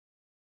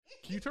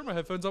Can you turn my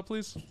headphones up,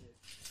 please?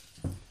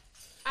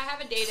 I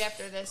have a date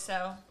after this,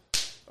 so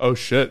Oh,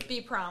 shit.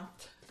 be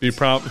prompt. Be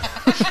prompt.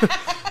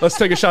 Let's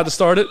take a shot to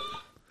start it.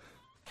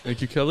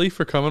 Thank you, Kelly,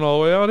 for coming all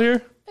the way out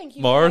here. Thank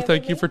you. Mara,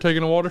 thank you for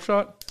taking a water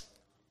shot.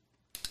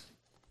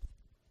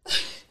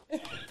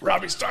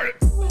 Robbie, start it.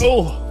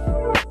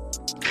 Oh.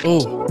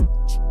 Oh.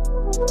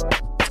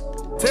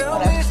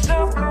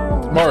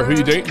 Mara, who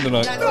you dating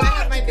tonight? Do I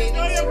have my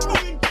bathing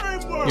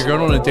suit You're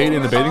going on a date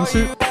in a bathing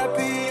suit?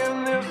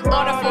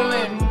 on a full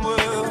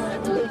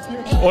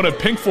moon? On a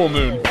pink full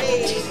moon.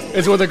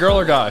 Is it with a girl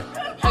or guy?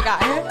 A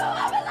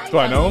guy. Do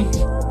I know him?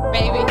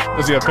 Maybe.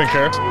 Does he have pink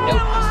hair?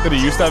 Nope. Did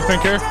he used to have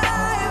pink hair?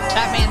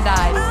 That man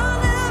died.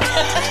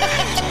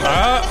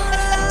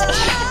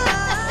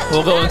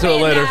 We'll go into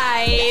it later.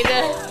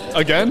 Died.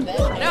 Again?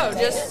 No,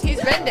 just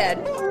he's been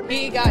dead.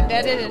 He got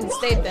deaded and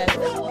stayed dead.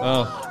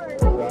 Oh.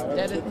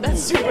 Deaded.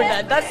 That's super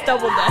dead. That's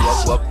double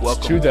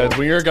dead. Two dead.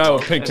 When you're a guy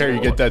with pink hair,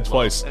 you get dead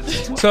twice.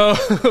 So,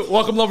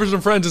 welcome, lovers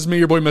and friends. It's me,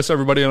 your boy, Miss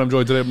Everybody, and I'm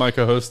joined today by my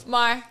co-host.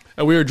 Mar.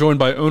 And we are joined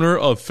by owner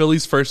of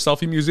Philly's first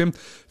selfie museum,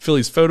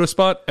 Philly's Photo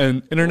Spot,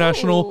 and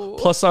international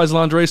plus-size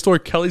lingerie store,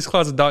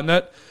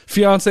 KellysCloset.net.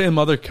 Fiance and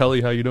mother,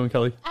 Kelly. How you doing,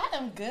 Kelly? I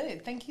am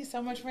good. Thank you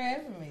so much for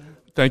having me.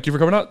 Thank you for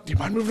coming out. Do you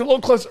mind moving a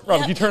little closer?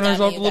 Rob, can you turn ours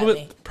up a little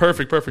bit?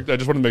 Perfect. I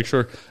just want to make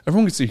sure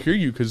everyone gets to hear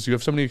you because you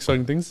have so many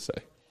exciting things to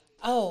say.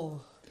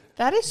 Oh,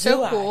 That is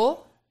so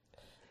cool.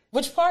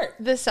 which part?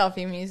 The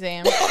selfie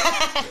museum.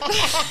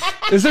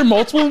 Is there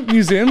multiple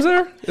museums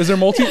there? Is there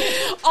multi?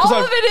 All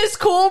of it is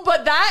cool,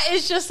 but that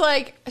is just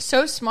like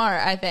so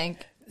smart, I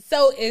think.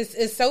 So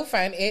it's so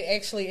fun.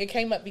 It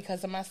came up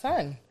because of my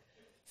son.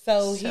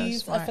 So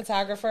he's smart. a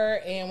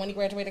photographer, and when he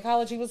graduated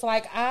college, he was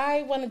like,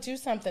 I want to do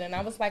something. And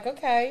I was like,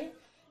 okay.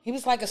 He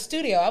was like, a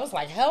studio. I was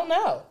like, hell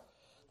no.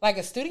 Like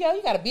a studio,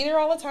 you got to be there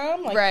all the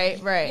time. Like,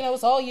 Right. You know,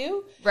 it's all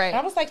you. Right. And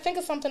I was like, think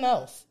of something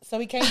else. So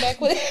he came back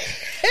with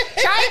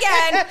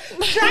Try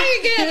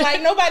again.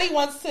 Like nobody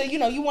wants to, you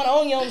want to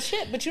own your own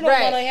shit, but you don't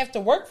Right. want to have to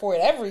work for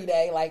it every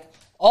day. Like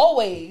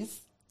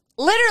always.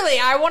 Literally,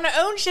 I want to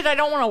own shit. I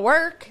don't want to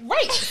work.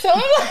 Right. So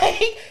I'm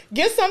like,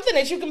 get something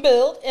that you can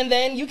build, and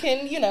then you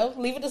can,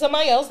 leave it to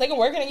somebody else. They can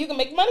work it, and you can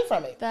make money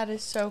from it. That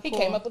is so cool. He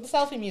came up with the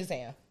selfie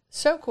museum.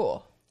 So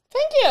cool.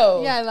 Thank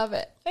you. Yeah, I love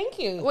it. Thank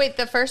you. Wait,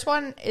 the first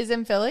one is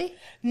in Philly?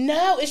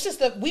 No, it's just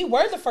that we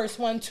were the first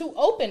one to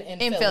open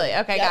in Philly.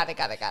 Okay, Yep.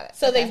 got it.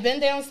 So Okay. they've been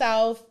down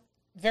south,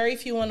 very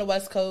few on the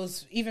West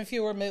Coast, even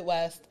fewer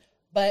Midwest,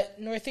 but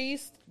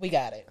Northeast, we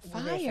got it. We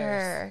were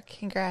Fire. first.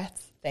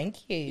 Congrats.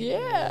 Thank you.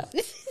 Yeah.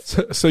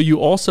 So you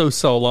also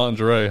sell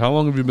lingerie. How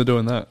long have you been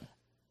doing that?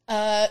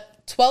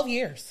 12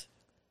 years.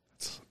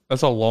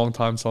 That's a long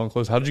time selling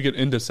clothes. How did you get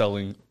into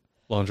selling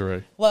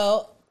lingerie?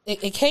 Well,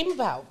 it came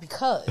about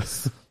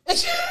because...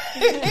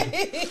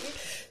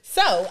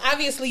 So,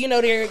 obviously,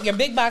 they're your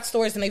big box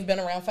stores and they've been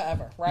around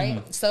forever, right?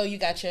 Mm-hmm. So, you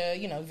got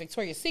your,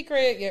 Victoria's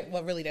Secret.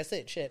 Well, really, that's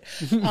it, shit.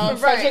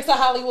 Fredericks of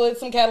Hollywood,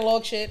 some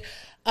catalog shit.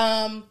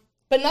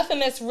 But nothing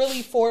that's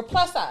really for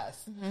plus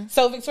size. Mm-hmm.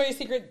 So, Victoria's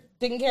Secret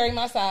didn't carry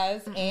my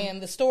size,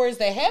 and the stores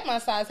that had my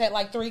size had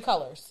like 3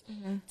 colors.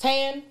 Mm-hmm.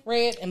 Tan,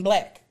 red, and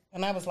black.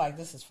 And I was like,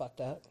 this is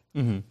fucked up.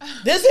 Mm-hmm.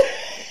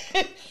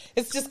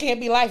 It just can't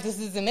be life. This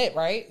isn't it,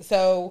 right?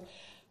 So...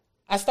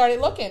 I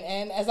started looking,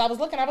 and as I was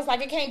looking, I was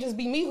like, it can't just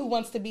be me who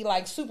wants to be,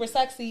 like, super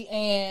sexy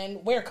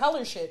and wear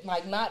color shit,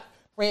 like, not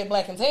red,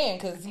 black, and tan,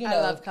 because, I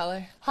love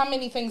color. How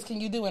many things can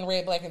you do in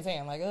red, black, and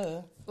tan?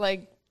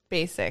 Like,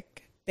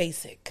 basic.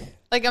 Basic.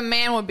 Like, a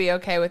man would be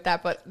okay with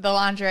that, but the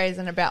lingerie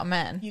isn't about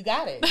men. You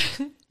got it.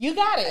 You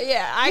got it.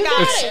 Yeah, I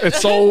got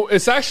it.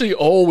 It's actually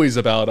always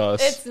about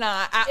us. It's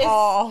not at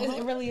all.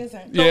 It really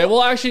isn't. Yeah,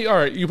 well, actually, all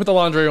right, you put the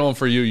lingerie on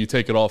for you, you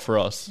take it off for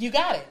us. You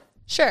got it.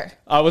 Sure.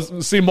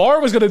 Mara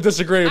was going to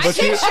disagree, but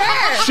she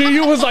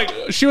was like,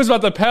 she was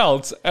about to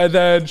pounce, and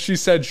then she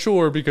said,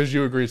 sure, because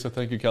you agree. So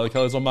thank you, Kelly.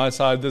 Kelly's on my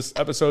side. This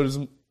episode is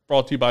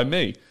brought to you by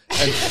me.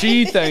 And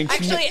she thanks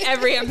Actually,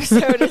 every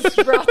episode is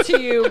brought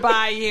to you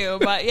by you,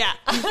 but yeah.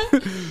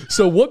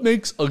 So what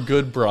makes a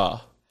good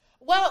bra?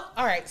 Well,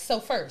 all right. So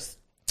first,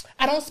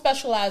 I don't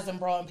specialize in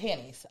bra and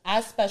panties.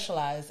 I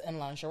specialize in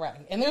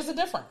lingerie. And there's a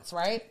difference,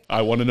 right?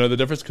 I want to know the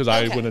difference because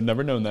I would have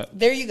never known that.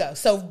 There you go.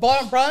 So bra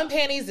and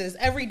panties is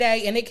every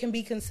day, and it can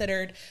be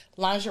considered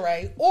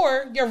lingerie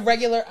or your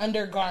regular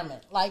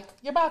undergarment, like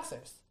your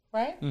boxers,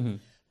 right? Mm-hmm.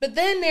 But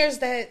then there's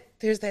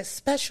that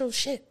special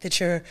shit that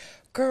your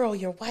girl,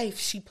 your wife,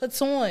 she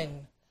puts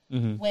on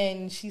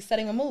when she's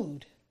setting a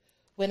mood,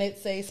 when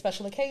it's a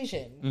special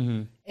occasion.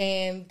 Mm-hmm.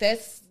 And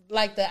that's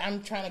like the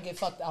I'm trying to get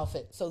fucked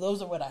outfit. So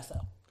those are what I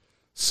sell.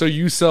 So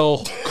you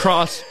sell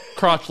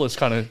crotchless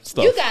kind of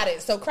stuff. You got it.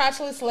 So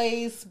crotchless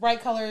lace,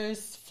 bright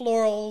colors,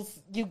 florals,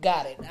 you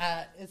got it.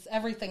 It's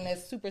everything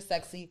that's super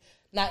sexy,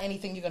 not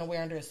anything you're going to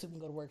wear under a suit and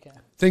go to work in.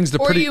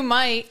 Or you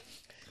might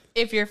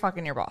if you're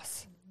fucking your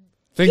boss.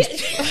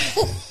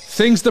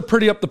 Things to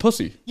pretty up the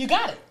pussy. You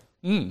got it.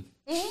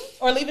 Mm-hmm.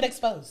 Or leave it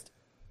exposed.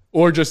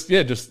 Or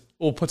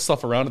we'll put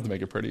stuff around it to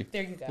make it pretty.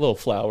 There you go. Little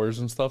flowers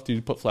and stuff. Do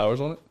you put flowers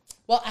on it?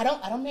 Well, I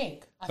don't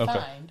make. I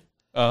find.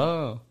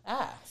 Oh.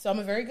 So I'm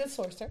a very good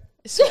sourcer.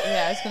 So,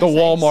 yeah, I was The gonna say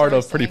Walmart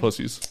of sourcing. pretty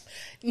pussies.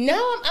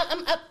 No,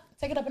 I'm up.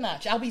 Take it up a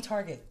notch. I'll be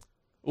Target.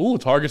 Ooh,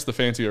 Target's the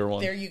fancier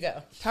one. There you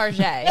go.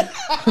 Target.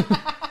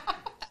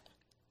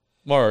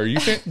 Mara,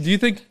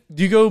 do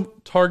you go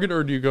Target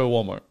or do you go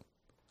Walmart?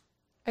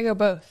 I go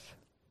both.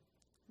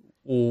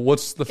 Well,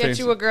 what's the Get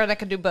fancy? you a girl that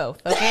can do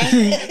both,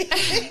 okay?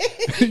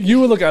 You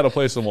would look out of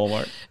place in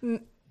Walmart.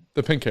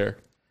 The pink hair.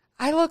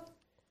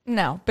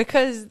 No,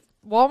 because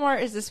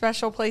Walmart is a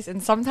special place,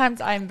 and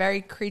sometimes I'm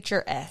very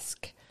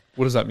creature-esque.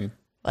 What does that mean?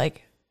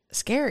 Like,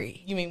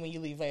 scary. You mean when you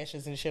leave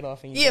lashes and shit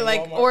off and you Yeah, go to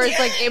like, Walmart? or it's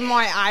like in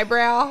my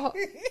eyebrow,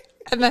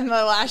 and then the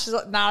lash is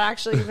not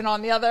actually even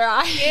on the other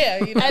eye.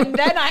 Yeah, you know. And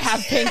then I have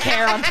pink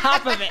hair on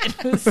top of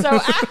it. So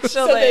actually,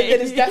 So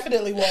then it's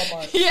definitely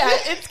Walmart. yeah,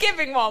 it's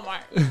giving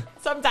Walmart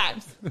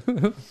sometimes.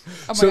 Oh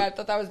my So- god, I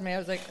thought that was me. I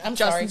was like, I'm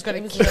Justin's sorry.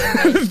 gonna It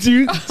kill was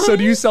me.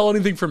 Do you sell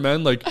anything for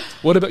men? Like,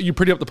 what about you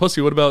pretty up the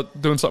pussy? What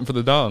about doing something for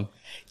the dong?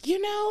 You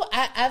know,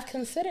 I've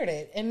considered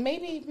it, and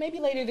maybe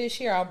later this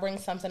year I'll bring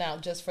something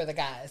out just for the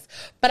guys.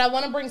 But I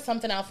want to bring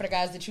something out for the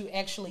guys that you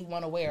actually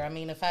want to wear. I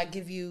mean, if I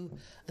give you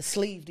a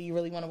sleeve, do you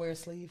really want to wear a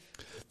sleeve?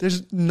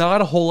 There's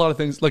not a whole lot of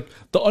things. Like,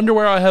 the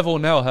underwear I have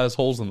on now has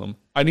holes in them.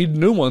 I need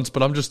new ones,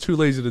 but I'm just too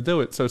lazy to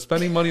do it. So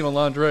spending money on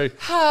lingerie.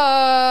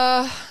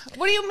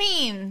 What do you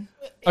mean?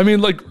 I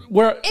mean, like,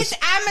 where It's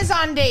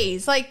Amazon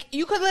days. Like,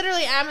 you could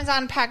literally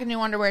Amazon pack a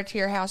new underwear to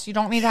your house. You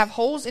don't need to have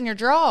holes in your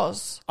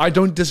drawers. I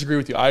don't disagree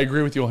with you. I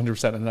agree with you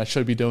 100%, and I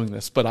should be doing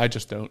this, but I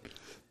just don't.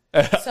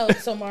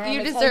 So Mara, You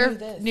I'm gonna tell deserve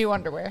this. new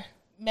underwear.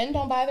 Men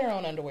don't buy their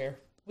own underwear.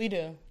 We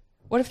do.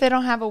 What if they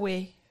don't have a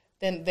Wii?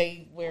 Then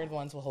they wear the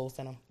ones with holes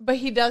in them. But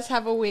he does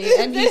have a Wii,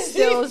 and he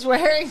still is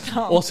wearing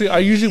them. Well, see, I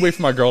usually wait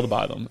for my girl to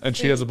buy them, and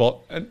she has a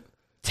ball. And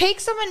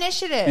Take some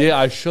initiative. yeah,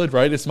 I should,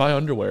 right? It's my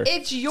underwear.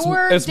 It's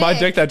your It's my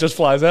dick that just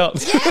flies out.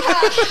 like,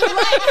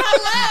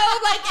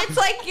 hello. Like, it's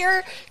like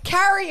your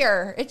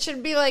carrier. It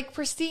should be, like,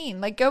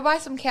 pristine. Like, go buy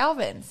some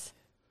Calvins.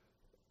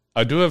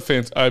 I do have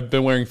I've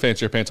been wearing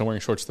fancier pants. I'm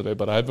wearing shorts today,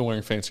 but I've been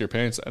wearing fancier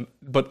pants,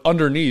 but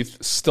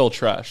underneath, still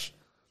trash.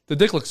 The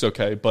dick looks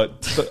okay,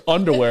 but the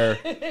underwear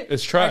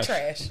is trash.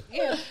 Trash.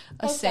 Yeah.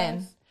 A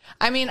sin.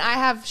 I mean, I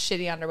have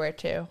shitty underwear,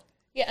 too.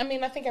 Yeah, I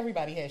mean, I think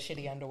everybody has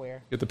shitty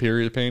underwear. Get the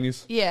period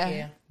panties.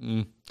 Yeah.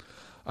 Yeah.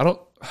 I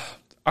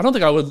don't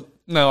think I would.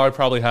 No, I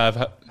probably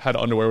have had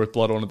underwear with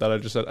blood on it that I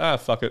just said,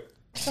 fuck it.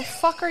 The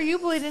fuck are you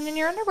bleeding in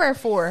your underwear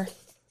for?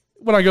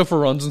 When I go for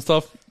runs and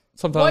stuff,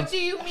 sometimes. What do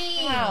you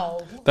mean?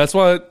 Wow. That's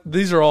why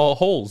these are all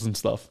holes and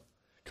stuff.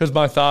 Because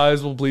my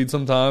thighs will bleed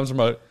sometimes,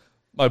 or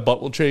my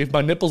butt will chafe.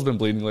 My nipple's been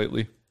bleeding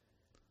lately.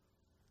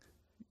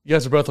 You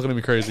guys are both looking at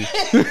me crazy.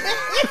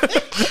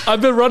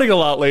 I've been running a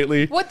lot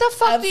lately. What the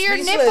fuck I'm do your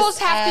speechless. nipples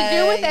have to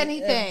do with I am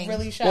anything?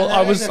 really shocked. Well,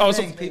 I was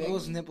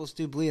People's nipples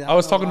do bleed. I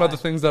was talking about the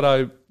things that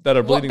are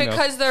What, bleeding now.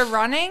 because they're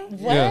running?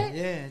 What? Yeah.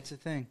 Yeah, it's a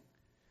thing.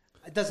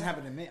 It doesn't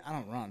happen to me. I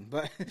don't run,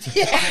 but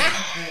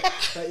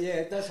but yeah,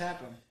 it does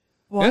happen.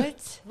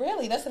 What?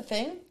 Really? That's a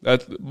thing?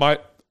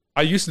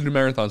 I used to do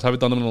marathons. Haven't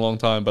done them in a long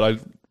time, but I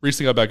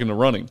recently got back into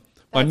running.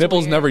 My That's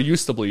nipples weird. never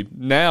used to bleed.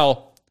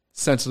 Now,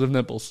 sensitive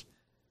nipples.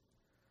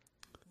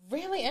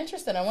 Really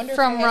interesting. I wonder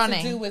From if it has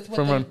running. to do with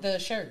From the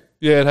shirt.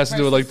 Yeah, it has to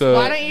do with like Versus-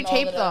 Why the. don't you all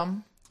tape of that.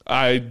 them?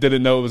 I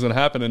didn't know it was going to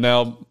happen, and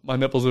now my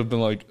nipples have been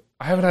like.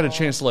 I haven't had a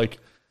chance to like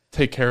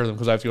take care of them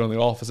because I have to go to the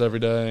office every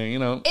day. You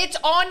know. It's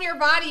on your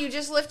body. You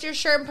just lift your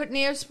shirt and put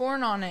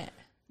Neosporin on it.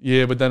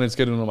 Yeah, but then it's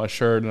getting on my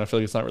shirt, and I feel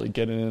like it's not really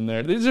getting in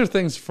there. These are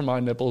things for my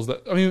nipples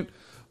that I mean.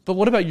 But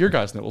what about your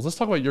guys' nipples? Let's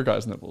talk about your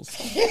guys' nipples.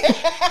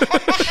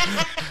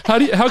 How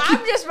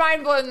I'm just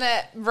mind blown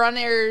that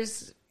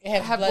runners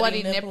have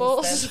bloody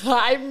nipples. That's-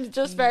 I'm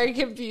just very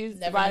confused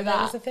Never by knew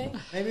that was that. a thing.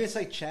 Maybe it's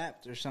like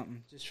chapped or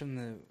something, just from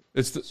the.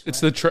 it's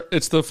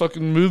the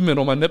fucking movement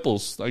on my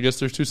nipples. I guess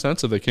they're too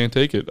sensitive. They can't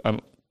take it.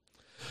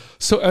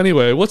 So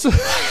anyway,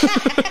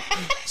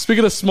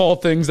 speaking of small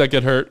things that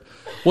get hurt,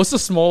 what's the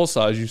small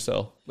size you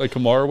sell? Like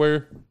Kamara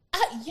wear?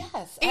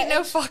 Yes. Ain't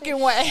no fucking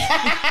way.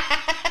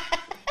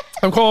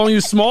 I'm calling you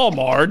small,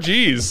 Mar.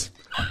 Jeez.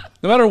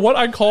 No matter what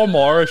I call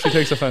Mar, she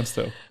takes offense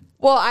to.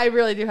 Well, I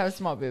really do have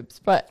small boobs,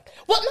 but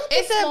Well, not the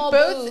it's a small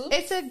both.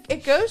 boobs.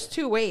 It goes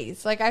two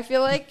ways. Like, I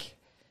feel like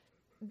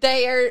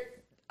they are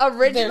They're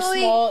originally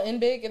small and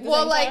big at the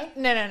well, same like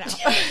time?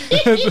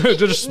 no. They're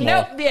just small.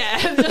 Nope.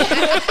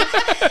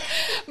 Yeah.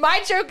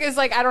 My joke is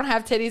like I don't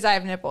have titties. I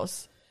have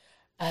nipples.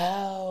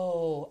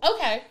 Oh,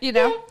 okay. You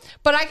know,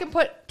 but I can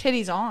put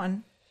titties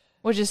on,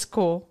 which is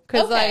cool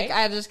because Okay. like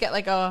I just get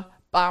like a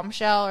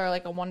bombshell or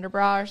like a Wonder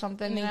Bra or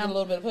something. And You you get a know?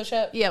 little bit of push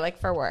up. Yeah, like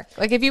for work.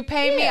 Like if you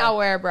pay me, Yeah. I'll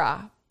wear a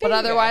bra. But There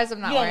you go. otherwise,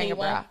 I'm not You don't wearing need a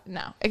bra. one.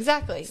 No,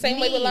 exactly. Same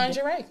way with Need.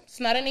 lingerie. It's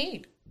not a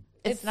need.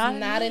 It's not a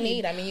a need.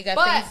 need. I mean, you got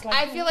But things like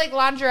I feel like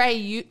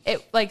lingerie,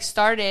 it like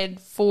started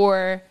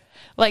for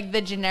like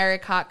the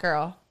generic hot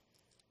girl.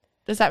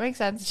 Does that make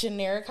sense?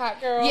 generic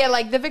hot girl. Yeah,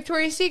 like the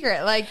Victoria's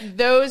Secret, like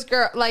those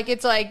girl, like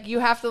it's like you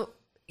have to,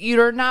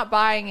 you're not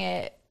buying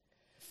it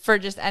for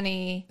just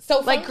any. So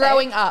like fun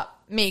growing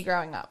up, me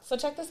growing up. So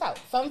check this out.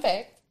 Fun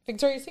fact: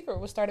 Victoria's Secret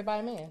was started by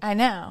a man. I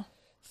know.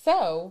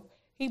 So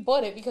He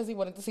bought it because he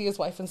wanted to see his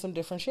wife in some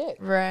different shit.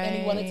 Right. And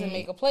he wanted to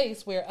make a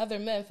place where other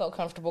men felt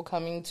comfortable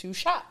coming to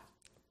shop.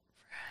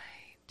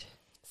 Right.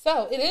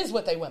 So it is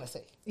what they want to see.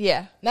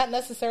 Yeah. Not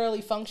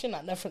necessarily function,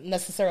 not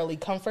necessarily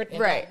comfort, and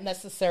Right. not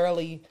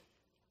necessarily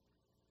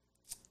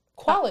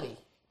quality.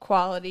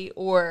 Quality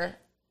or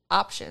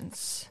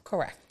options.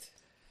 Correct.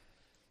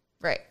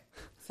 Right.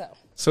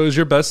 So is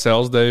your best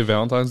sales day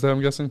Valentine's Day,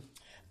 I'm guessing?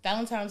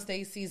 Valentine's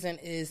Day season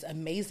is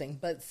amazing,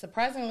 but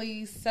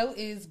surprisingly, so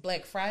is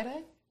Black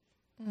Friday.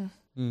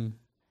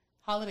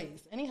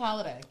 Holidays. Any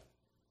holiday.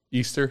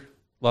 Easter?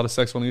 A lot of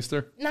sex on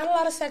Easter? Not a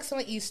lot of sex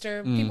on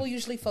Easter. People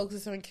usually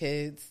focus on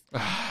kids.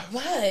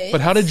 But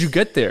how did you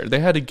get there? They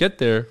had to get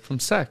there from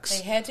sex.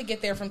 They had to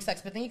get there from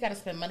sex, but then you got to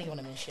spend money on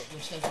them and shit,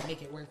 which doesn't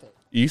make it worth it.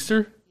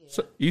 Easter?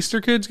 So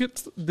Easter kids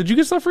get... Did you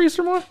get stuff for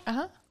Easter, more?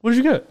 Uh-huh. What did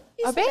you get?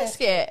 A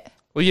basket.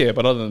 Well, yeah,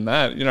 but other than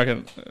that, you're not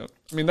going to...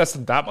 I mean, that's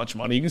not that much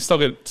money. You can still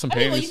get some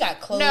panties. Well, you got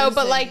clothes. No,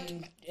 but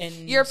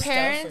and your stuff for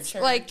parents,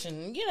 church like,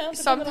 and, you know,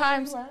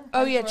 sometimes...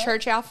 Oh, yeah,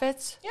 church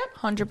outfits. Yep.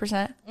 100%.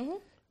 Mm-hmm.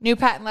 New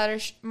patent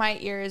letters. My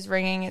ear is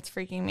ringing. It's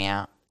freaking me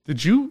out.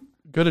 Did you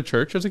go to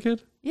church as a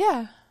kid?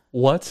 Yeah.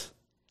 What?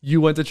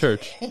 You went to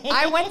church?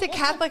 I went to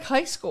Catholic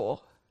high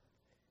school.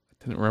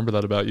 I didn't remember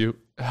that about you.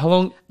 How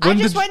long? I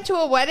just went to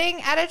a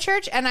wedding at a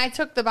church, and I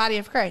took the body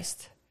of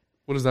Christ.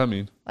 What does that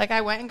mean? Like,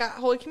 I went and got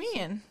Holy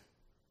Communion.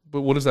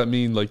 But what does that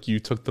mean? Like, you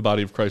took the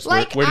body of Christ?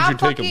 Like, where did I'm you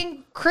take him?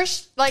 fucking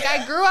Christian. Like,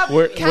 I grew up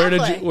Where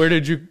Catholic. where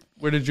did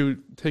you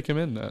take him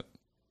in that?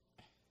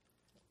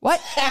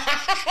 What?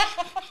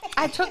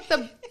 I took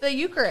the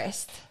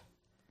Eucharist.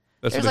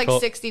 That's There's what they like call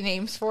it? 60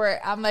 names for it.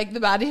 I'm like the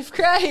body of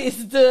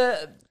Christ.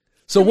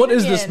 So what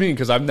does this communion. mean?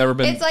 Because I've never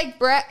been. It's like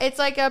bread. It's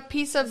like a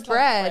piece of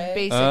bread, bread.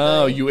 basically.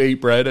 Oh, you ate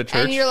bread at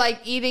church? and you're like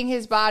eating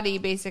his body,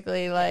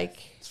 basically. Like,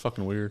 It's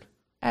fucking weird.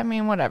 I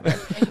mean, whatever.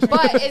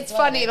 But it's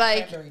funny,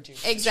 like, cranberry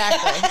juice.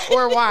 exactly,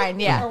 or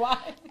wine, yeah. Or wine.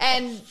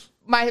 And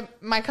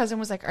my cousin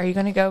was like, "Are you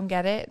gonna go and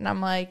get it?" And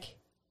I'm like,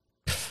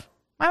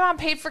 "My mom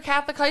paid for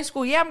Catholic high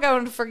school. Yeah, I'm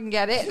going to freaking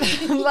get it."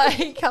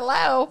 Like,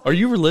 hello. Are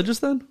you religious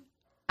then?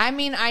 I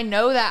mean, I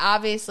know that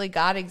obviously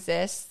God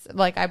exists.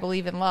 Like, I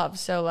believe in love.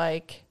 So,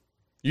 like,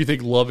 You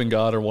think love and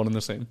God are one and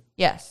the same?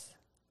 yes.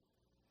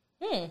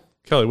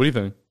 Kelly, what do you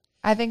think?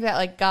 I think that,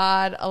 like,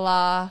 God,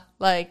 Allah,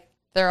 like,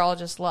 they're all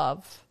just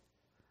love.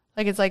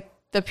 Like, it's like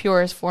the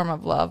purest form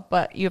of love,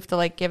 but you have to,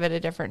 like, give it a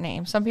different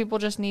name. Some people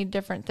just need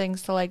different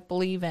things to, like,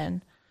 believe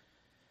in.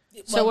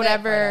 So Well,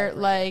 whatever,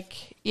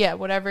 like, yeah,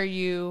 whatever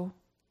you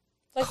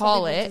Like,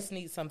 call some people it. just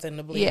need something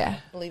to believe Yeah.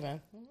 in. Believe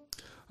in.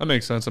 That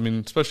makes sense. I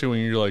mean, especially when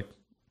you're like,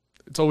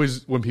 it's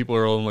always when people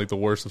are in like the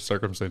worst of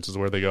circumstances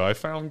where they go, I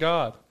found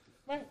God.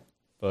 Right.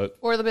 But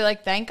Or they'll be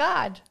like, thank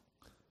God.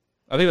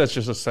 I think that's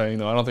just a saying,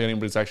 though. I don't think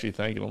anybody's actually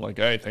thanking them. Like,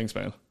 hey, thanks,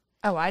 man.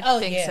 Oh, I Oh,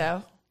 think yeah.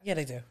 so. Yeah,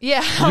 they do.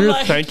 Yeah. I'm You're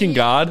like, thanking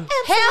God?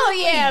 hell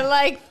yeah.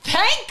 Like,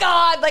 thank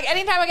God. Like,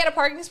 anytime I get a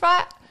parking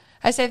spot,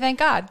 I say thank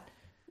God.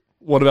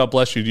 What about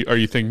bless you? Are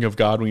you thinking of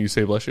God when you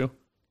say bless you?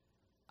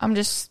 I'm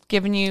just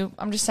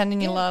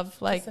sending you love.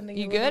 Like, Sending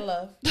you a little good?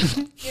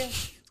 love.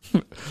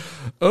 Yeah.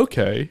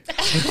 Okay.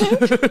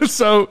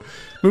 So,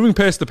 moving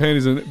past the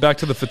panties and back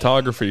to the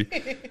photography,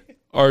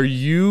 are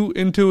you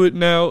into it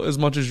now as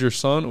much as your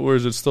son, or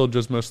is it still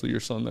just mostly your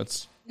son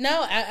that's...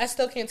 No, I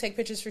still can't take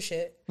pictures for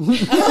shit.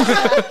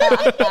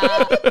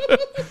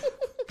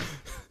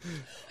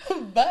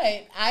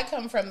 But I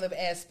come from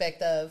the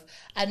aspect of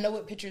I know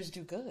what pictures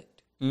do good.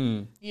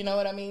 You know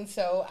what I mean?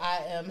 So I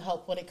am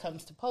help when it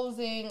comes to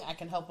posing. I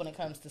can help when it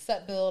comes to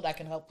set build. I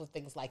can help with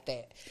things like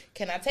that.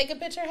 Can I take a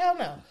picture? Hell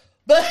no.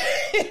 But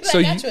So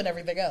I got you and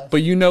everything else.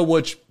 But you know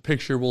which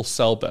picture will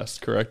sell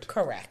best, correct?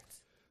 Correct.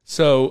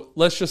 So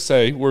let's just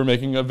say we're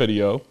making a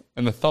video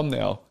and the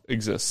thumbnail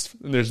exists.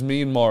 And there's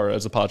me and Mara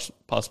as a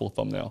possible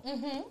thumbnail.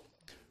 Mm-hmm.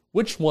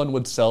 Which one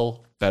would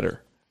sell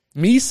better?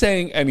 Me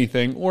saying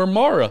anything or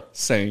Mara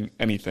saying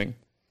anything?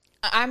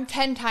 I'm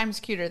 10 times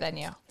cuter than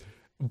you.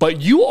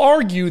 But you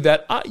argue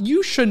that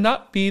you should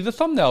not be the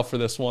thumbnail for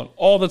this one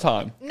all the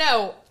time.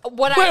 No,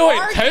 what Wait, I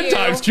argue... 10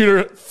 times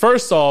cuter.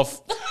 First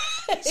off,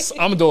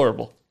 I'm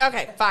adorable.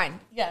 Okay, fine.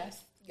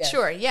 Yes.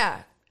 Sure,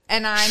 yeah.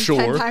 And I'm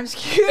Sure. 10 times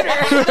cuter.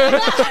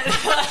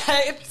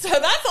 So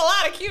that's a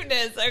lot of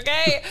cuteness,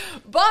 okay?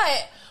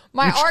 But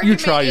my argument You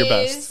try your is...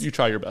 best. You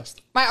try your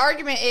best. My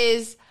argument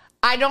is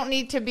I don't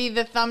need to be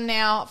the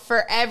thumbnail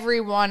for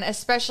everyone,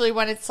 especially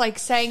when it's like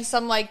saying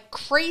some like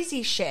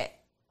crazy shit.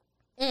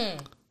 But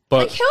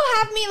Like he'll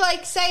have me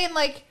like saying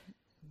like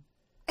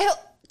he'll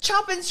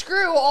chop and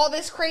screw all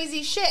this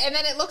crazy shit, and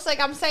then it looks like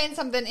I'm saying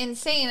something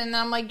insane, and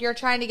I'm like, you're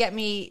trying to get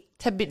me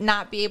to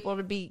not be able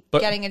to be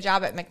getting a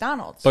job at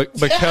McDonald's. But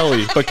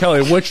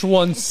Kelly, which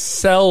one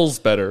sells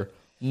better?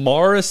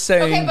 Mara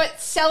saying, okay, but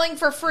selling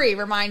for free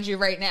reminds you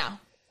right now.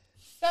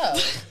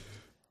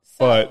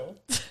 but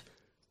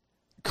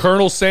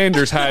Colonel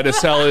Sanders had to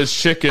sell his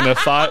chicken a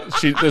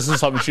this is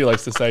something she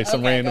likes to say,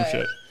 some Okay, random go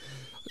ahead. shit.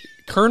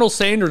 Colonel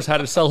Sanders had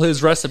to sell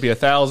his recipe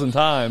 1,000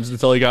 times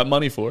until he got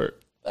money for it.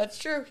 That's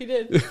true. He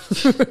did.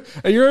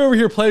 And you're over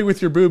here playing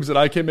with your boobs, and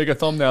I can't make a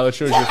thumbnail that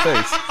shows your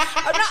face.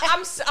 I'm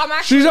I'm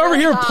actually. She's over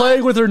here not.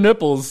 playing with her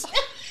nipples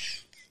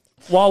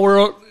while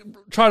we're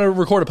trying to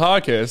record a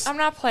podcast. I'm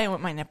not playing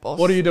with my nipples.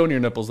 What are you doing to your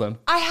nipples then?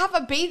 I have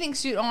a bathing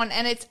suit on,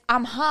 and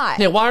I'm hot.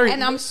 Yeah, why are you?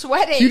 And I'm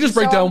sweating. Can you just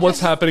break so down I'm what's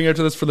just- happening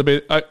after this for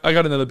the I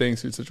got another bathing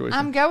suit situation.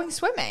 I'm going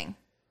swimming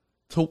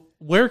So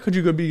where could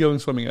you be going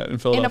swimming at in in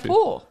Philadelphia? a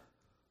pool,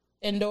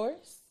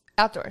 Indoors,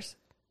 outdoors.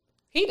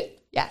 heated.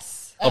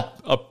 Yes,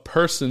 A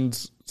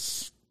person's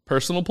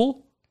personal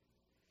pool?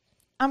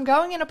 I'm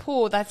going in a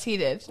pool that's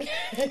heated.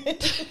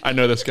 I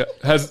know this guy.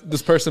 Has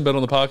this person been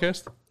on the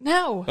podcast?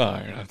 No, Oh,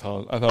 I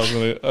thought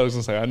I was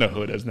gonna say I know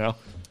who it is now.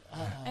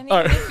 and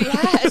even if he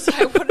has,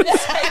 I wouldn't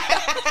say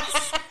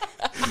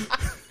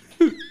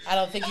I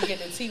don't think you get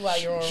the tea while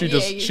you're on.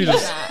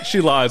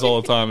 She lies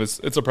all the time.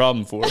 It's a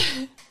problem for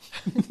her.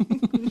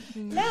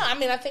 No, I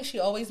mean, I think she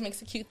always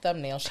makes a cute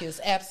thumbnail. She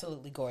is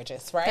absolutely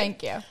gorgeous, right?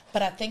 Thank you.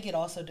 But I think it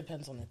also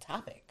depends on the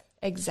topic.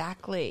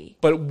 Exactly.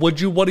 But would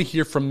you want to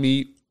hear from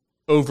me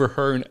over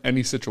her in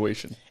any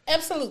situation?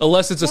 Absolutely.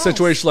 Unless it's a Yes.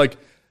 situation like,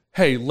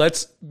 hey,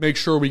 let's make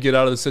sure we get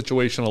out of the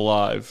situation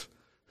alive.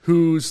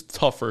 Who's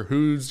tougher?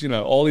 Who's,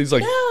 all these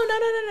like... No.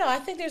 I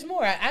think there's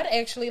more. I'd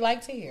actually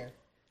like to hear.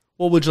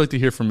 What would you like to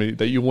hear from me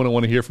that you wouldn't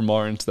want to hear from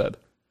Mara instead?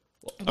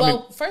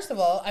 First of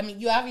all,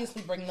 you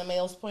obviously bring the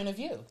male's point of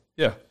view.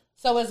 Yeah.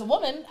 So as a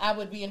woman, I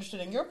would be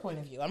interested in your point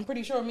of view. I'm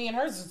pretty sure me and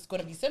hers is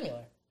going to be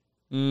similar.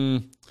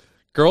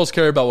 Girls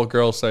care about what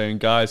girls say and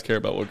guys care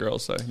about what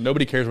girls say.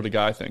 Nobody cares what a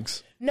guy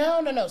thinks.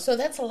 No. So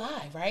that's a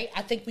lie, right?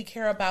 I think we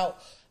care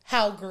about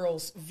how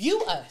girls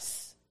view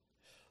us.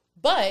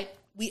 But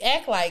we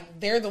act like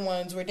they're the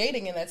ones we're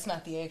dating, and that's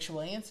not the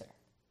actual answer.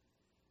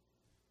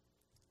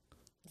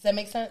 Does that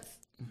make sense?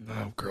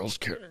 No, girls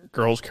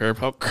care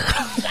about girls.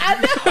 I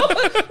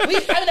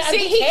know.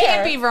 See, he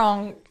can't be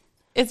wrong.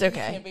 It's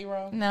okay. Can't be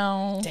wrong.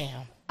 No.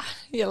 Damn.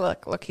 Yeah,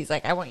 look. He's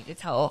like, I want you to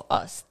tell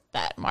us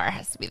that Mara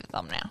has to be the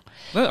thumbnail.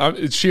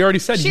 No, she already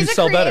said you She's a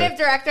sell creative better.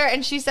 director,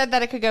 and she said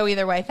that it could go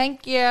either way.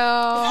 Thank you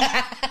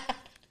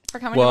for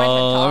coming to my TED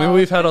Well, Talk.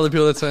 we've had other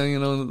people that say,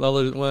 the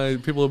other way.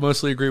 People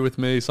mostly agree with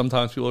me.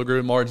 Sometimes people agree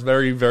with Mara. It's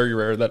very, very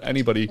rare that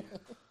anybody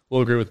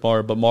will agree with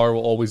Mara, but Mara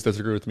will always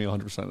disagree with me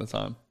 100% of the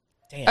time.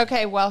 Damn.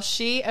 Okay, well,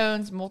 she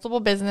owns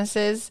multiple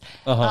businesses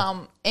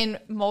in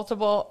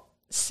multiple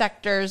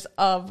sectors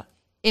of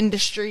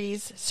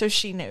industries, so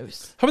she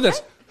knows. How about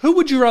this? Who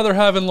would you rather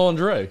have in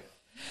lingerie?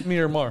 Me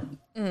or Mar?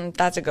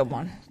 That's a good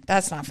one.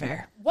 That's not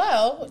fair.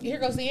 Well, here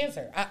goes the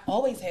answer. I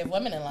always have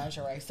women in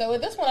lingerie. So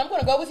with this one, I'm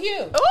going to go with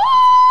you.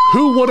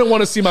 Who wouldn't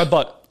want to see my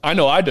butt? I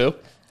know I do.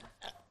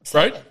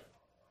 Right?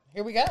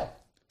 Here we go.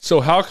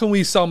 So how can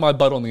we sell my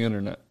butt on the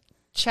internet?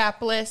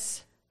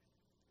 Chapless.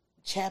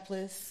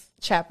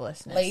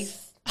 Chaplessness.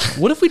 Lace.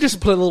 What if we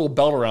just put a little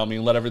belt around me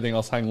and let everything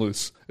else hang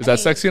loose? Is that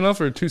sexy enough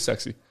or too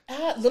sexy?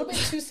 A little bit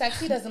too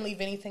sexy. Doesn't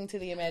leave anything to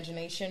the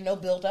imagination. No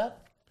build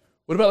up.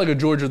 What about like a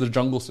George of the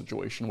Jungle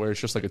situation where it's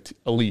just like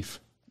a leaf?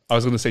 I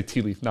was going to say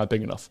tea leaf, not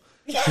big enough.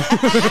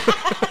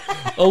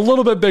 A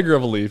little bit bigger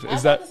of a leaf. I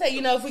was about to say,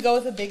 if we go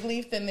with a big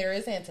leaf, then there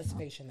is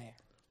anticipation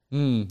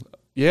there.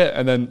 Yeah,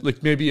 and then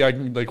like maybe I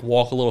can like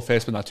walk a little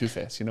fast, but not too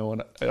fast. And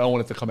I don't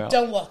want it to come out.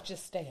 Don't walk,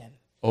 just stand.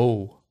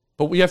 Oh,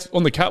 but we have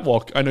on the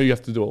catwalk. I know you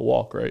have to do a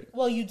walk, right?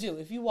 Well, you do.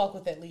 If you walk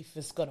with that leaf,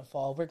 it's gonna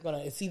fall.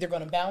 It's either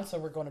gonna bounce or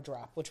we're gonna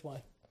drop. Which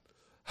one?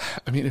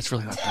 I mean, it's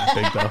really not that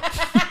big though.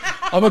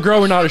 I'm a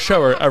grower, not a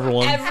shower.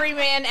 Everyone. Every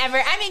man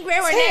ever. I'm a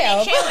grower, Damn.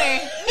 not a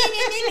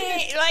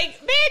shower. Like,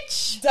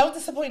 bitch. Don't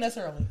disappoint us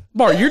early.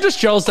 Mar, you're just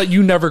jealous that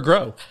you never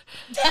grow.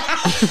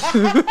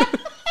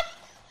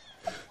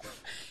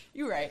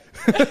 You're right.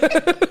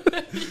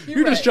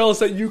 You're just jealous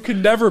that you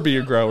can never be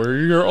a grower.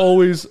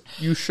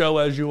 You show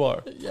as you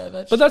are. Yeah,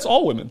 But that's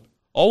all women.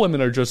 All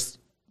women are just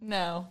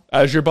No.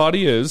 as your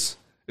body is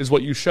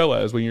what you show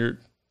as when you're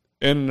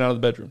in and out of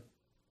the bedroom.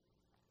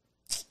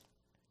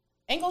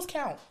 Angles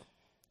count.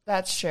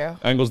 That's true.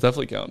 Angles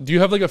definitely count. Do you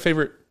have like a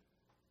favorite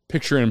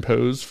picture and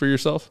pose for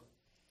yourself?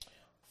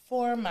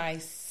 For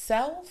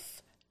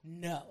myself,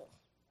 no.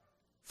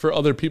 For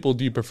other people,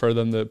 do you prefer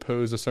them to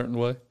pose a certain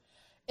way?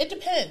 It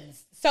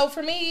depends. So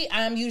for me,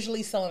 I'm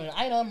usually selling an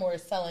item or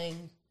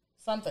selling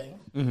something.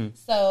 Mm-hmm.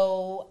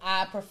 So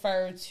I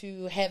prefer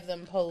to have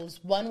them pose,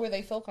 one, where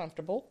they feel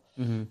comfortable.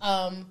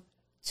 Mm-hmm.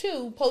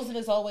 Two, posing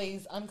is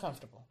always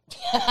uncomfortable.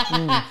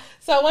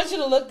 So I want you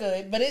to look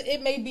good, but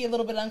it may be a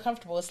little bit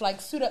uncomfortable. It's like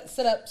sit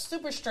up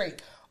super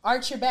straight,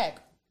 arch your back,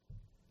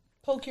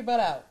 poke your butt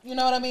out. You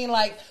know what I mean?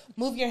 Like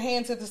move your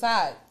hand to the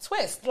side,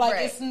 twist. Like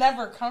Right. It's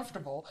never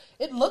comfortable.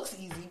 It looks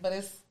easy, but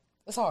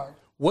it's hard.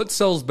 What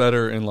sells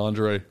better in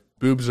lingerie,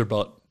 boobs or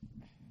butt?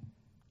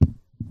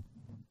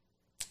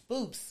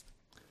 Boobs.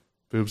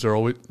 Boobs are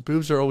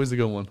always the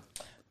good one.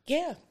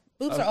 Yeah,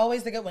 boobs are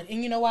always the good one.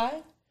 And you know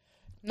why?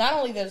 Not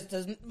only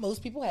does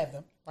most people have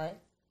them, right?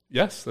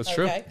 Yes, that's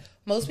true.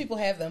 Most people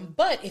have them,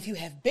 but if you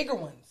have bigger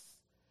ones,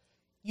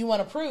 you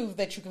want to prove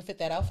that you can fit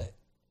that outfit.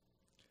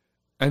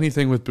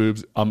 Anything with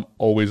boobs, I'm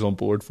always on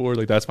board for.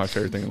 Like that's my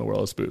favorite thing in the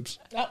world is boobs.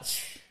 Oh,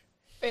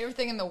 Favorite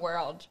thing in the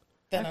world.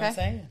 that's what I'm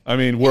saying. I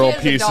mean, He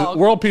has a dog.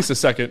 world peace is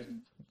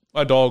second.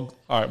 My dog's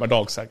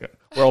second.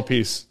 World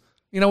peace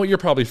You know what? You're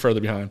probably further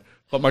behind.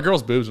 But my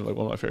girl's boobs are like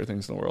one of my favorite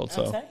things in the world.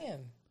 I'm So saying.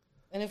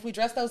 And if we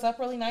dress those up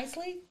really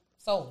nicely,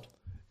 sold.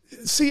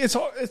 see, it's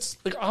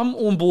like I'm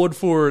on board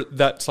for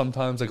that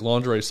sometimes, like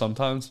lingerie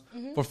sometimes.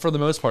 But for the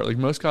most part, like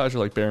most guys are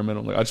like bare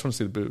minimum. Like I just want to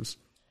see the boobs.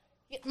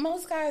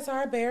 Most guys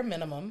are bare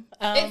minimum.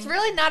 It's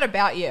really not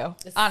about you,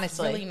 It's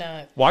honestly. really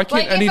not. Why can't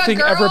Like, if a anything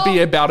girl- ever be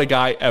about a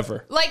guy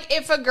ever? Like,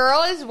 if a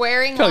girl is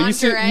wearing Kelly, you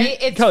see- lingerie,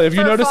 it's Kelly, have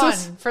you for noticed fun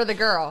this? for the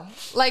girl.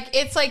 Like,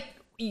 it's like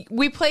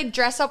we played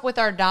dress up with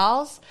our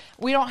dolls.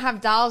 We don't have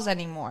dolls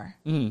anymore.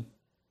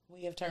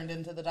 We have turned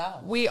into the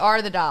doll. We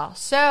are the doll.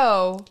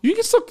 So, You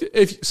can still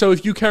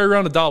if you carry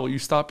around a doll, will you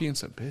stop being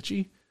so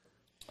bitchy?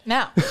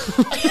 no.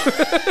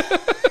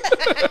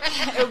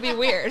 It would be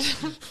weird.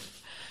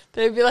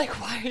 They'd be like,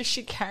 why is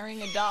she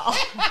carrying a doll?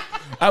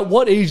 At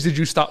what age did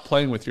you stop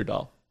playing with your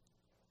doll?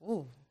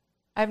 Ooh.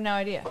 I have no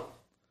idea.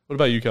 What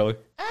about you, Kelly?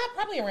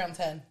 Probably around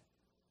 10.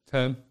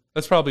 10?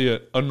 That's probably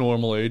a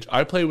normal age.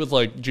 I played with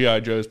like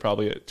G.I. Joe's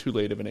probably at too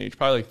late of an age.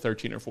 Probably like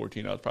 13 or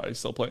 14. I was probably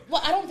still playing.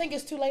 Well, I don't think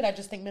it's too late. I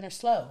just think men are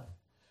slow.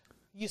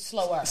 You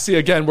slower. See,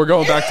 again, we're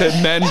going back to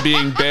men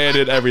being bad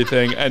at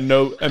everything and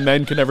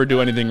men can never do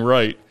anything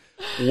right.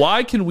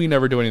 Why can we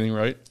never do anything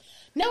right?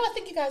 No, I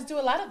think you guys do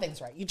a lot of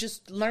things right. You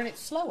just learn it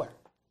slower.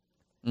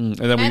 And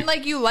then And,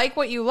 like, you like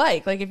what you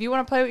like. Like, if you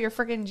want to play with your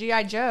freaking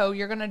G.I. Joe,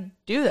 you're going to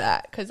do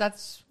that because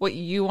that's what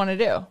you want to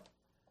do.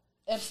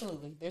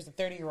 Absolutely. There's a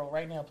 30-year-old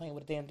right now playing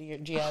with a damn G.I.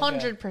 Joe.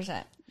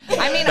 100%.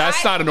 I mean,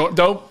 that's not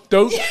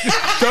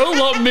don't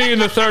lump me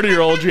and the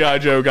 30-year-old G.I.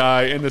 Joe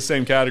guy in the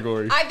same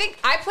category. I think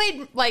I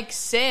played like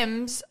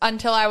Sims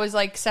until I was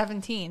like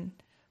 17.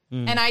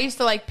 And I used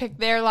to like pick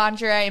their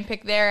lingerie and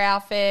pick their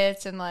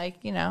outfits and like,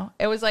 you know,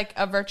 it was like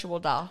a virtual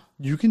doll.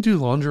 You can do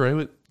lingerie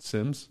with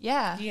Sims?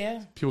 Yeah.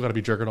 Yeah. People got to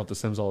be jerking off the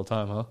Sims all the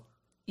time, huh?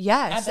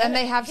 Yes. I bet. And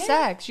they have Yeah.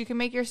 sex. You can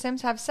make your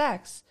Sims have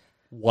sex.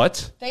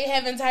 What? They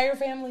have entire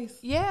families.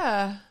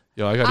 Yeah.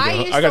 Yo, I I gotta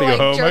used go to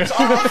home. like jerk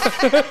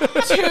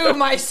off to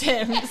my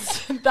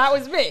Sims. That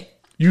was me.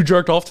 You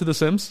jerked off to the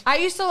Sims? I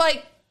used to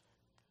like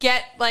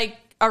get like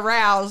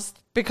aroused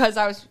because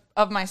I was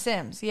of my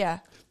Sims. Yeah.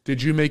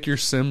 Did you make your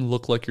Sim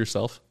look like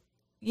yourself?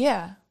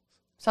 Yeah.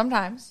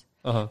 Sometimes.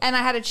 Uh-huh. And I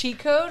had a cheat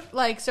code,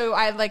 like, so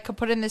I like could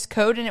put in this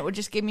code and it would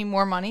just give me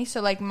more money.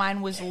 So like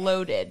mine was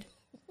loaded.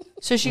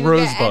 So she could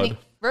get any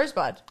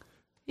Rosebud.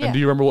 Yeah. And do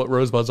you remember what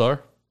rosebuds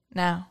are?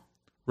 No.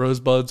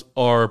 Rosebuds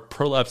are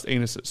prolapsed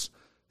anuses.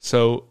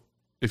 So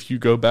if you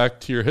go back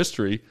to your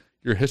history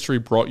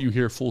brought you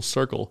here full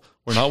circle.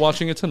 We're not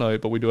watching it tonight,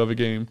 but we do have a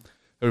game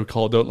that we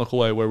call Don't Look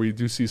Away where we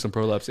do see some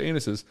prolapsed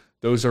anuses.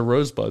 Those are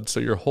rosebuds. So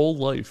your whole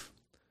life,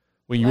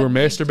 when you were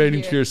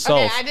masturbating to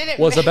yourself,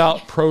 was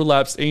about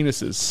prolapsed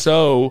anuses.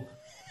 So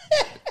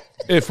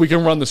if we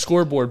can run the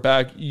scoreboard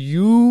back,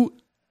 you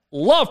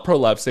love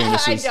prolapsed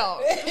anuses.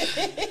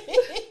 I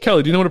don't.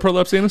 Kelly, do you know what a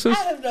prolapsed anus is?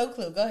 I have no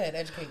clue. Go ahead.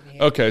 Educate me.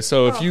 Okay,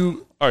 so if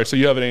you... All right, so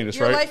you have an anus,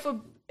 Your right? life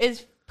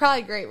is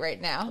probably great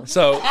right now.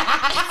 So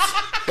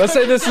let's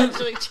say this is...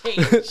 Actually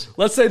changed.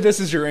 Let's say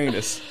this is your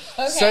anus.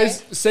 Okay.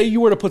 Say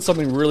you were to put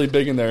something really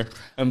big in there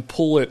and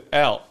pull it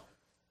out.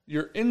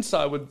 Your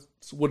inside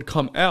would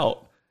come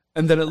out,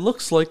 and then it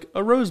looks like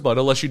a rosebud.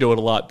 Unless you do it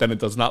a lot, then it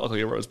does not look like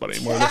a rosebud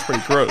anymore. That's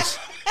pretty gross.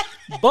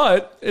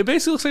 But it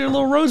basically looks like a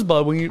little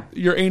rosebud when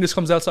your anus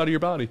comes outside of your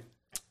body.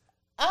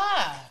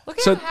 Ah. Look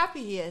at So- how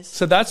happy he is.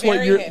 So that's what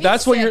Very you're. happy.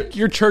 That's what Sick.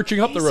 you're churching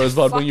up the He's a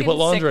rosebud when you put fucking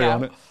lingerie sicko.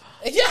 on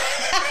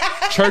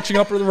it. Churching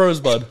up the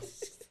rosebud.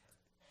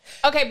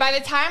 Okay, by the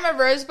time a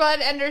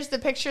rosebud enters the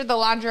picture, the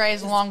lingerie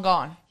is long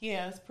gone.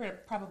 Yeah, it's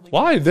probably.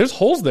 Why? There's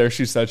holes there.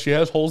 She said she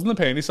has holes in the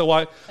panties. So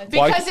why?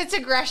 Because it's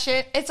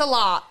aggression. It's a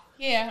lot.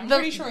 Yeah, I'm The-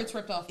 pretty sure it's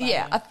ripped off. By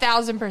Yeah, me.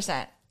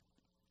 1,000%.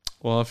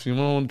 Well, if you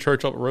want to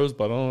church up a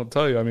rosebud, I don't know what to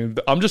tell you. I mean,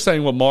 I'm just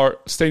saying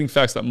stating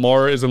facts that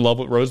Mara is in love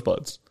with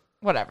rosebuds.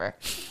 Whatever.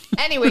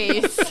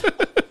 Anyways,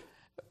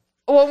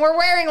 when we're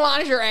wearing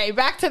lingerie,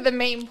 back to the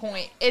main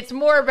point. It's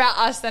more about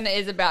us than it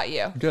is about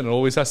you. Again, it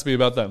always has to be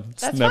about them.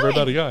 It's That's never fine.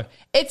 about a guy.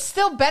 It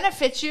still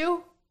benefits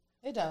you,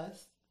 It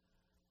does.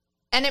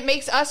 and it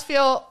makes us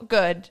feel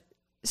good.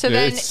 So Yeah,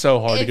 then it's so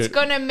hard to it's get-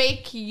 going to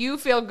make you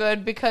feel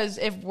good because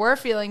if we're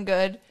feeling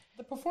good,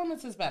 The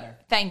performance is better.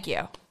 thank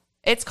you.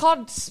 It's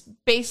called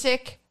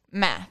basic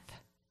math.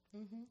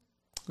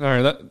 All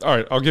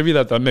right, I'll give you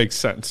that. That makes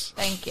sense.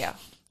 Thank you.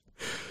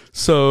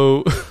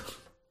 So, God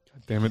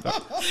damn it.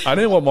 I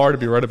didn't want Mara to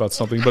be right about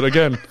something, but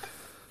again,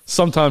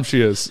 sometimes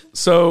she is.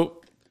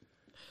 So,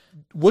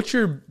 what's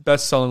your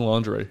best-selling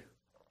lingerie?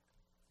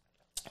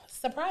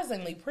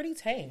 Surprisingly, pretty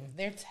tame.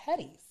 They're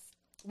teddies,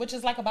 which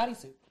is like a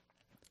bodysuit.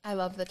 I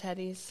love the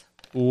teddies.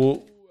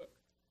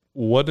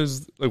 What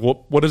is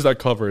that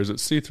cover? Is it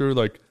see-through?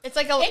 Like, It's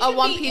like It a could be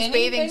one-piece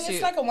bathing anything. suit.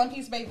 It's like a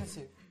one-piece bathing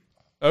suit.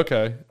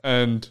 okay,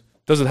 and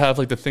does it have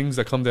like the things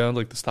that come down,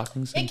 like the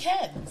stockings? It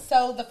can.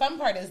 So the fun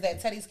part is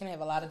that teddies can have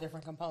a lot of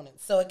different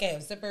components. So it can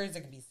have zippers.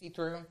 It can be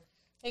see-through.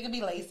 It could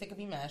be lace. It could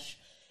be mesh.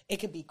 It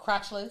could be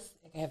crotchless.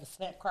 It can have a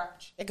snap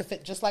crotch. It could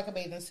fit just like a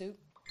bathing suit.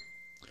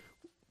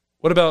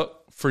 What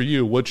about for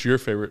you? What's your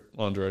favorite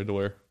lingerie to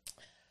wear?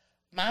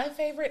 My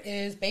favorite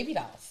is baby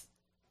dolls.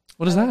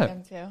 What is I like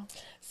that? them too.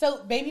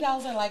 So baby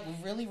dolls are like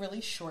really,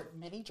 really short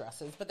mini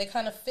dresses, but they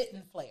kind of fit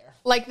and flare.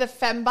 Like the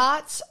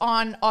fembots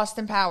on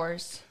Austin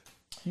Powers.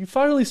 You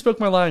finally spoke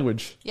my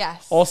language.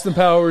 Yes. Austin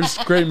Powers,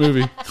 great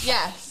movie.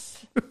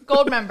 Yes.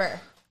 Gold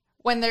member.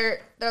 When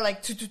they're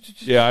like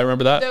Yeah, I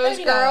remember that. those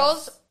Baby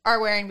girls dolls. are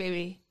wearing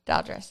baby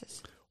doll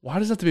dresses. Why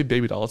does it have to be a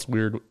baby doll? That's a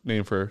weird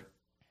name for.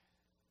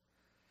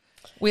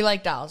 We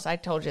like dolls. I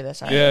told you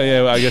this already.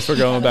 Yeah. I guess we're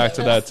going back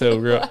to that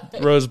too.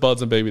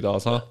 Rosebuds and baby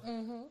dolls, huh? Mm-hmm.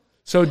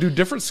 So, do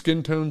different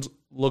skin tones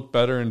look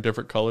better in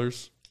different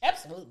colors?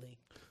 Absolutely.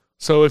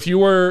 So, if you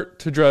were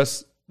to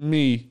dress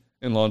me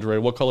in lingerie,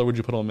 what color would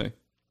you put on me?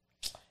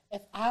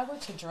 If I were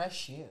to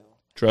dress you,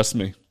 Dress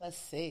me. let's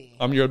see.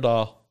 I'm your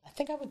doll. I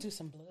think I would do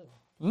some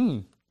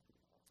blue.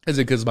 Is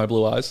it because of my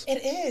blue eyes?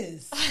 It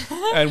is.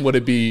 And would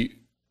it be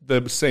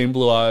the same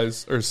blue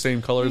eyes or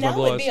same color as my No,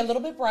 blue it'd eyes? be a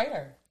little bit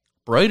brighter.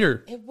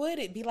 Brighter. It would.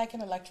 It'd be like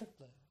an electric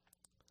blue.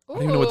 Ooh, I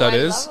don't even know what that I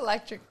is. love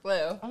electric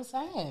blue. I'm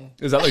saying.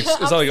 Is that like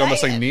almost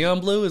like saying. neon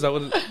blue? Is that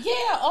what?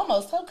 Yeah,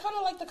 almost. So kind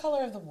of like the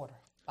color of the water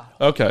bottle.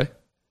 Okay,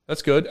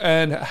 that's good.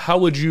 And how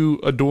would you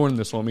adorn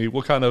this on me?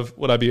 What kind of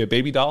would I be, a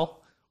baby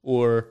doll,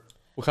 or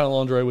what kind of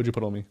lingerie would you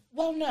put on me?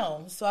 Well,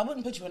 no. So I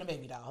wouldn't put you in a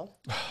baby doll.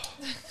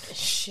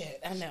 Shit,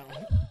 I know.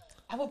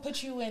 I would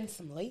put you in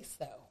some lace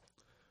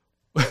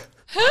though.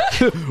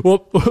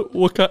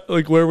 What kind,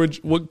 like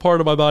what part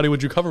of my body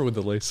would you cover with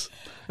the lace,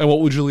 and what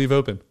would you leave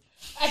open?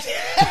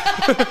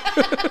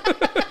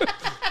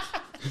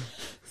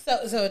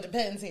 So it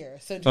depends here.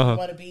 So do you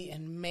want to be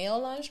in male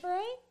lingerie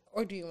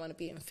or do you want to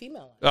be in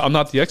female lingerie? I'm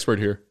not the expert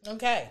here.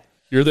 Okay.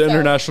 You're the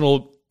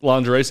international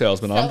lingerie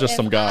salesman. I'm So just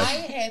some if guy. I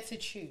had to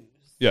choose,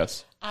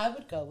 Yes. I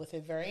would go with a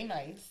very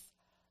nice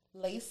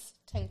lace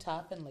tank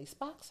top and lace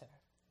boxer.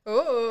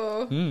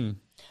 Ooh.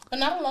 But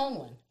not a long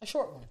one, a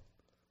short one.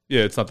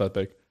 Yeah, it's not that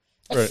big.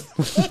 All right.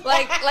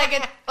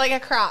 like a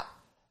crop.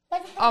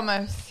 Like a,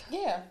 Almost.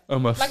 yeah.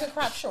 Almost. Like a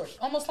crop short.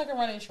 Almost like a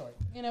running short.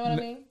 You know what I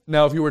mean?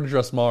 Now, if you were to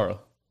dress Mara,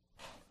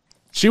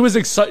 she was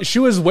excited. She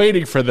was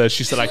waiting for this.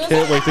 She said, "I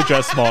can't wait to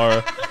dress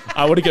Mara.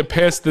 I want to get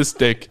past this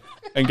dick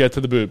and get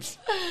to the boobs."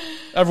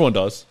 Everyone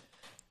does.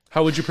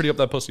 How would you pretty up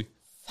that pussy?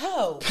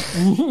 So,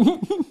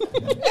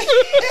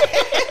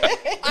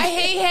 I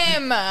hate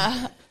him.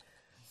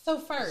 so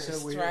first,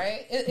 So weird.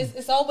 right?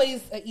 It's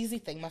always an easy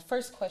thing. My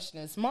first question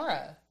is,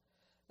 Mara,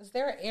 is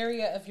there an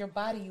area of your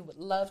body you would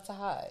love to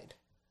hide?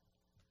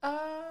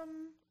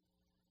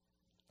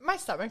 My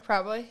stomach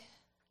probably.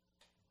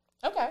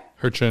 Okay.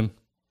 Her chin.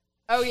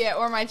 Oh yeah,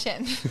 or my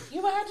chin.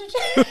 You would hide your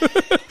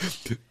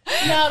chin?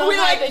 No, don't We,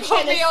 hide like, the put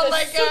chin. me It's on, the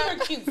like,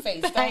 super cute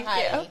face. Don't Thank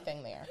hide you.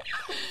 anything there.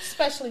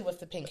 Especially with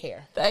the pink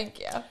hair. Thank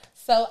you.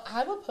 So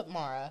I would put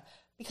Mara,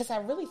 because I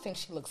really think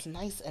she looks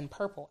nice in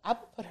purple. I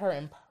would put her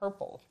in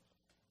purple.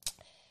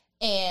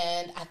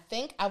 And I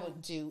think I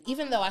would do,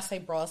 even though I say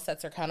bra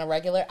sets are kind of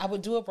regular, I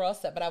would do a bra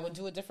set, but I would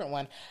do a different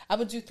one. I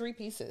would do 3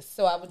 pieces.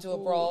 So I would do a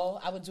bra,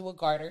 I would do a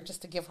garter,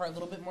 just to give her a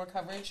little bit more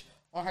coverage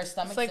on her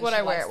stomach. It's like since what she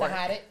I wear likes at to work.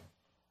 hide it.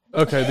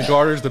 Okay, the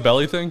garter's the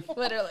belly thing.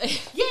 Literally.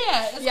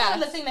 Yeah, it's Yes.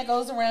 kind of the thing that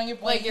goes around your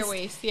waist. Like your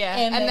waist, yeah.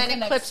 And And then then it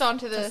connects clips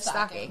onto the to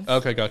stocking.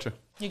 Okay, gotcha.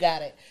 You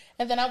got it.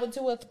 And then I would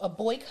do a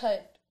boy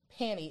cut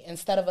panty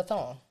instead of a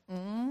thong.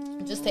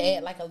 Just to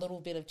add like a little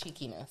bit of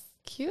cheekiness.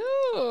 Cute.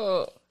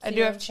 I See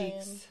do what have I'm saying?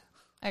 cheeks.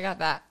 I got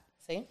that.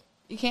 See?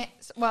 You can't.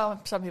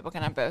 Well, some people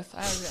can have both.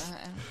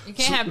 You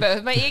can't have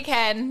both, but you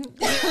can.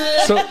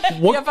 So You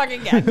what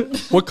fucking can.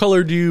 what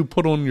color do you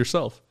put on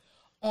yourself?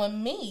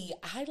 On me,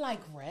 I like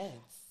reds.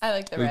 I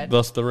like the red.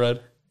 Thus the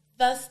red.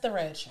 Thus the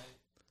red shirt.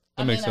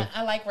 That makes sense.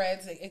 I like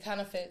reds. It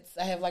kind of fits.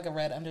 I have like a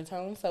red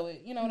undertone, so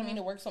it, you know what I mean?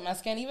 It works on my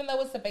skin, even though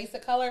it's the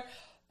basic color.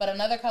 But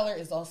another color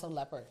is also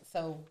leopard.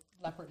 So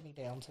leopard me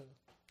down too.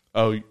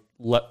 Oh,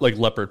 like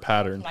leopard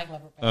pattern. Like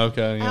leopard pattern.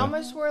 Okay, I yeah.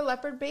 almost wore a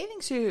leopard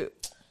bathing suit,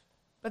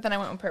 but then I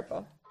went with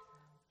purple.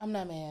 I'm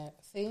not mad.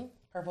 See?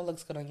 Purple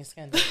looks good on your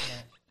skin. doesn't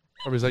it?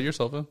 Or is that your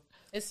cell phone?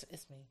 It's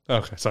me.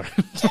 Okay, sorry.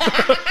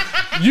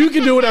 You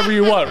can do whatever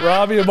you want.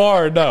 Robbie and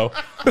Mara, no.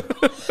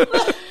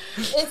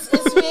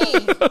 It's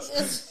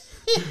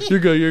me. You're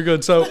good. You're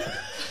good. So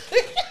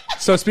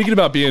speaking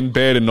about being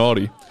bad and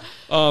naughty,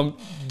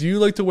 do you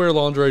like to wear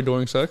lingerie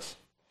during sex?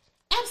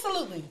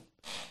 Absolutely.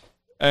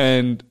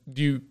 And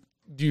do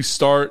you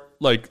start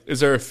like? Is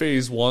there a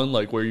phase 1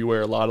 like where you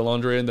wear a lot of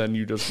lingerie and then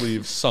you just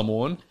leave some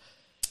on?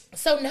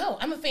 So no,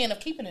 I'm a fan of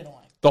keeping it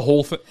on. The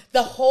whole thing.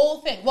 The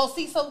whole thing. Well,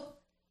 see, so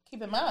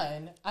keep in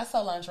mind, I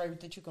sell lingerie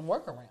that you can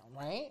work around,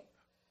 right?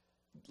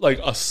 Like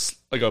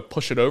a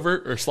push it over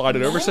or slide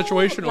it over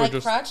situation, or like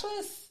just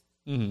crotchless.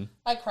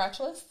 Like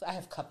crotchless. I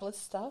have cupless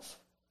stuff.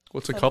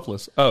 what's a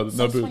cupless? Oh, So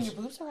no it's when boobs.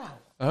 your boobs are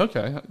out.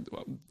 Okay.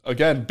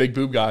 Again, big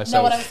boob guy. Know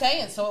So what I'm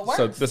saying? So it works.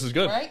 so this is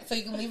good. right? So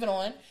you can leave it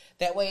on.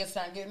 That way, it's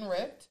not getting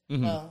ripped.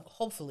 Well,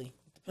 hopefully,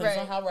 depends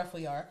on Right. how rough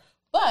we are.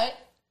 But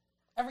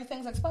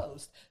everything's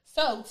exposed.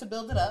 So to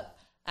build it up,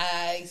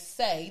 I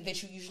say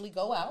that you usually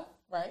go out,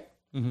 right?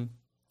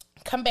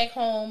 Come back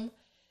home,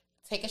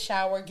 take a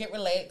shower, get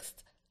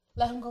relaxed,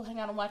 let him go hang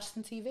out and watch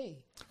some TV.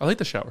 I like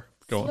the shower.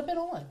 Go Slip on. it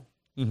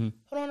on.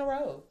 Put on a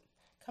robe.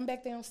 Come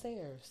back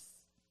downstairs.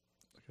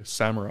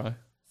 Samurai.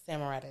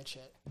 Samurai that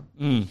shit.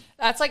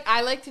 That's like,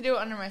 I like to do it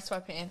under my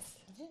sweatpants.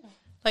 Yeah.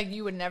 Like,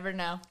 you would never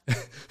know.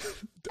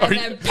 Are And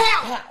then,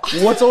 pow!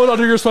 What's on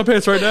under your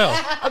sweatpants right now?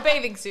 A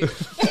bathing suit.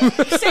 Same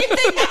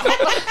thing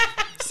now.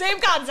 Same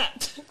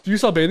concept. Do you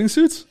sell bathing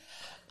suits?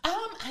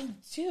 I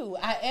do.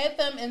 I add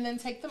them and then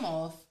take them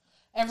off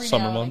every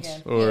Summer now and months,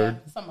 again. or- Yeah,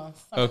 some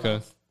months. Okay.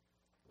 Months.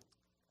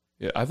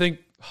 Yeah, I think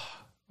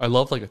I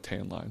love like a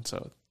tan line,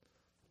 so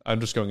I'm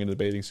just going into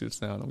bathing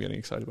suits now, and I'm getting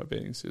excited about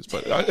bathing suits.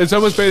 But it's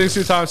almost bathing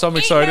suit time, so I'm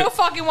excited. Ain't no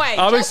fucking way.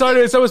 I'm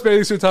excited. It's almost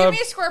bathing suit Give time. me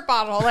a squirt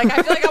bottle. Like,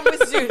 I feel like I'm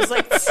with Zeus.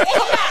 Like,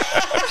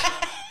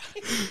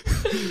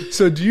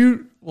 So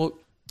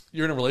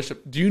you're in a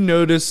relationship. Do you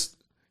notice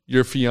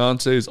your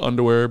fiance's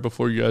underwear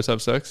before you guys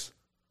have sex?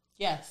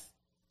 Yes.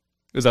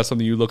 Is that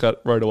something you look at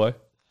right away?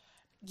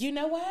 You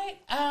know what?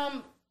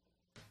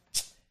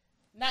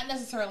 Not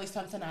necessarily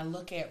something I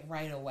look at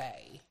right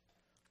away,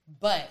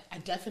 but I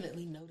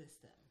definitely notice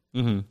them.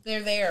 Mm-hmm.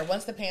 They're there.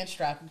 Once the pants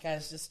drop, you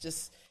guys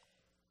just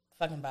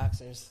fucking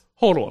boxers.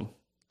 Hold on.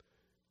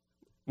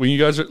 When you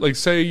guys are like,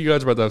 say you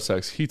guys are about to have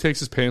sex, he takes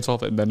his pants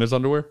off and then his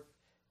underwear.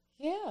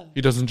 Yeah.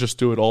 He doesn't just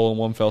do it all in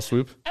one fell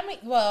swoop. I mean,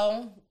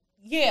 well,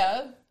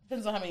 yeah.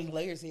 Depends on how many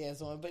layers he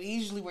has on, but he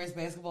usually wears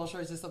basketball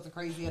shorts and something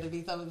crazy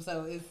underneath of him,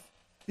 so it's...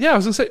 Yeah, I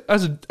was gonna say,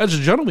 as a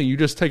gentleman, you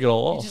just take it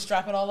all You off. just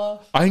drop it all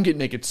off? I can get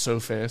naked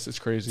so fast, it's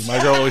crazy.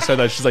 My girl always said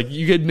that. She's like,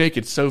 you get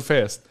naked so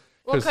fast.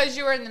 well, because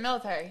you were in the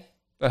military.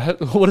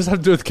 What does that have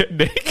to do with getting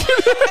naked?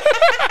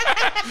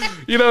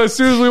 You know, as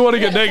soon as we want to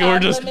get naked, we're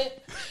just...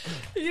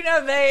 You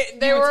know, they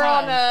You were were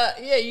on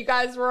timed. you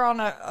guys were on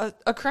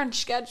a crunch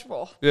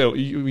schedule. Yeah,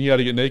 you got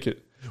to get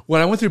naked. When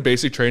I went through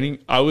basic training,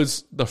 I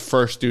was the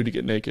first dude to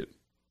get naked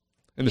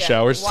in the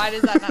showers. Why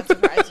does that not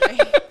surprise me?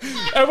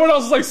 Everyone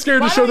else is like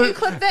scared Why to show don't you their...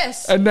 clip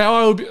this? And now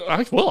I would be...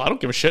 I don't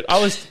give a shit.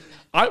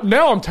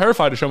 Now I'm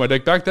terrified to show my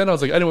dick. Back then, I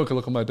was like, anyone could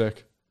look at my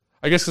dick.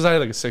 I guess because I had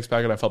like a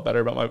six-pack and I felt better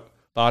about my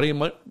body.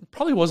 And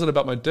probably wasn't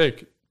about my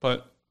dick,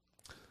 but...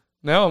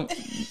 Now,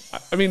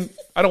 I mean,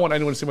 I don't want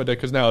anyone to see my dick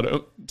because now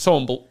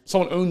someone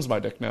owns my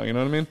dick now. You know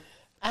what I mean?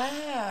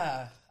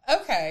 Ah,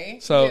 okay.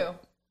 So You.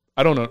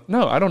 I don't know.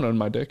 No, I don't own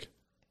my dick.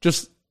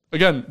 Just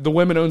again, the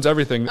women owns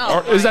everything. Oh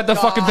Is my that the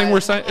fucking thing God.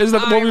 we're saying? Is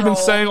that what Eye we've been roll.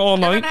 saying all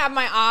They're night? gonna have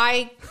my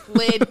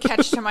eyelid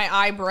catch to my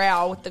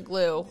eyebrow with the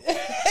glue.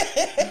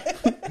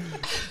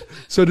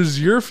 So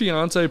does your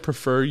fiance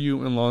prefer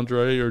you in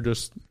lingerie or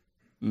just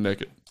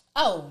naked?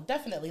 Oh,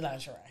 definitely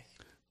lingerie.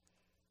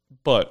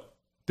 But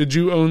did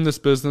you own this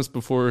business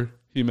before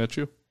he met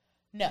you?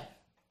 No.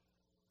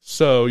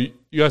 So you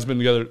guys have been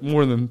together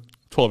more than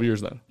 12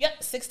 years then.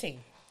 Yep, 16.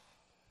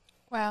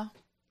 Wow,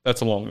 That's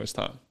a long ass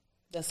time.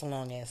 That's a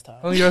long ass time.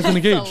 How long you guys been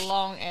it's a engaged?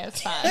 long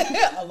ass time.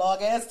 A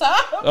long ass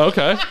time.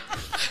 Okay.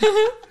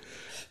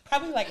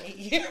 Probably like 8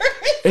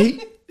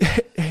 years.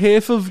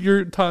 Half of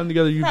your time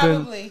together you've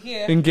Probably, been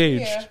yeah.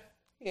 engaged.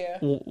 Yeah.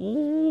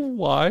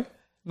 Why?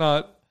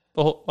 Why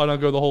not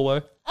go the whole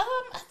way?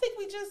 I think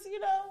we just,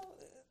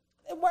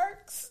 it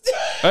works.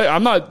 Hey,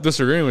 I'm not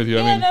disagreeing with you.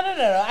 Yeah, I mean,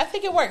 no. I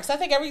think it works. I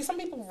think some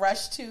people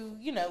rush to,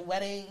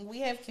 wedding. We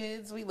have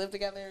kids. We live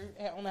together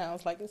on the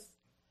house. Like it's,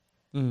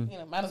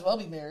 might as well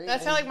be married.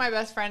 That's how like my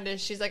best friend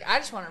is. She's like, I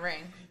just want a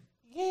ring.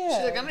 Yeah.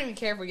 She's like, I don't even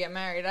care if we get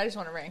married. I just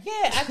want a ring.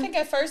 Yeah, I think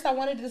at first I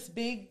wanted this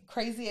big,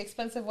 crazy,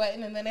 expensive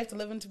wedding, and then after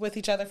living with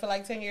each other for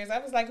like 10 years, I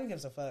was like, who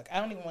gives a fuck? I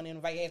don't even want to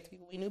invite half the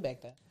people we knew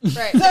back then.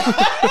 Right.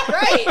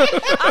 Right.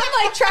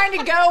 I'm like trying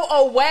to go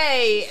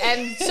away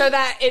and so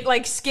that it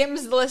like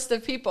skims the list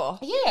of people.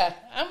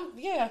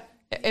 Yeah,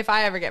 If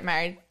I ever get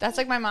married. That's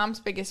like my mom's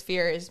biggest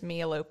fear is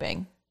me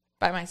eloping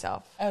by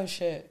myself. Oh,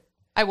 shit.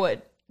 I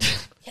would.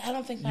 Yeah, I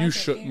don't think you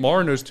should.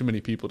 Mara knows too many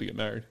people to get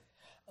married.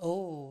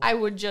 Oh. I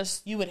would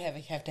just You would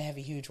have to have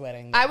a huge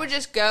wedding. I would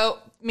just go,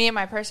 me and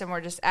my person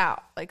were just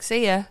out. Like,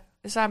 see ya.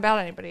 It's not about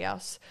anybody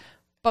else.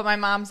 But my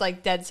mom's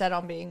like dead set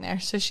on being there.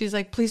 So she's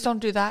like, please don't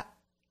do that.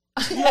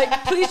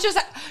 Like, please just,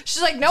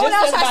 she's like, no one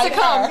else has to invite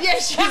come. her. Yeah,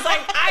 she's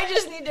like, I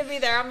just need to be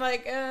there. I'm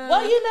like,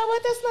 Well, you know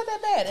what? That's not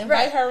that bad.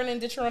 Invite her and then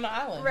ditch her on the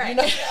island. Right. You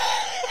know?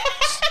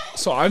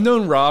 So I've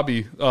known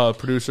Robbie,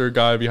 producer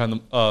guy behind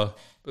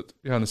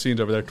the scenes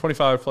over there,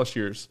 25 plus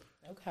years.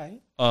 Okay.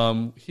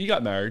 He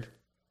got married.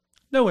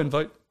 No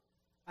invite.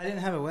 I didn't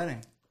have a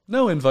wedding.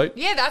 No invite.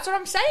 yeah, that's what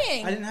I'm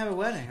saying. I didn't have a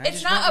wedding. I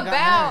It's just went not and got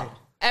about married.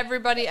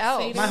 everybody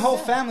else. My whole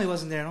family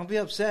wasn't there. Don't be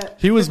upset.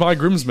 He was my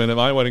groomsman at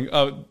my wedding.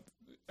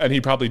 And he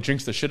probably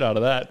jinxed the shit out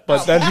of that.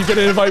 But then he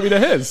didn't invite me to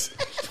his.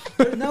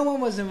 No one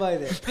was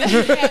invited. We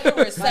had the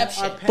Our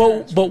reception.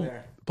 parents were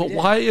there. But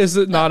why is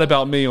it not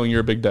about me on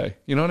your big day?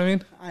 You know what I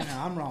mean? I know.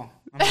 I'm wrong.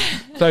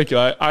 Thank you.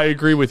 I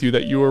agree with you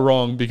that you were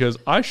wrong because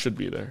I should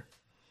be there.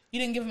 You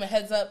didn't give him a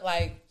heads up,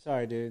 like,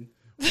 Sorry, dude.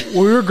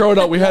 When we were growing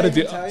up, we had a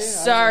Did I deal. even tell you?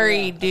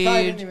 Sorry, I thought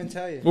I didn't dude. even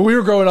tell you. When we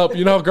were growing up,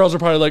 you know how girls are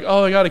probably like,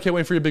 oh my God, I can't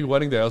wait for your big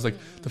wedding day. I was like,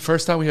 the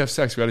first time we have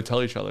sex, we got to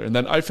tell each other. And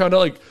then I found out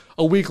like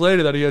a week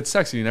later that he had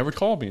sex and he never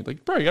called me.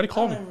 Like, bro, you got to I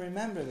call don't me. even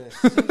remember this.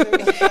 Seems like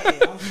it was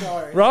funny. I'm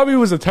sorry. Robbie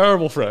was a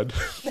terrible friend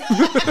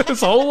his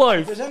whole If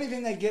life. there's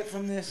anything they get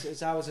from this,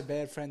 it's I was a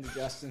bad friend to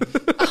Justin.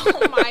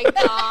 Oh my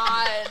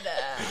God.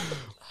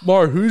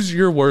 Mar, who's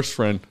your worst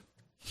friend?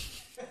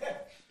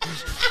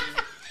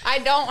 I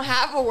don't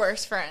have a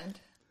worst friend.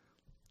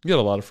 You got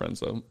a lot of friends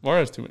though. Mar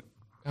has too many.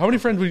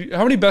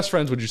 How many best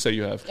friends would you say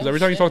you have? Because every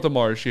time you talk to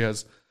Mar, she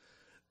has.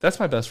 That's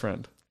my best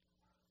friend.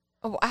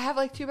 Oh, I have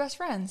like 2 best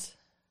friends.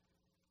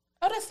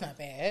 Oh, that's not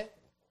bad.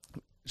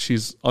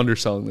 She's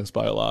underselling this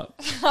by a lot.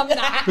 I'm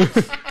not.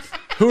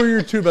 Who are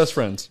your 2 best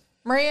friends?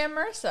 Maria and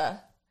Marissa.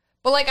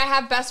 But like I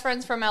have best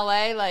friends from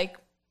LA, like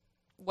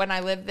when I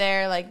lived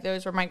there, like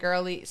those were my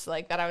girlies,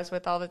 like that I was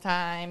with all the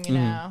time, you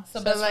know.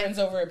 So best like, friends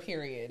over a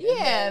period.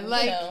 Yeah, then,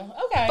 like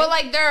okay. But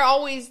like they're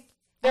always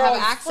They're have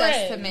always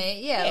access to friends.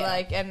 me. Yeah,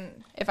 like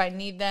and if I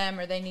need them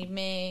or they need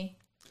me.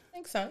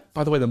 Makes sense.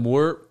 By the way, the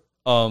more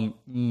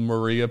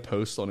Maria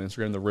posts on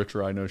Instagram, the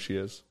richer I know she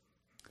is.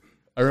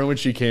 I remember when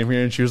she came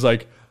here and she was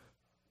like,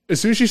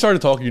 as soon as she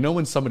started talking, you know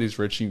when somebody's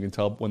rich, you can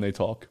tell when they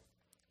talk.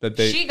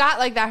 She got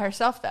like that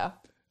herself though.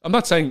 I'm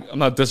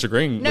not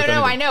disagreeing. No, with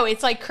anything. I know.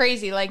 It's like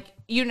crazy. Like,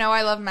 you know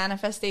I love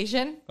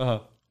manifestation. Uh-huh.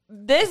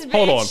 This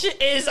Hold on. bitch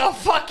is a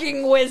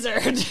fucking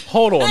wizard.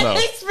 Hold on, though.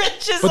 This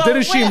bitch is But a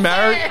didn't she wizard.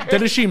 marry?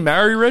 Didn't she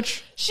marry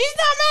Rich? She's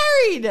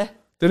not married.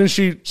 Didn't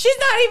she? She's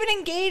not even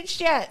engaged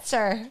yet,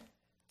 sir.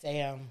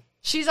 Damn.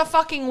 She's a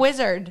fucking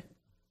wizard.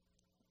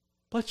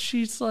 But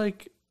she's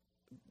like,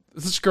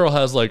 this girl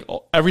has like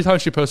every time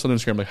she posts on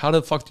Instagram, like, how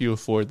the fuck do you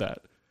afford that?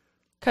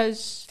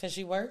 Because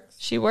She works?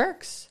 she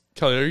works.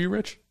 Kelly, are you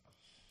rich?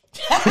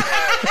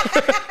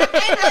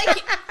 And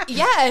like,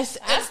 yes.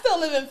 I still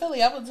live in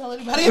Philly. I wouldn't tell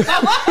anybody if I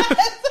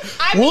was.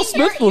 I Will mean,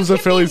 Smith you lives in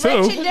can Philly, be rich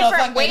too. in No,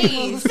 different fuck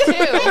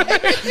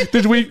that. ways,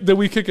 too. Did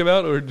we kick him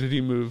out or did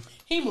he move?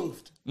 He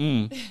moved.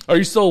 Are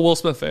you still a Will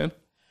Smith fan?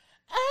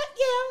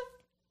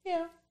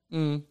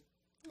 Yeah.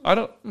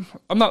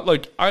 I'm not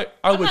like I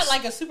I'm would. not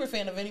like a super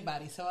fan of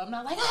anybody, so I'm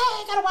not like,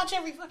 I gotta watch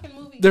every fucking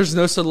movie. There's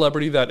no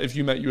celebrity that if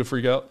you met you would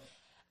freak out.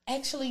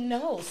 Actually,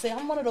 no. See,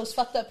 I'm one of those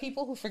fucked up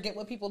people who forget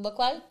what people look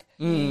like,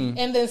 and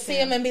then see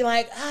them and be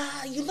like,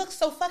 you look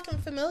so fucking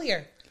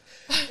familiar.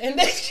 And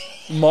then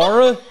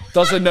Mara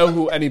doesn't know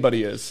who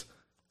anybody is.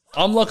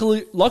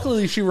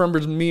 Luckily she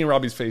remembers me and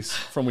Robbie's face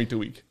from week to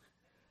week.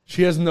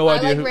 She has no I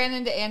idea. like ran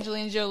into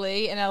Angelina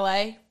Jolie in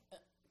LA.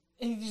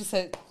 and you just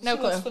said, No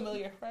she looks clue.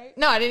 familiar, right?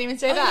 No, I didn't even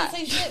say I that.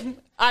 didn't say shit.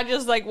 I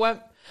just like went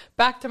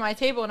back to my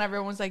table and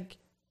everyone was like,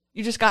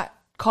 "You just got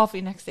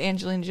coffee next to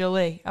Angelina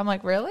Jolie." I'm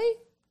like, "Really?"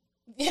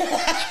 Yeah,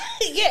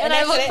 And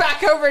I look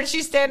back over and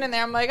she's standing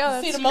there. I'm like, "Oh,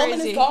 that's See, the crazy."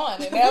 moment is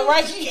gone, and now,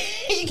 right?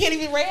 You can't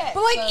even react.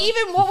 But like, so.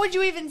 even what would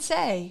you even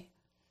say?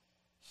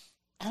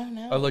 I don't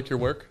know. I like your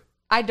work.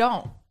 I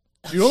don't.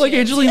 You don't like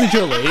Angelina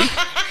Jolie?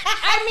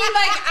 I mean,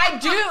 like, I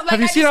do. Like, Have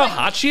you I seen just, how like,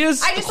 hot she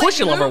is? I Of just course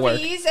you like love her work.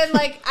 movies and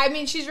like, I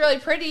mean, she's really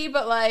pretty,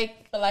 but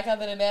like, But like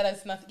other than that,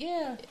 it's nothing.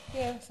 Yeah.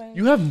 Same.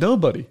 You have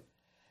nobody.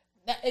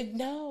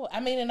 No, I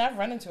mean, and I've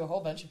run into a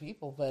whole bunch of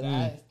people, but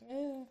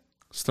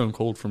Stone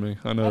cold for me.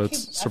 I know I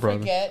it's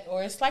surprising. forget,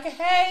 or it's like a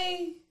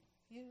hey,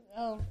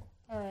 all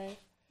right,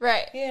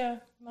 right? yeah,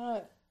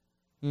 not.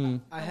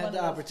 I had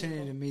the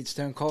opportunity to meet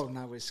Stone Cold and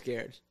I was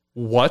scared.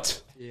 What?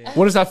 Yeah.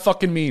 What does that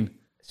fucking mean?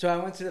 So I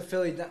went to the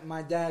Philly.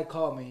 My dad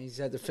called me. He's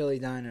at the Philly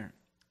diner,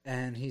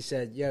 and he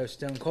said, "Yo,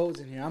 Stone Cold's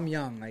in here." I'm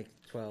young, like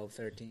 12,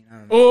 13. I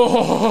don't know.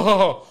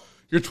 Oh,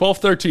 you're 12,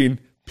 13.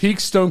 Peak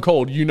Stone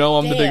Cold. You know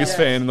I'm the Damn. biggest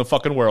fan in the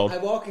fucking world. I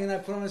walk in. I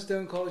put on a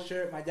Stone Cold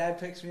shirt. My dad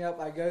picks me up.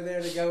 I go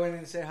there to go in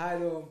and say hi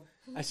to him.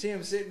 I see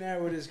him sitting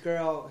there with his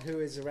girl, who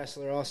is a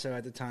wrestler also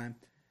at the time,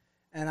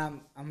 and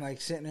I'm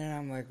like sitting there.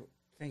 I'm like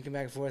thinking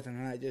back and forth, and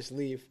then I just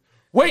leave.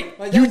 Wait,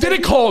 My you dad didn't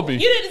said- call me. You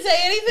didn't say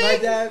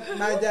anything.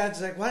 My dad's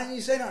like, "Why didn't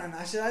you say nothing?"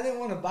 I said, "I didn't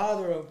want to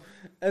bother him."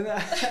 And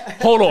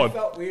Hold on. I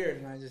felt weird,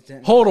 and I just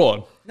didn't. Hold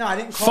on. No, I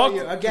didn't call Fuck-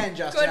 you again,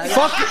 Justin. I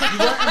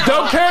Fuck.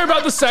 Don't care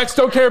about the sex.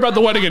 Don't care about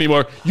the wedding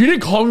anymore. You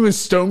didn't call me when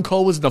Stone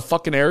Cold was in the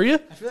fucking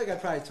area? I feel like I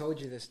probably told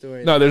you this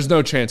story. No, there's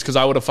no chance because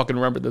I would have fucking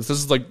remembered this. This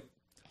is like,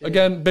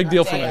 again, big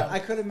deal for me. I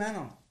could have met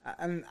him,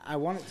 and I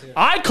wanted to.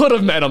 I could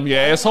have met him, you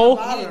asshole.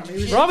 Bother him.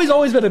 He was- Robbie's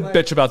always been a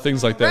bitch about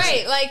things like this.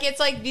 Right? Like, it's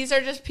like these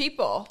are just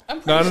people.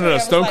 I'm No. that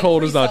was Stone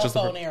Cold is not just a-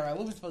 pre-cell phone era. What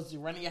was he supposed to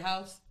do? Run to your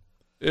house?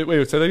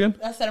 Wait, say that again?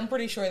 I said I'm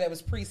pretty sure that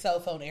was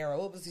pre-cell phone era.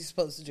 What was he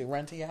supposed to do?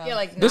 Run to your house? Yeah,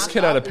 like This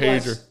kid had a nonstop.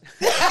 pager.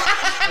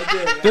 I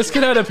did. This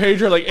kid had a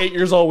pager like 8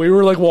 years old. We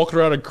were like walking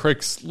around in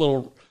Crick's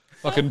little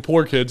fucking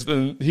poor kids,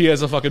 and he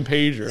has a fucking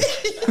pager.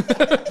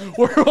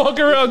 We're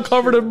walking around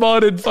covered in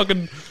mud and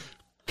fucking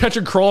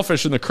catching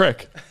crawfish in the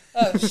creek.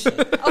 Oh shit!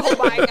 Oh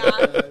my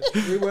god!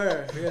 We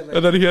were. We had like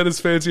And then he had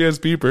his fancy ass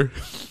beeper.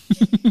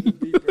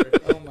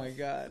 beeper. Oh my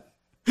god.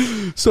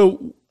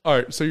 So, all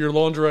right. So your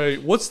lingerie.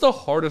 What's the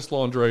hardest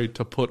lingerie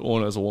to put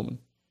on as a woman?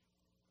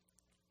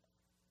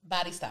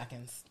 Body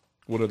stockings.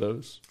 What are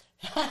those?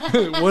 What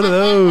are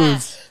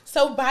those?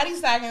 So body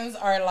stockings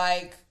are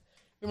like.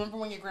 Remember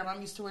when your grandma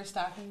used to wear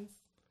stockings?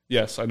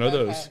 Yes, I know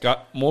those. Okay.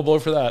 Got more blow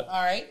for that.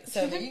 All right,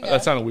 so there you go.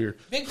 That sounded weird.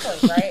 Big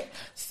foot, right?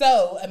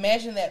 So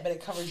imagine that, but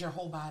it covers your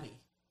whole body.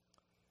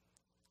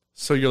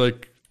 So you're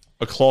like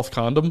a cloth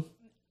condom?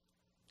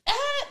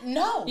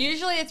 No.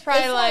 Usually, it's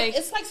probably like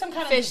it's like some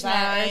kind of fishnet or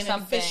design and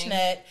something.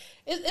 fishnet,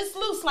 It's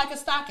loose like a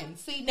stocking.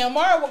 See, now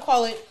Mara will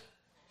call it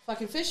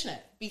fucking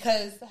fishnet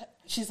because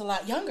she's a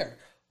lot younger.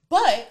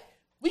 But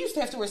we used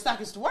to have to wear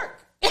stockings to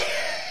work.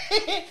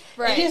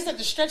 Right. And you just have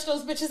to stretch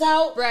those bitches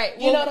out. Right.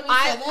 You know what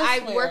I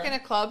mean? I work in a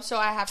club, so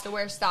I have to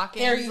wear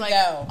stockings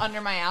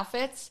under my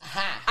outfits.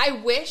 Aha. I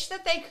wish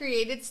that they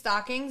created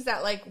stockings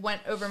that like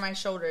went over my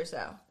shoulders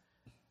though.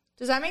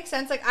 Does that make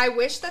sense? Like I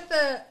wish that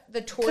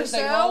the torso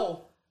they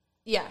roll.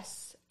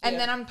 Yes. And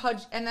then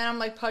I'm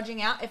like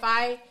pudging out.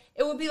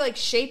 It would be like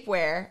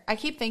shapewear. I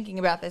keep thinking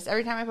about this.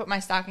 Every time I put my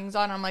stockings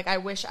on, I'm like, I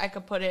wish I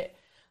could put it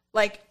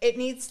like it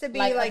needs to be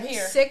like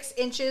 6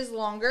 inches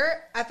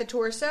longer at the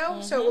torso,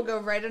 so it will go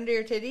right under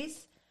your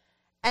titties,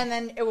 and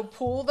then it will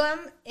pull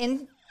them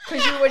in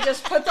because you would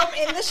just put them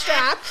in the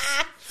straps.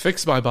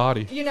 Fix my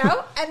body. You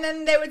know, and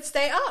then they would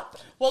stay up.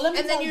 Well, let me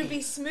and tell then you, you'd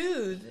be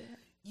smooth.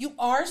 You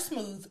are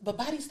smooth, but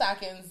body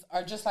stockings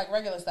are just like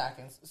regular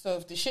stockings. So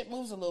if the shit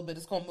moves a little bit,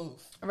 it's gonna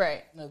move.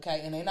 Right. Okay,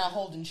 and they're not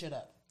holding shit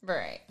up.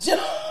 Right.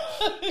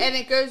 And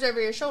it goes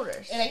over your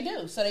shoulders. And they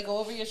do. So they go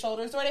over your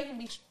shoulders, or they can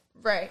be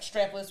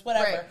strapless,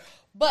 whatever. Right.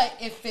 But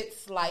it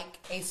fits like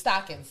a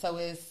stocking. So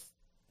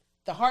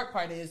the hard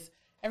part is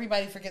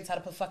everybody forgets how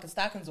to put fucking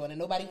stockings on, and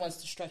nobody wants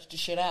to stretch the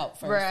shit out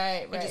first.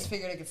 Right. They just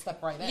figure they could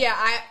step right in. Yeah,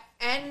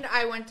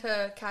 I went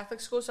to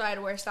Catholic school, so I had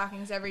to wear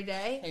stockings every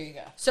day. There you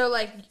go. So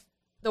like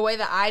the way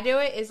that I do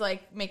it is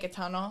like make a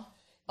tunnel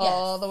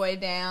all the way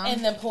down.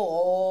 And then pull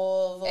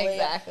all the way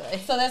up. Exactly.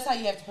 So that's how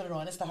you have to put it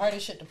on. It's the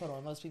hardest shit to put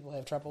on. Most people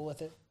have trouble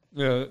with it.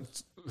 Yeah,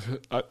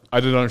 I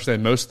didn't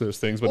understand most of those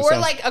things, but or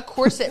like a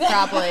corset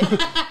probably.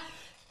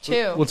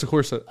 Too. What's a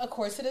corset? A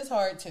corset is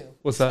hard too.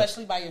 What's that?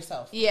 Especially by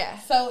yourself. Yeah.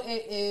 So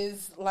it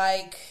is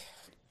like,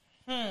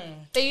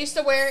 They used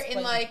to wear it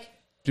in like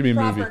Give me a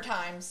proper movie.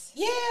 times.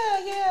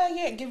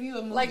 Yeah. Give you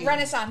a movie. Like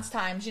Renaissance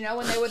times, you know,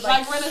 when they would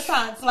like... Like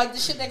Renaissance, like the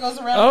shit that goes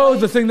around. Oh,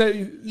 the thing that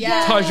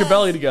ties your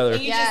belly together.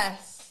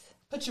 Yes.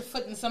 Put your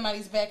foot in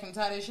somebody's back and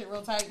tie that shit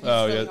real tight. It's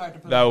Oh really yeah, hard to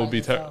put that on would by be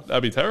yourself.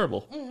 that'd be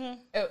terrible. Mm-hmm.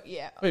 Oh,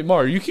 yeah. Wait,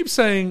 Mar, you keep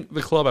saying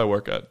the club I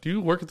work at. Do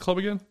you work at the club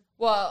again?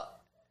 Well,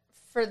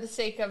 for the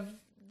sake of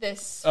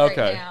this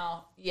Okay. right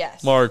now,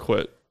 yes. Mar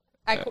quit.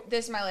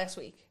 This is my last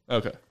week.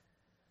 Okay.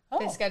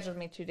 They scheduled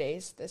me 2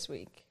 days this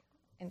week,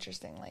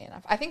 interestingly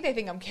enough. I think they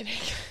think I'm kidding.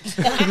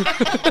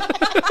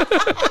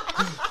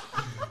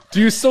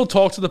 Do you still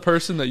talk to the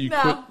person that you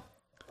No. quit?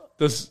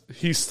 Does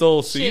he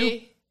still see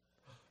you?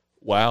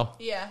 Wow.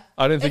 Yeah.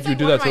 I didn't think It's you like would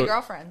do one that of to my a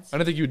girlfriends. I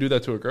didn't think you would do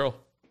that to a girl.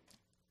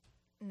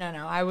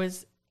 No.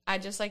 I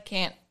just like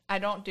can't. I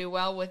don't do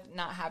well with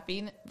not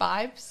happy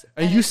vibes.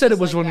 And you it's said it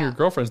just was like one of your that.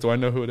 girlfriends. Do I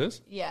know who it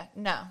is? Yeah.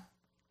 No.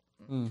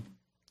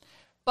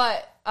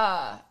 But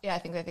yeah, I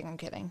think they think I'm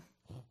kidding.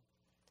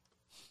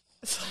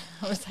 So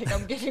I was like,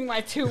 I'm giving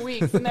my 2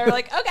 weeks, and they were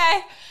like,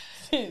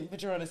 okay.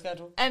 But you're on a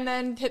schedule. And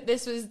then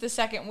this was the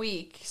second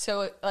week,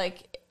 so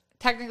like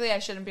technically I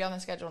shouldn't be on the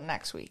schedule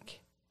next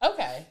week.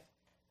 Okay.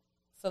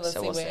 So let's see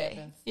we'll what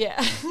happens. Yeah.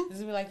 This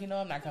will be like, I'm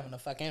not coming to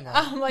fuck in. Right?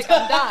 I'm like,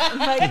 I'm done.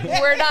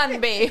 Like, we're done,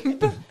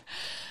 babe.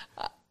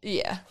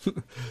 Yeah.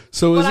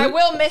 So is But I it?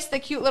 will miss the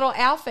cute little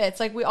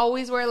outfits. Like, we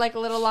always wear, like, a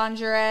little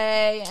lingerie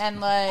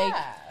and, like,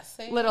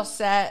 little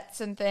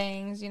sets and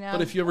things, you know?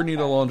 But if you ever need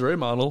a lingerie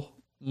model,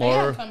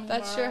 Mar,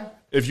 That's true.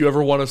 if you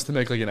ever want us to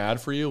make like an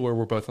ad for you where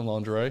we're both in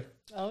lingerie,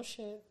 Oh,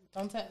 shit.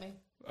 Don't tempt me.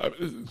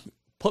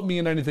 put me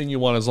in anything you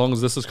want as long as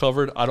this is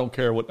covered. I don't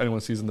care what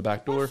anyone sees in the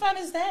back door. What fun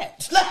is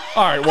that?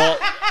 All right, well,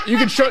 you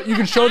can show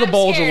the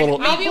bulge a little.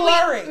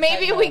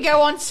 Maybe we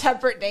go on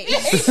separate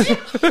dates.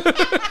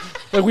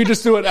 Like we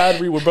just do an ad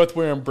where we're both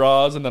wearing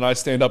bras, and then I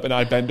stand up and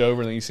I bend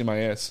over, and then you see my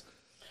ass.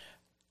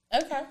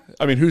 Okay.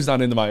 I mean, who's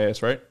not into my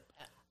ass, right?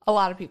 A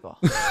lot of people.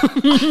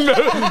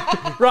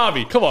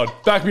 Robbie, come on,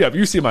 back me up.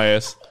 You see my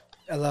ass.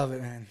 I love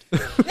it, man.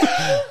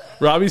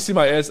 Robbie, see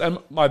my ass and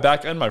my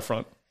back and my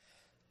front.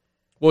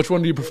 Which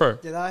one do you prefer?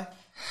 Did I?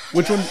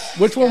 Which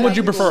one would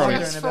you prefer on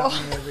Wondering you? about me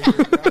every year,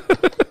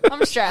 bro.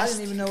 I'm I stressed.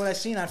 didn't even know what I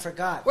seen. I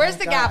forgot. Where's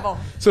Thank the God. gavel?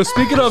 So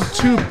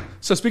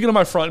speaking of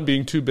my front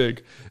being too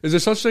big, is there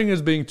such thing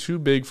as being too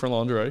big for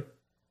lingerie?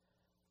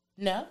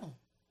 No.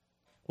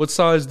 What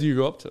size do you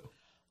go up to?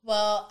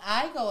 Well,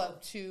 I go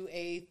up to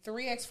a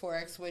 3X,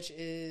 4X, which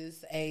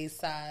is a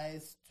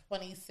size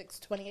 26,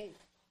 28.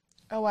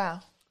 Oh,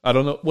 wow. I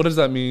don't know. What does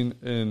that mean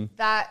in...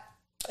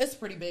 It's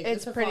pretty big.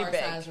 It's a pretty far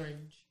big. size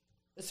range.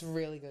 It's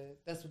really good.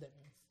 That's what that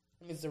means.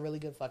 It means it's a really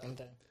good fucking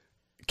thing.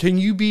 Can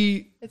you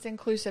be It's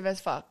inclusive as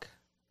fuck.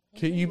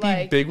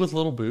 big with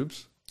little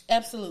boobs?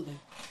 Absolutely.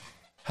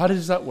 How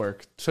does that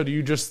work? So do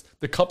you just...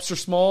 The cups are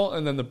small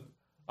and then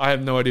I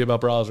have no idea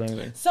about bras or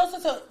anything.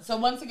 So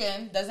once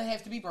again, doesn't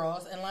have to be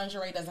bras, and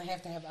lingerie doesn't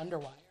have to have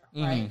underwire,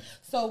 right?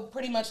 So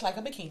pretty much like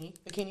a bikini.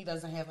 Bikini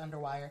doesn't have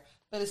underwire,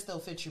 but it still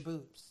fits your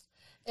boobs.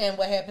 And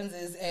what happens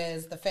is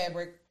as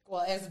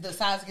the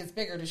size gets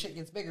bigger, the shit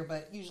gets bigger,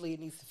 but usually it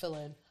needs to fill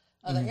in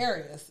other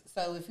areas.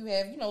 So if you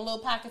have, little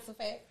pockets of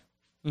fat,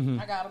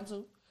 I got them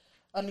too,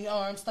 on the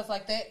arms, stuff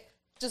like that,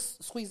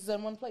 just squeezes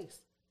in one place.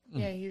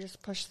 Yeah, you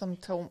just push them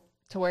to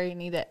where you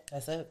need it.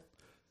 That's it.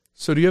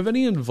 So do you have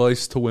any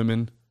advice to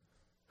women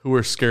who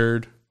are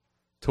scared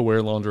to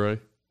wear lingerie.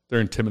 They're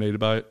intimidated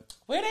by it.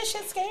 Wear that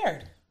shit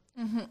scared.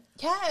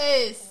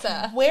 Yes.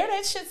 Wear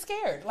that shit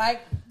scared.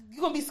 Like,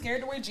 you're going to be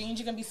scared to wear jeans.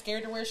 You're going to be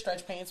scared to wear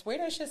stretch pants. Wear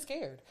that shit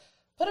scared.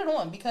 Put it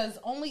on, because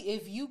only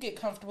if you get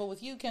comfortable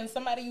with you can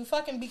somebody you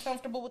fucking be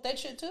comfortable with that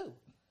shit too.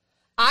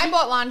 I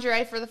bought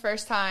lingerie for the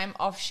first time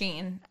off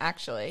Shein,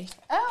 actually.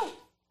 Oh.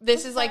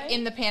 This is like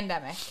in the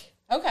pandemic.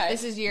 Okay.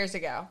 This is years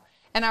ago.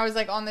 And I was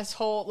like on this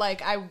whole,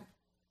 like, I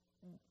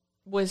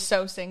was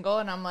so single,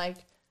 and I'm like,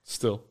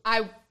 Still.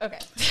 okay. Damn.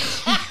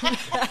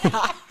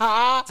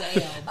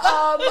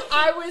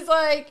 I was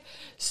like,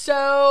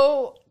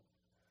 so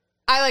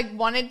I like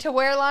wanted to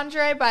wear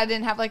lingerie, but I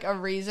didn't have like a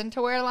reason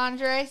to wear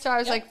lingerie. So I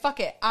was like, fuck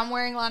it. I'm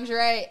wearing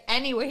lingerie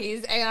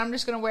anyways, and I'm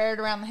just going to wear it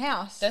around the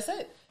house. That's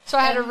it. So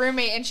I had a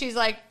roommate, and she's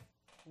like,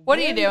 what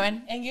are you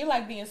doing? And you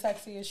like being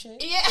sexy as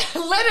shit. Yeah,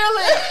 literally.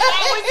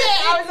 That was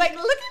it. I was like,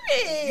 look at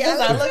me.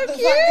 I look so the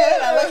cute. fuck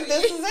good. I look,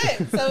 this is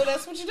it. So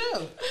that's what you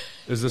do.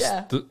 Is this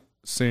the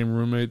same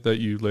roommate that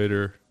you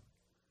later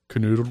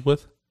canoodled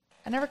with?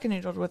 I never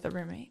canoodled with a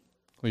roommate.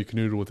 Well, you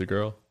canoodled with a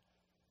girl.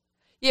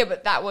 Yeah,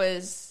 but that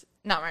was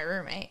not my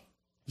roommate.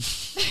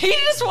 He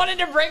just wanted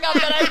to bring up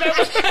that I've been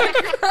with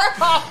a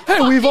girl.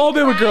 Hey, we've all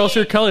been with girls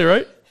here, Kelly,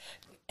 right?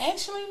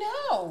 Actually,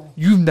 no.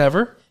 You've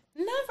never?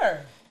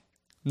 Never.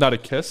 Not a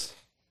kiss?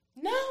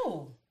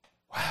 No.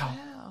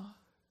 Wow.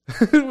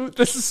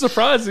 This is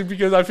surprising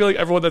because I feel like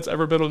everyone that's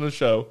ever been on the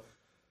show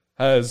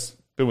has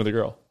been with a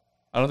girl.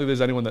 I don't think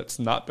there's anyone that's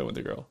not been with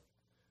a girl.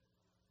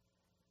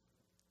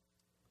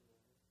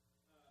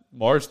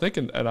 Mars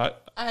thinking, and I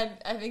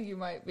think you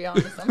might be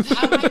onto something.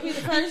 I might be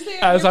the first here.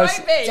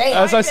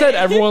 as I said,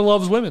 everyone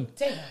loves women.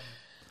 Damn.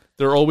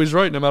 They're always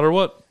right, no matter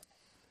what.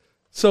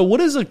 So, what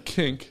is a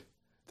kink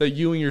that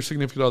you and your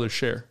significant other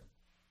share?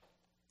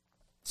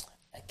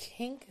 A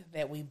kink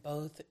that we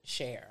both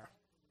share.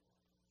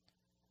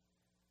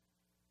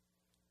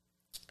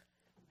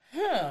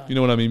 You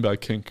know what I mean by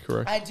kink,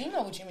 correct? I do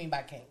know what you mean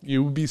by kink.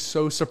 You would be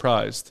so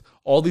surprised.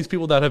 All these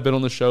people that have been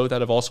on the show that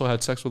have also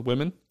had sex with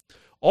women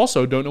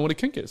also don't know what a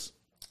kink is.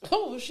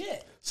 Oh,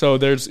 shit. So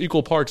there's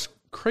equal parts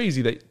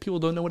crazy that people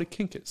don't know what a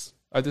kink is.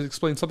 I just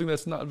explained something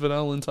that's not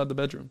vanilla inside the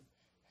bedroom.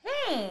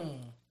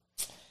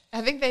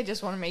 I think they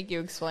just want to make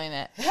you explain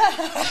it.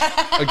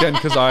 Again,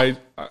 because I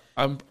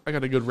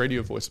got a good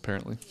radio voice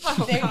apparently.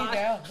 There you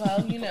go.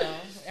 Well, you know,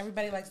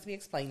 everybody likes to be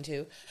explained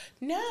to.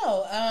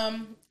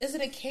 No, is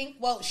it a kink?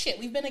 Well, shit,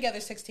 we've been together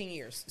 16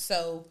 years.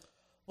 So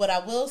what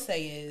I will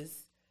say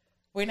is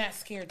we're not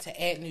scared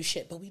to add new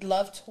shit, but we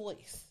love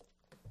toys.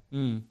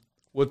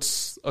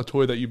 What's a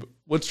toy that you?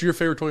 What's your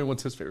favorite toy and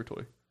what's his favorite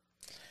toy?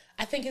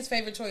 I think his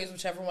favorite toy is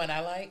whichever one I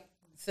like,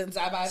 since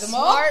I buy them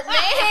Smart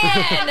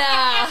all.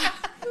 man.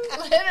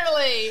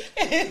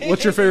 Literally.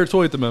 What's your favorite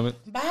toy at the moment?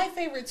 My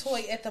favorite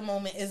toy at the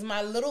moment is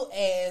my little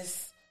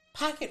ass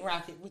pocket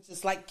rocket, which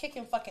is like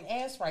kicking fucking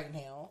ass right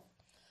now.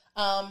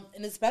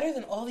 And it's better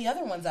than all the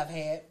other ones I've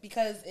had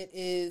because it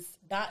is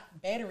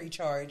not battery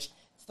charged.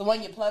 It's the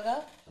one you plug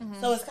up.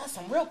 So it's got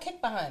some real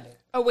kick behind it.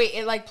 Oh, wait,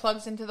 it like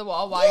plugs into the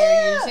wall while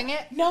you're using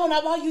it? No,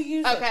 not while you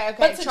use it. Okay,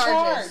 But to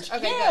charges. charge.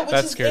 Okay, Yeah, good. which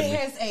That is, scared it me.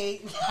 has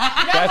a...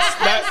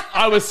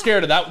 I was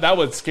scared of that. That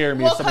would scare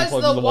me if somebody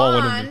plugged in the wall.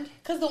 Wouldn't it?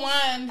 Because the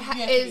wand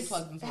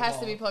has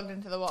to be plugged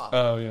into the wall.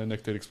 Oh yeah,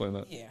 Nick did explain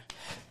that. Yeah.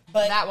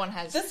 But That one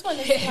has this one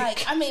is kick.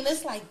 like, I mean,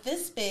 it's like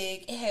this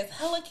big. It has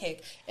hella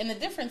kick. And the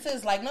difference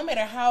is, like, no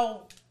matter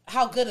how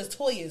good a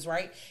toy is,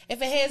 right?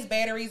 If it has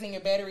batteries and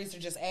your batteries are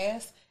just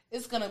ass,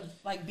 it's going to,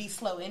 like, be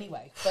slow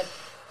anyway. But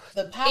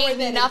the power Ain't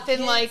that nothing it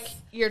gets like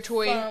your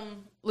toy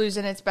from,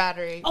 losing its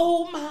battery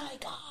oh my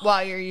God.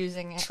 while you're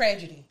using it.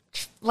 Tragedy.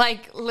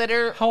 Like,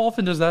 literally. How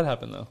often does that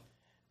happen though?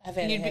 I've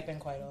had it happen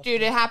quite often.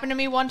 Dude, it happened to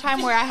me one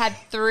time where I had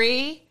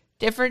 3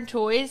 different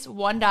toys.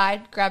 One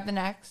died, grabbed the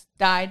next,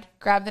 died,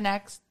 grabbed the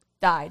next,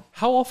 died.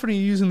 How often are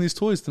you using these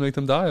toys to make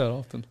them die that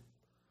often?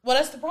 Well,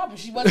 that's the problem.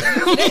 She wasn't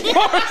using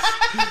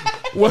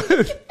it.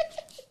 What?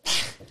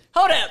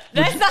 Hold up.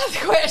 That's not the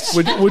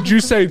question. Would you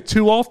say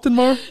too often,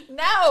 Mar?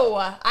 No.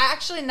 I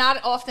actually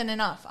not often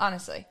enough,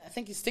 honestly. I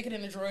think you stick it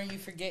in the drawer and you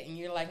forget, and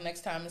you're like,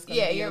 next time it's going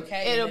Yeah, to be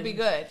okay. it'll And be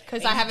then- good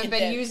because and I you haven't get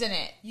been that- using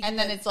it. you And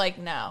get then that it's like,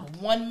 no.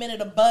 1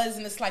 minute of buzz,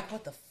 and it's like,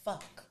 what the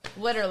fuck?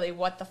 Literally,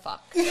 what the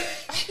fuck?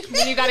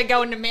 Then you got to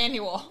go into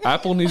manual.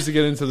 Apple needs to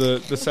get into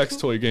the sex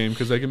toy game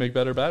because they can make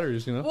better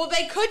batteries, you know? Well,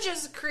 they could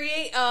just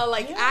create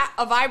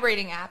a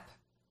vibrating app.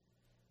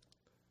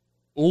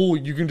 Oh,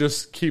 you can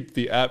just keep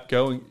the app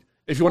going.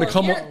 If you want to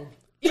come on...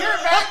 You're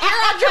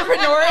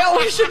entrepreneurial.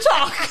 We should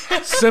talk.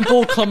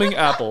 Simple coming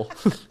Apple.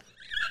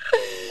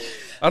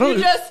 I don't...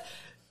 You just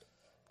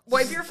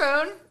wipe your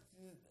phone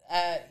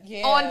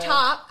Yeah. on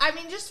top. I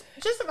mean, just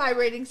a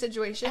vibrating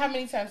situation. How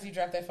many times do you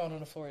drop that phone on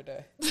the floor a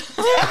day?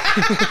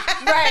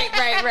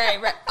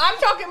 Right. I'm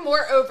talking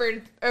more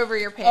over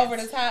your pants.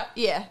 Over the top?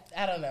 Yeah.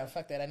 I don't know.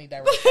 Fuck that. I need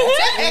direct.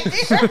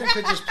 Something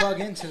could just plug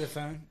into the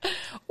phone,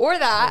 Or like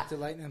that. the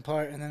lightning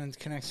part, and then it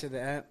connects to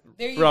the app.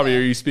 There you Robbie, go.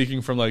 are you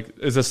speaking from like,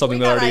 is this something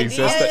We that got already ideas.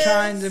 exists? I'm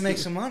trying to make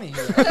some money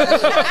here.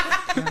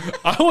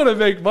 I want to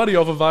make money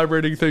off of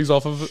vibrating things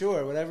off of...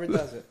 Sure, whatever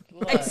does it.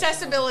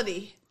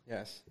 Accessibility.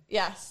 Yes.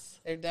 Yes.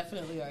 There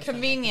definitely are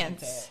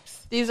Convenience.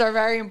 These are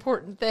very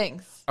important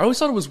things. I always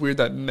thought it was weird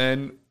that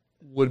men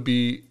would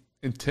be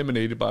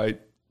intimidated by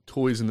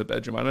toys in the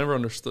bedroom. I never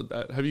understood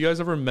that. Have you guys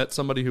ever met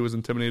somebody who was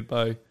intimidated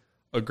by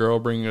a girl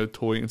bringing a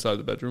toy inside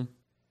the bedroom?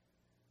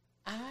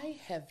 I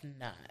have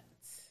not.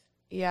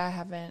 Yeah, I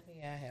haven't.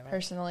 Yeah, I haven't.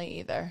 Personally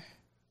either.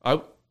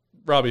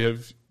 Robbie,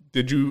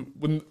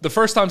 when the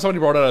first time somebody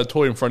brought out a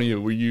toy in front of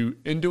you, were you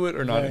into it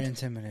or not? Very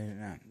intimidated.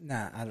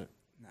 No, I don't.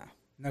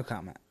 No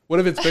comment. What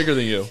if it's bigger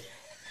than you?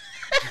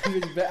 I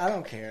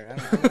don't care.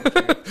 I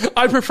don't care.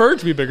 I prefer it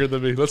to be bigger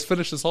than me. Let's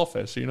finish this off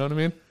fast. You know what I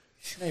mean?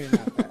 Maybe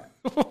not that.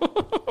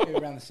 Maybe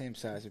around the same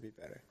size would be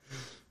better.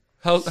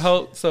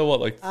 How so? What,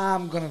 like?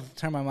 I'm gonna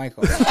turn my mic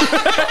off.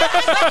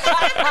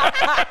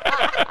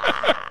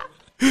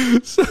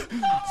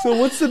 So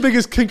what's the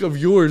biggest kink of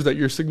yours that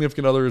your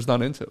significant other is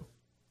not into?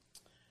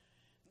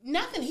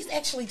 Nothing. He's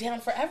actually down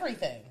for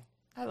everything.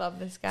 I love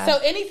this guy. So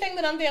anything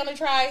that I'm down to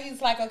try,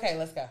 he's like, okay,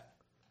 let's go.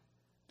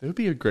 They would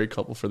be a great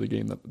couple for the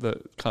game, the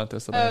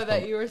contest.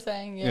 That you were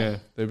saying, yeah,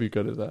 they'd be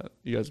good at that.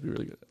 You guys would be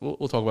really good.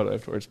 We'll talk about it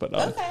afterwards, but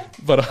Okay.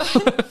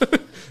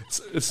 But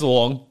it's a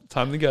long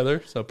time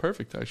together, so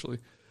perfect actually.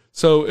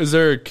 So, is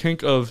there a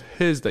kink of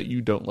his that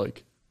you don't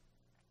like?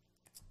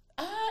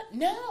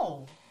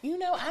 No.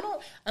 I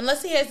don't,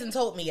 unless he hasn't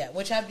told me yet,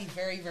 which I'd be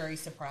very, very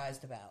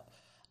surprised about.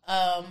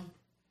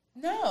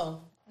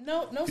 No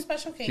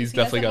special kinks. He's He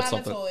definitely got doesn't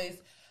mind something. the toys.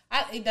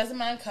 He doesn't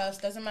mind cuss,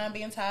 doesn't mind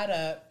being tied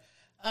up.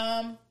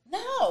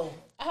 No.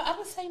 I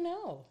would say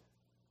no.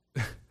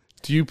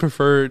 Does he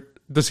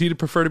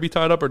prefer to be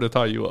tied up or to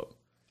tie you up?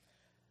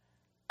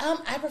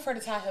 I prefer to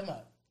tie him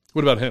up.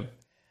 What about him?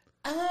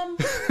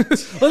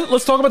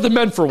 Let's talk about the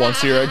men for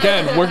once here.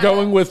 Again, we're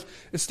going with,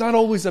 it's not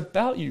always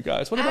about you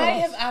guys. What about I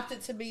us? have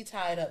opted to be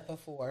tied up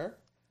before,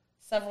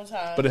 several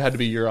times. But it had to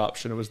be your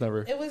option. It was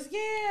never. It was,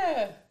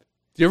 yeah.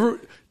 Do you ever?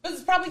 But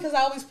it's probably because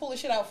I always pull the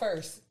shit out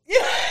first.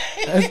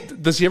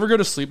 Does he ever go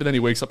to sleep and then he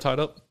wakes up tied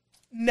up?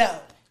 No.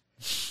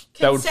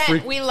 That would Consent.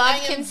 freak. We love I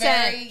am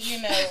consent.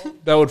 very,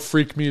 That would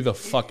freak me the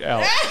fuck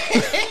out.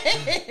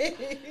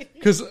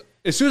 Because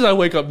as soon as I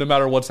wake up, no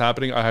matter what's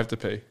happening, I have to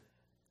pee.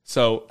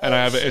 So, and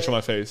I have an itch on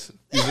my face.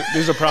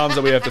 These are problems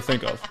that we have to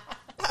think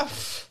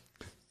of.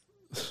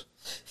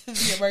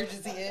 the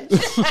emergency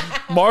itch.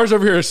 Mars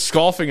over here is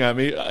scoffing at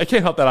me. I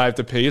can't help that I have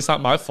to pee. It's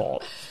not my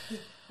fault.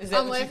 Is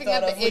that I'm what you laughing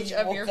thought at the when itch you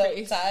of woke your up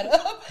face. Tied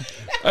up?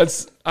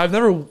 I've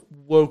never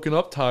woken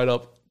up tied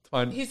up.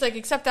 Fine. He's like,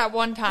 except that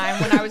one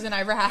time when I was in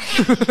Iraq.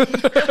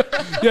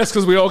 Yes,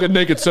 because we all get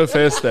naked so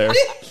fast there.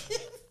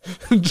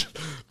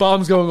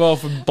 Bombs going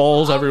off and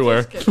balls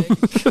everywhere. Just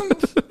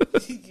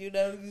kidding.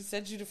 You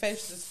said you the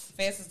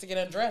fastest to get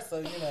undressed,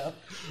 so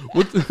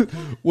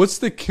What's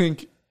the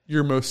kink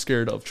you're most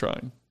scared of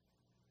trying?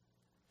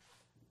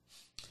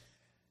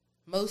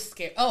 Most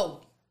scared.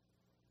 Oh,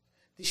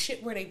 the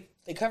shit where they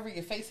cover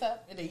your face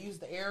up and they use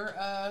the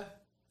air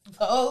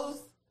hose.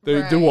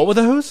 They do what with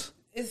the hose?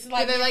 It's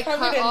like they, you're like, covered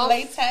cut in off?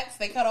 latex.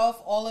 They cut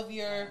off all of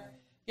your.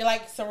 You're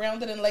like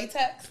surrounded in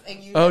latex,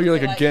 and you. Oh, have you're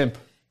to, like a gimp.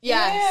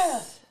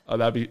 Yes. Oh,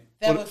 that'd be.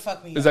 That would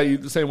fuck me. Is up that you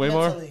the same way,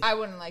 Mar? mentally. I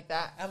wouldn't like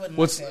that. I wouldn't.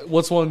 What's like that.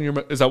 what's one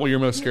is that what you're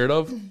most scared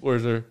of, or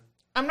is there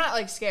I'm not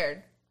like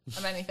scared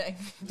of anything.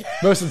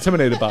 most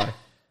intimidated by?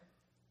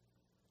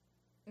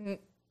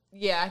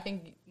 Yeah, I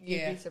think you'd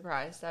Yeah. be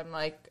surprised. I'm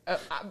like,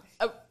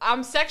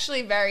 I'm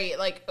sexually very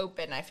like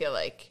open. I feel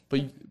like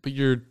But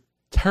you're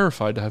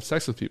terrified to have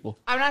sex with people.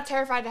 I'm not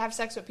terrified to have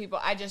sex with people.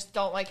 I just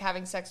don't like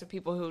having sex with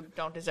people who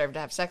don't deserve to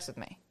have sex with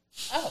me.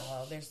 Oh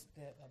well, that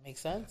makes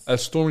sense.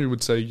 As Stormy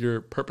would say,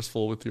 you're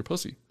purposeful with your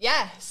pussy.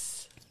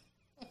 Yes,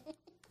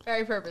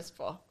 very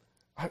purposeful.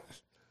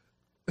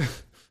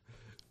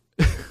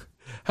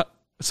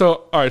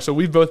 So, all right. So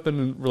we've both been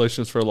in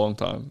relationships for a long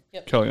time,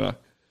 Yep. Kelly and I.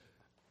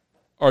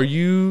 Are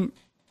you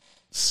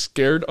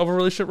scared of a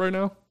relationship right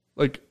now?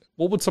 Like,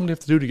 what would somebody have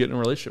to do to get in a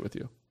relationship with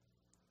you?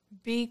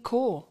 Be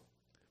cool.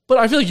 But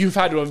I feel like you've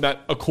had to have met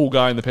a cool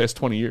guy in the past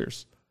 20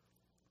 years.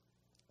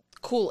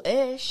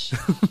 Cool-ish.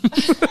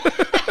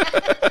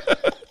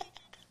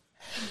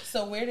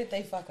 So where did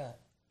they fuck up?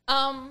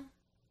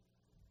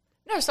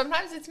 No,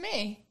 sometimes it's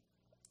me.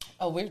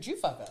 Oh, where'd you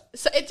fuck up?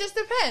 So it just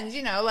depends,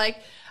 like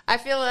I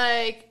feel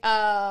like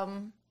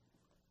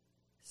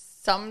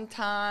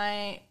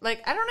sometimes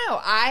like I don't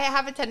know, I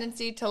have a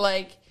tendency to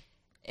like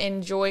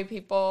enjoy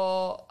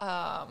people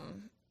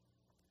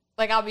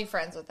like I'll be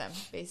friends with them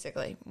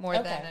basically more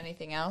than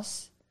anything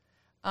else.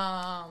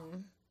 I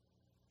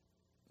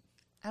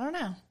don't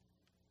know.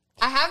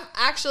 I have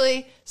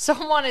actually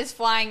someone is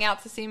flying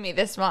out to see me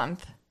this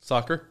month.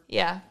 Soccer?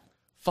 Yeah.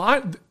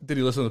 Fine. Did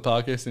he listen to the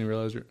podcast and he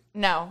realized you're...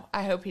 No,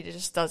 I hope he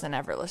just doesn't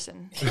ever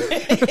listen.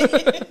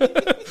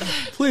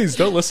 Please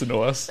don't listen to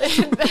us.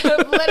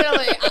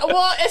 Literally.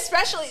 Well,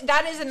 especially,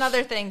 that is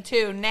another thing,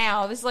 too.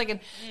 Now, this is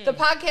like, the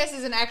podcast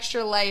is an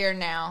extra layer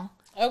now.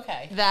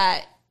 Okay.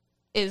 That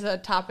is a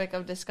topic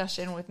of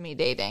discussion with me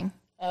dating.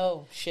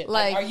 Oh, shit.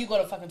 Like- Are you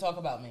going to fucking talk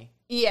about me?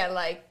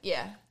 Yeah,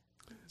 yeah.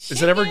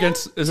 Is it ever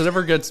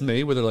against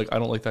me where they're like, I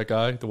don't like that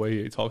guy, the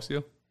way he talks to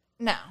you?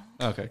 No.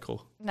 Okay,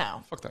 cool.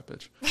 No. Fuck that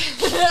bitch.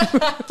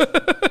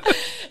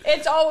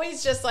 It's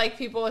always just like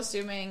people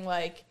assuming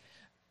like,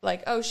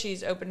 oh,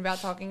 she's open about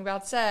talking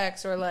about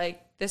sex or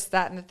like this,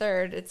 that, and the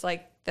third. It's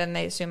like, then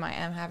they assume I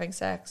am having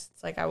sex.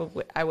 It's like,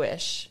 I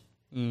wish.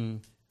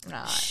 I'm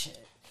not.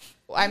 Shit.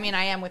 I mean,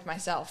 I am with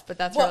myself, but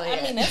that's Well, really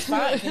I mean, that's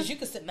fine because you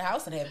could sit in the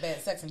house and have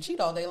bad sex and cheat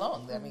all day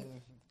long. I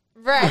mean,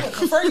 right. I would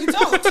prefer you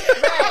don't.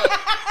 Right.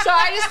 So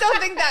I just don't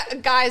think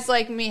that guys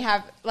like me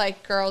have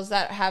like girls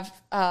that have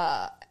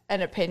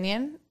an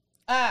opinion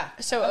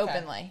so okay.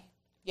 openly.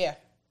 Yeah,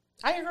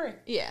 I agree.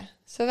 Yeah.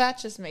 So that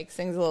just makes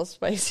things a little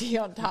spicy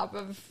on top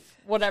of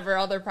whatever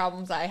other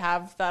problems I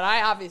have that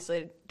I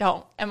obviously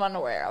am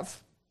unaware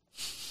of.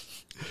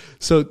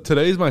 So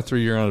today's my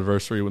 3-year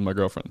anniversary with my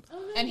girlfriend.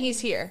 And he's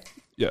here.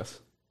 Yes.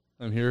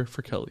 I'm here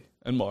for Kelly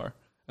and Mar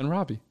and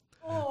Robbie.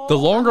 The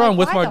longer I'm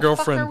with Why my the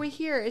girlfriend, fuck are we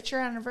here? It's your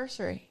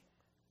anniversary.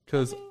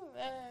 because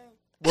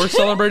we're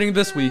celebrating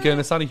this weekend.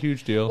 It's not a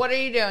huge deal. What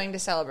are you doing to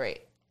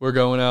celebrate? We're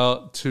going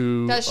out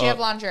to. Does she have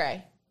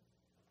lingerie?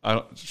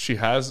 She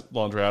has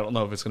laundry. I don't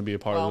know if it's going to be a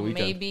part of the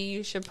weekend. Maybe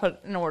you should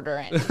put an order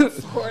in.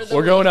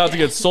 We're going out to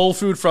get soul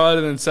food Friday,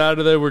 and then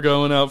Saturday we're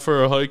going out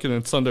for a hike, and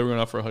then Sunday we're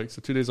going out for a hike.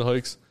 So 2 days of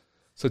hikes.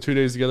 So 2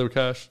 days together with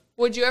Cash.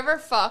 Would you ever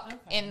fuck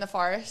in the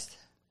forest?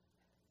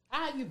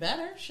 You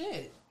better.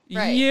 Shit.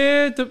 Right.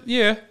 Yeah.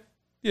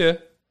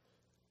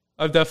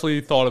 I've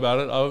definitely thought about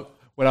it.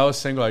 When I was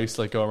single, I used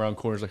to like go around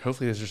corners like,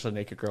 hopefully there's just a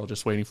naked girl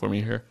just waiting for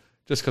me here.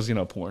 Just because,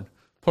 porn.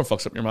 Porn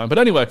fucks up your mind. But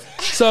anyway,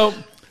 so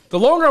the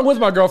longer I'm with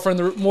my girlfriend,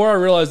 the more I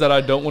realize that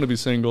I don't want to be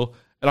single.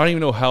 And I don't even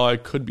know how I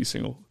could be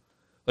single.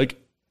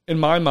 Like, in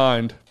my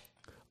mind,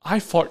 I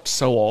fart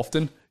so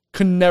often,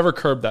 could never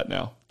curb that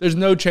now. There's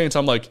no chance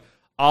I'm like,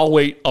 I'll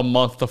wait a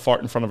month to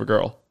fart in front of a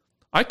girl.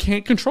 I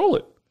can't control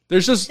it.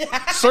 There's just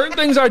certain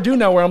things I do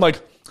now where I'm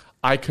like,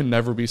 I can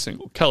never be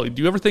single. Kelly,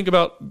 do you ever think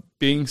about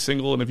being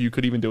single and if you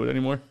could even do it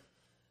anymore?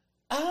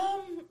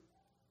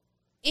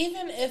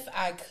 Even if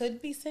I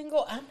could be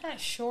single, I'm not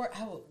sure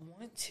I would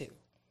want to.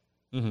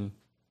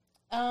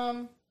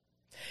 Mm-hmm.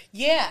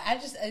 Yeah,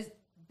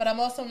 but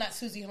I'm also not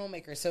Susie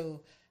Homemaker,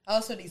 so I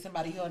also need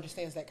somebody who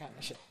understands that kind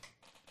of shit.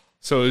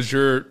 So is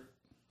your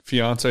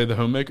fiance the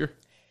homemaker?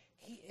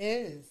 He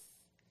is.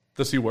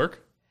 Does he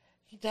work?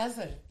 He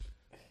doesn't.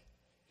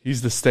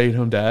 He's the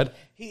stay-at-home dad?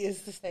 He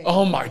is the stay-at-home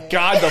Oh my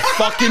God, the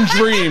fucking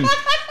dream.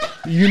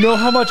 You know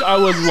how much I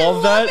would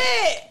love that?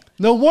 It.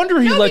 No wonder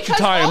he let you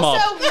tie him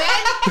up.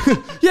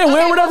 Yeah,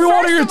 wear whatever you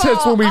want on your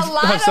tits when we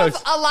have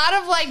sex. A lot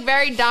of like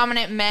very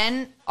dominant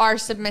men are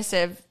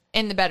submissive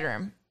in the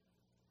bedroom.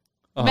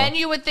 Men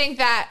you would think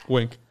that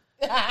Wink.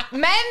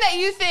 men that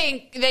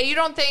you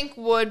don't think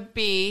would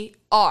be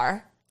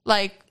are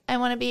like, I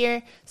want to be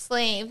your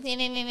slave.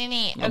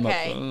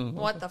 Okay,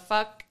 what the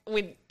fuck?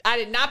 I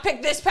did not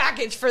pick this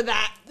package for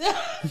that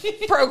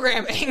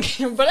programming.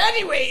 But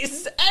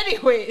anyways,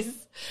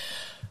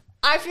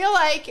 I feel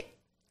like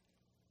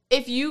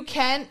if you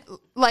can,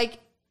 like,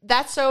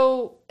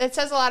 it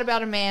says a lot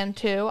about a man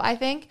too, I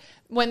think,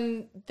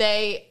 when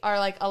they are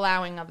like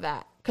allowing of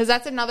that. Because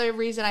that's another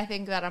reason I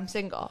think that I'm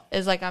single,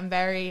 is like I'm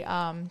very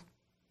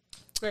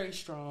very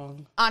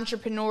strong,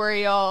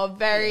 entrepreneurial,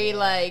 very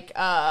like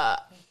I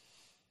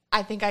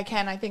think I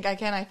can,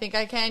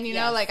 you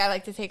know, like I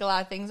like to take a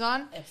lot of things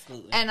on.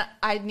 Absolutely. And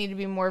I need to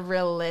be more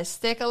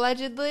realistic,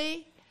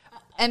 allegedly,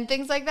 and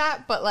things like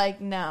that, but like,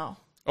 no.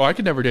 Oh, I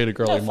could never date a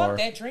girl anymore. Fuck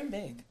that, dream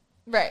big.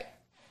 Right.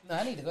 No,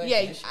 I need to go ahead Yeah,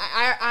 and finish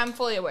I'm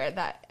fully aware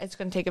that it's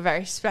going to take a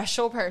very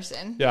special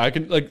person. Yeah, I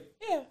can, like,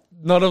 Yeah.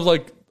 none of,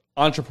 like,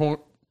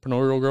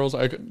 entrepreneurial girls,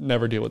 I could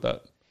never deal with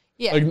that.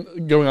 Yeah.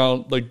 Like, going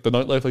out, like, the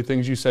nightlife, like,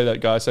 things you say that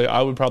guys say,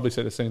 I would probably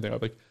say the same thing. I'd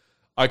be like,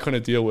 I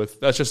couldn't deal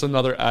with. That's just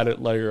another added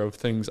layer of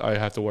things I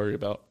have to worry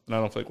about, and I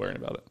don't feel like worrying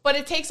about it. But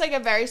it takes, like, a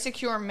very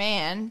secure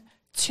man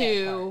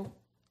to,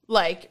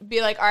 like,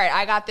 be like, all right,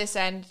 I got this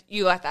end,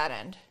 you got that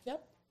end.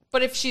 Yep.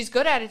 But if she's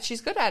good at it,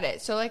 she's good at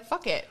it. So, like,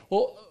 fuck it.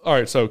 Well, all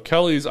right, so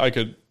Kelly's, I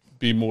can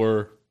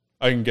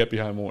get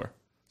behind more.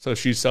 So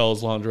she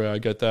sells lingerie, I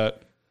get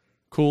that.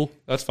 Cool,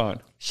 that's fine.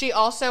 She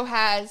also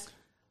has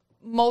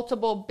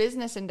multiple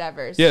business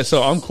endeavors. Yeah,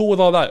 so I'm cool with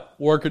all that.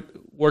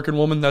 Working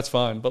woman, that's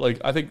fine. But,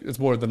 like, I think it's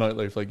more the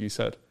nightlife, like you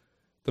said.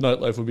 The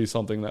nightlife would be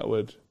something that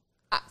would...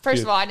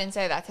 First of all, I didn't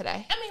say that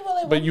today. I mean,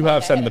 well, but you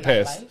have said in the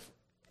past.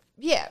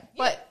 Yeah,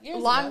 but years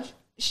ago.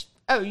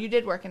 Oh, you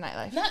did work in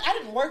nightlife. No, I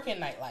didn't work in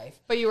nightlife.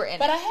 But you were in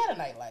But it. I had a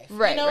nightlife.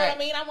 Right, You know right. what I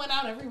mean? I went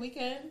out every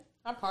weekend.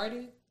 I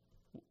partied.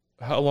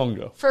 How long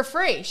ago? For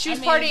free. She was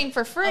partying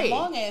for free. A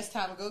long ass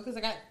time ago because I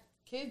got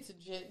kids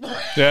and shit.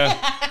 Yeah.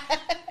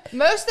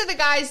 Most of the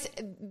guys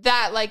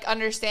that like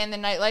understand the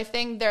nightlife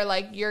thing, they're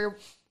like, you're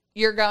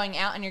going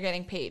out and you're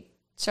getting paid.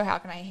 So how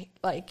can I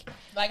like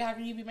how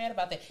can you be mad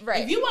about that?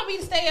 Right. If you want me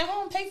to stay at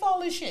home, pay for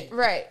all this shit.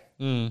 right?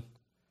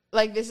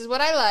 Like, this is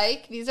what I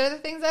like. These are the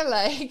things I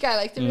like. I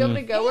like to be able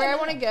to go where I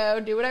want to go,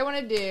 do what I want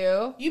to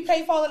do. You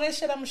pay for all of that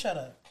shit, I'm gonna shut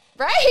up.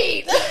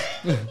 Right.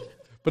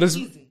 But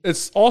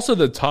it's also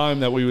the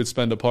time that we would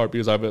spend apart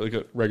because I have like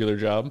a regular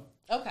job.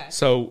 Okay.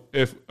 So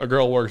if a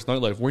girl works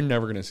nightlife, we're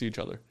never going to see each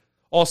other.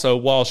 Also,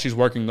 while she's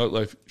working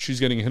nightlife, she's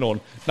getting hit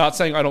on. Not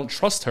saying I don't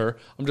trust her.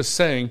 I'm just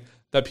saying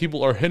that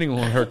people are hitting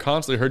on her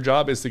constantly. Her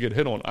job is to get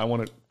hit on. I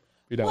want to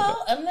be down with that.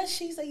 Well, unless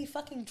she's a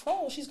fucking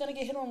troll, she's going to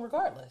get hit on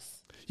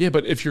regardless. Yeah,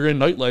 but if you're in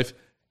nightlife,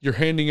 you're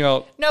handing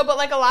out... No, but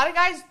like a lot of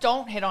guys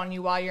don't hit on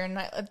you while you're in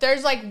nightlife.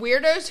 There's like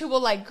weirdos who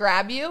will like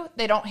grab you.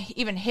 They don't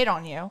even hit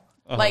on you.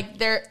 Like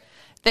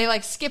they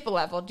like skip a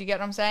level. Do you get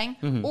what I'm saying?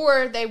 Mm-hmm.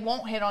 Or they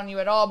won't hit on you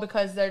at all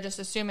because they're just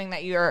assuming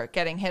that you're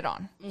getting hit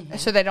on. Mm-hmm.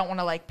 So they don't want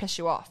to like piss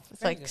you off.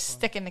 It's like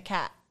sticking the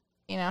cat,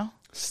 you know?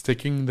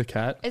 Sticking the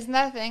cat? Isn't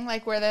that a thing?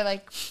 Like where they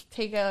like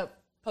take a...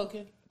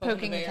 Poking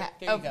the cat.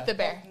 Oh, the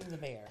bear. Poking the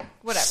bear.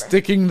 Whatever.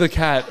 Sticking the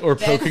cat or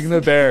poking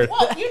the bear.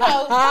 Well, you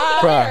know, poking the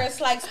bear, it's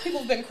like people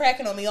have been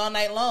cracking on me all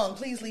night long.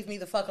 Please leave me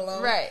the fuck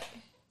alone. Right.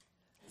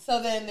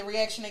 So then the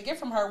reaction they get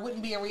from her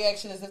wouldn't be a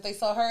reaction as if they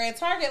saw her at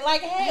Target.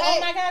 Like, hey, oh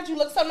my God, you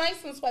look so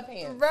nice in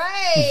sweatpants.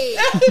 Right.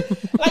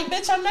 Like,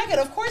 bitch, I'm naked.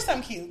 Of course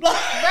I'm cute.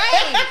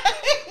 Right.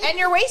 And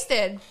you're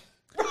wasted.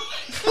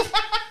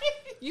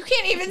 You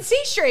can't even see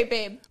straight,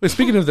 babe. Wait,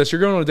 speaking of this, you're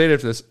going on a date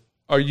after this.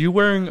 Are you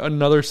wearing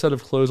another set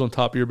of clothes on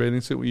top of your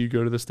bathing suit when you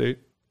go to this date?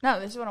 No,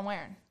 this is what I'm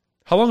wearing.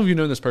 How long have you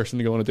known this person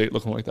to go on a date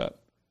looking like that?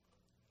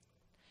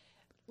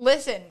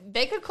 Listen,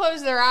 they could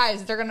close their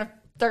eyes. They're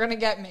gonna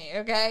get me.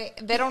 Okay,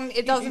 they don't.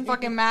 It doesn't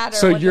fucking matter.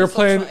 So what your this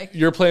plan, looks like.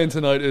 your plan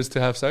tonight is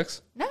to have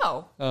sex?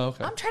 No. Oh,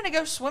 okay. I'm trying to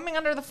go swimming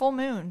under the full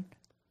moon.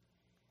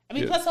 I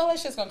mean, plus all that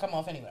shit's gonna come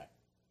off anyway.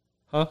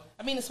 Huh?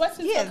 I mean, the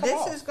sweatsuit's Yeah, gonna come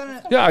off. this is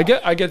gonna. Yeah, I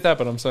get that,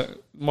 but I'm saying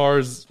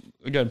Mars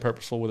again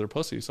purposeful with her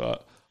pussy.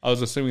 So I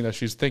was assuming that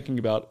she's thinking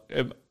about.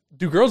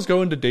 Do girls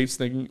go into dates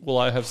thinking, will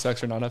I have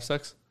sex or not have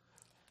sex?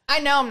 I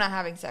know I'm not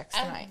having sex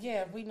tonight.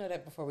 Yeah, we know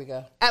that before we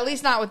go. At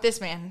least not with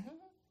this man.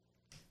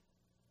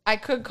 I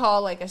could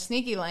call like a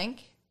sneaky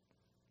link,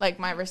 like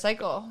my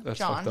recycle That's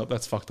John. fucked up.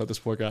 That's fucked up. This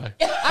poor guy.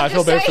 I I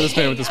feel bad for this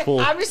man with this pool.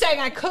 I'm just saying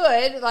I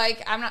could.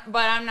 Like I'm not,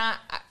 but I'm not.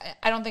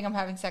 I don't think I'm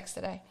having sex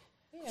today.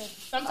 Yeah,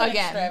 something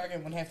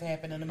extravagant would have to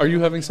happen in the Are you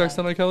having sex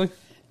tonight, Kelly?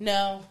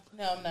 No,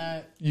 I'm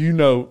not. You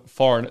know,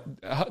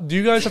 do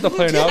you guys have to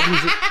plan out?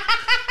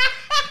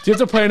 Do you have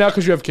to plan out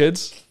because you have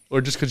kids,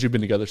 or just because you've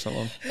been together so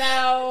long?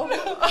 No.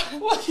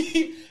 Well,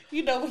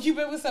 you know, when you've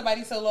been with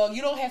somebody so long,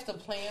 you don't have to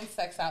plan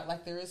sex out.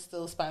 Like, there is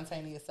still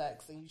spontaneous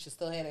sex, and you should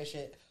still have that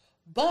shit.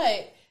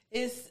 But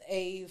it's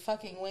a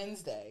fucking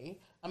Wednesday.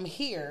 I'm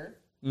here,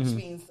 which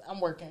means I'm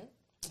working.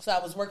 So I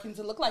was working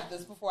to look like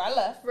this before I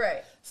left.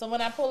 Right. So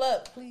when I pull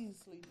up, please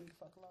leave me the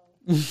fuck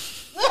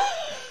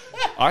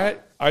alone.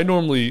 I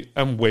normally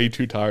am way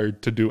too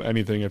tired to do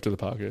anything after the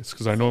podcast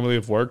because I normally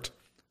have worked,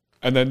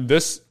 and then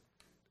this,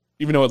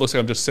 even though it looks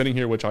like I'm just sitting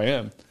here, which I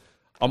am,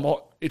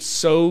 it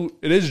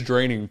is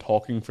draining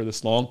talking for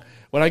this long.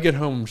 When I get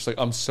home, I'm just like,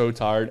 I'm so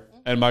tired.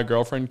 And my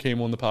girlfriend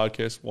came on the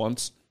podcast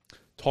once,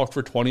 talked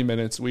for 20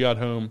 minutes. We got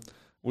home.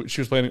 We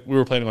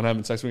were planning on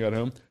having sex when we got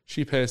home.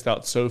 She passed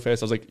out so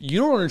fast. I was like,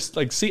 you don't understand.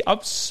 Like, see,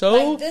 I'm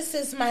so... Like, this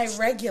is my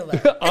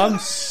regular. I'm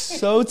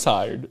so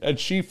tired. And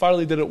she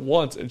finally did it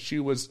once, and she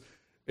was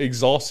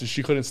exhausted.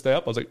 She couldn't stay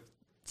up. I was like,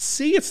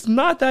 see, it's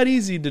not that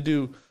easy to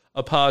do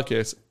a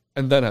podcast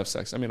and then have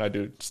sex. I mean, I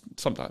do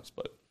sometimes,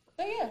 but...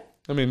 yeah.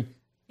 I mean...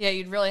 Yeah,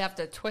 you'd really have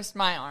to twist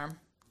my arm.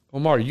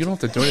 Well, Mara, you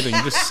don't have to do anything.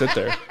 You just sit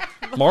there.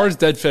 Mara's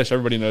dead fish.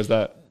 Everybody knows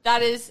that.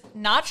 That is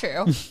not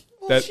true.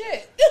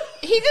 Bullshit.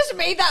 He just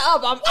made that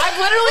up. I've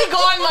literally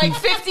gone like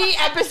 50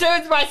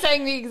 episodes by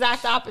saying the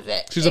exact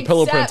opposite. She's a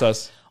pillow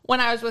princess. When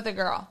I was with a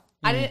girl.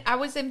 I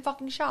was in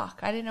fucking shock.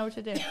 I didn't know what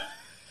to do.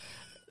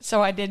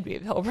 So I did be a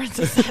pillow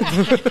princess.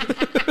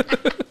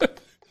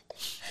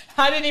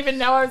 I didn't even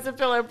know I was a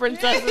pillow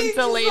princess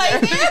until later.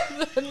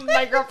 Like,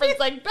 my girlfriend's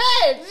like,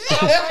 babe,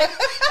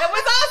 it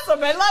was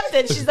awesome. I loved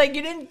it. She's like,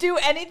 you didn't do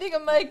anything.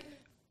 I'm like,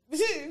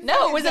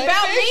 no, it was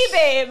about me,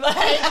 babe. Like,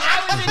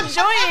 I was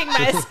enjoying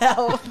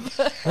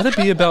myself. Let it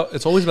be about,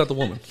 it's always about the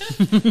woman.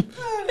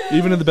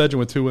 Even in the bedroom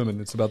with two women,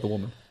 it's about the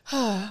woman.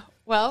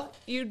 Well,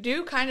 you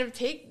do kind of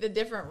take the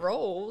different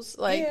roles.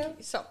 Like,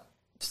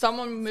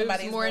 someone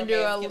moves more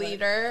into a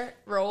leader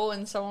role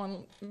and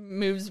someone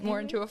moves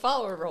more into a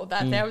follower role.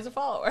 That day I was a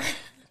follower.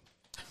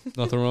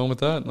 Nothing wrong with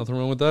that. Nothing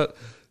wrong with that.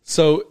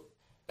 So,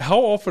 how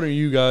often are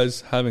you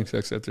guys having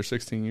sex after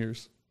 16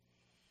 years?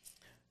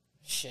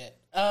 Shit.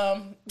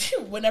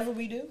 Whenever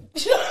we do.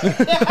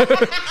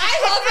 I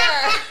love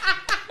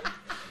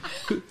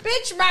her.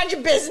 Bitch, mind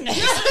your business.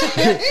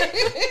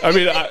 I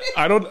mean,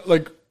 I don't,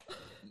 like,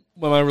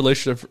 when my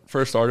relationship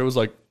first started, it was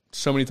like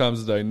so many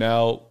times a day.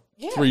 Now,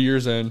 3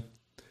 years in,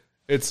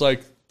 it's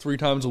like 3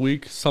 times a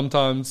week,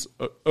 sometimes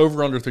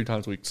over under 3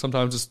 times a week.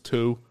 Sometimes it's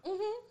 2.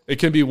 It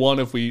can be 1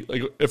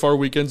 if our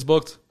weekend's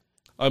booked.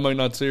 I might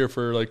not see her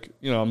for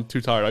I'm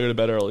too tired. I go to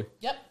bed early.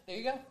 Yep, there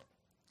you go.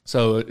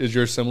 So is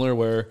yours similar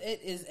where?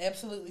 It is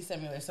absolutely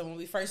similar. So when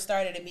we first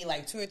started, it'd be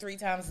like 2 or 3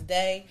 times a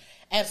day.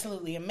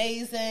 Absolutely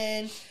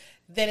amazing.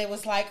 Then it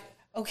was like,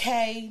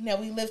 okay, now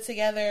we live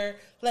together.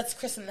 Let's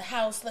christen the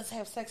house. Let's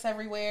have sex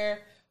everywhere.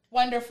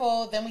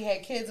 Wonderful. Then we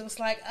had kids. It was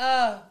like,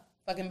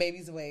 fucking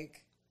baby's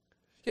awake.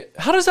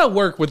 How does that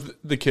work with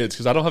the kids?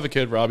 Because I don't have a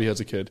kid. Robbie has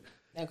a kid.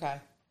 Okay.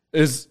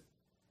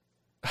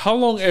 How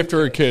long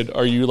after a kid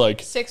are you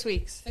like? 6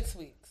 weeks. 6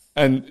 weeks.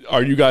 And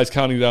are you guys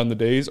counting down the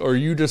days, or are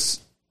you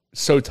just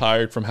so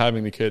tired from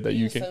having the kid that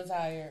you You're can't? so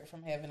tired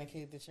from having a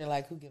kid that you're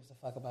like, who gives a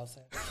fuck about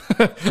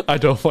sex? I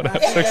don't want to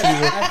have sex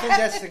either. I think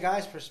that's the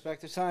guy's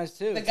perspective sometimes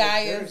too. The It's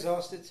guy they're is-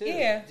 exhausted too.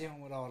 yeah.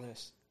 Dealing with all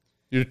this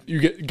You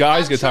get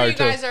guys I'm get sure tired you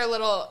guys too. are a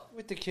little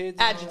with the kids.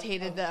 and all that.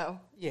 agitated though,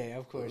 Yeah,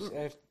 of course.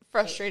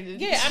 frustrated.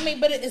 Yeah, I mean,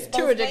 but it's To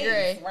both a degree.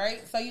 ways,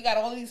 right? So you got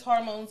all these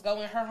hormones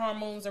going. Her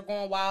hormones are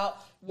going wild.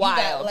 You got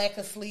Wild. lack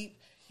of sleep.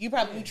 You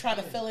probably trying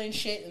to fill in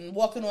shit and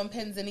walking on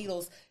pins and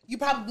needles. You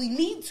probably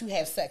need to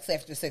have sex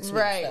after 6 weeks.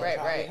 Right, though,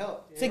 right.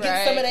 Help. To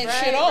get some of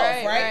that shit off,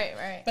 right?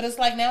 Right. But it's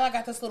like now I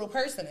got this little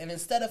person, and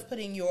instead of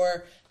putting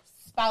your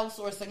spouse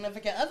or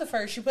significant other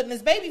first, you're putting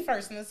this baby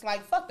first, and it's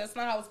like, fuck, that's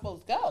not how it's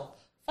supposed to go.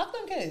 Fuck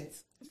them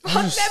kids. Fuck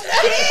them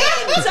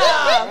kids.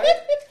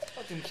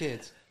 Fucking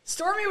kids.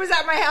 Stormy was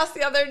at my house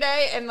the other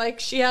day, and like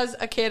she has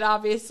a kid,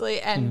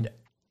 obviously, and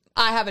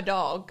I have a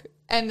dog,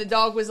 and the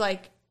dog was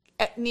like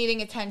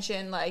needing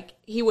attention. Like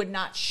he would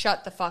not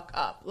shut the fuck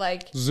up.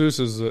 Like Zeus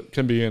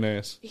can be an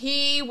ass.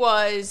 he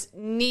was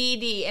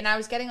needy, and I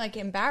was getting like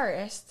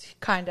embarrassed,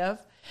 kind of.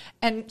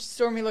 And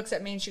Stormy looks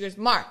at me and she goes,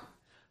 "Mark,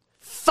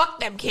 fuck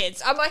them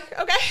kids." I'm like,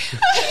 okay.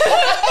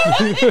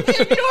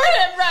 Ignore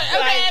him, right?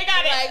 Okay, I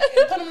got it.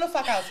 Like, put them the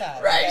fuck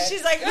outside. Right? okay?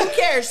 She's like, who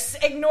cares?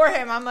 Ignore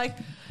him. I'm like,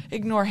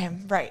 ignore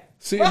him. Right.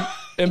 See,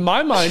 in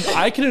my mind,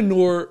 I can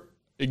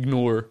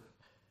ignore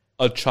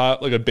a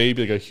child, like a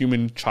baby, like a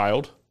human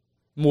child,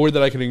 more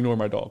than I can ignore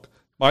my dog.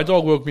 My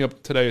dog woke me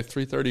up today at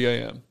 3:30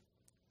 a.m.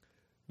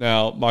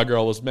 Now, my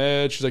girl was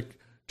mad. She's like,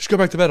 just go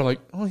back to bed. I'm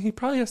like, oh, he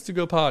probably has to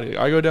go potty.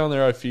 I go down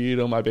there, I feed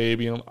him, I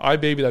baby him. I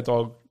baby that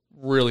dog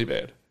really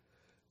bad.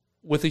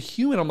 With a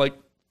human, I'm like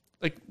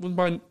with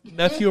my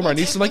nephew or my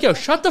niece, I'm like, yo,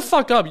 shut the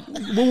fuck up.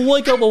 We'll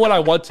wake up with what I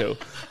want to.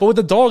 But with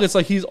the dog, it's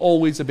like he's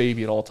always a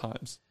baby at all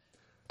times.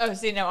 Oh,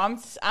 see, no,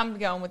 I'm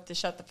going with the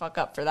shut the fuck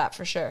up for that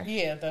for sure.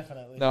 Yeah,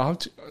 definitely. No, I'm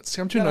too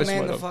Gotta nice man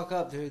to my the dog. fuck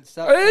up, dude.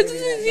 Stop.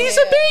 He's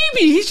a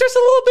baby. He's just a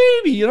little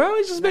baby, you know?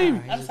 He's just a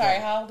baby. I'm sorry,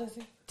 how old is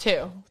he?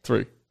 2.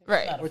 3.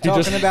 Right. We're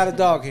talking about a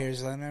dog here,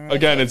 so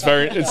Again, it's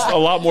a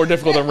lot more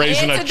difficult than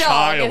raising It's a a dog.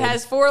 child. It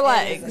has 4 He's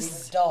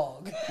legs. a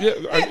dog. Yeah,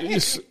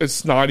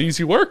 it's not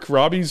easy work.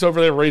 Robbie's over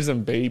there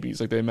raising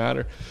babies like they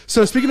matter.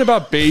 So speaking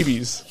about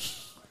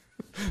babies,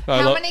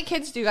 How many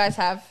kids do you guys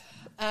have?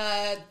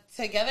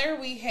 Together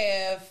we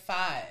have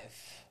 5.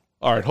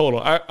 All right, hold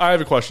on. I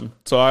have a question.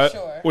 So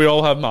Sure. we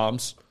all have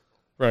moms,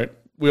 right?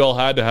 We all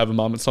had to have a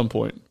mom at some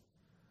point.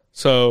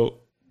 So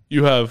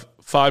you have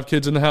 5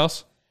 kids in the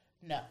house,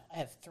 No, I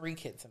have 3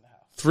 kids in the house.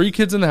 3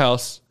 kids in the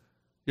house.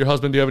 Your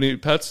husband? Do you have any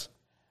pets?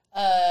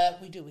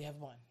 We do. We have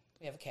 1.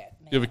 We have a cat.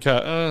 You have a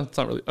cat. It's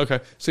not really okay.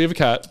 So you have a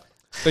cat.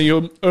 Then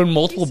you own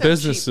multiple He's so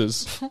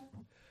businesses.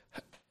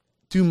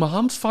 Do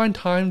moms find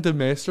time to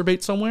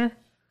masturbate somewhere?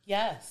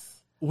 Yes.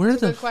 Where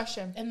Good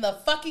question. In the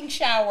fucking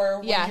shower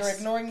when Yes. you're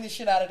ignoring the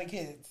shit out of the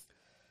kids.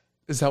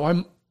 Is that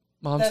why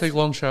moms take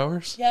long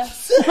showers?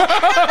 Yes.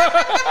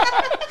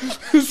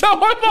 Is that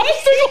why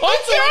moms take long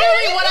That's showers?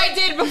 literally what I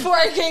did before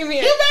I came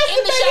here.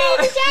 In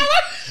the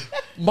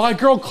shower. My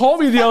girl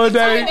called me the other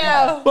day. I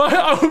know.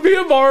 But me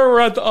and Mara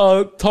were at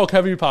the Talk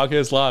Heavy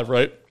podcast live,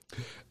 right?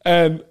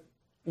 And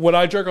when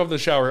I jerk off in the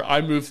shower,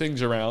 I move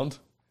things around.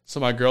 So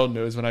my girl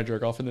knows when I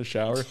jerk off in the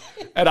shower.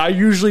 And I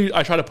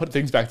try to put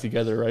things back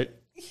together, right?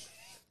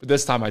 But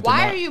this time I did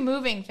Why not. are you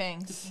moving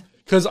things?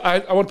 Because I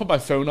want to put my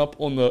phone up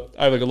on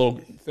I have like a little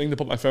thing to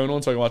put my phone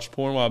on so I can watch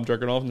porn while I'm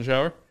jerking off in the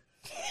shower.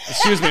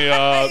 Excuse me.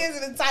 It's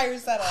an entire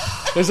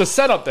setup. There's a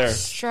setup there.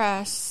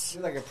 Stress.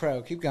 You're like a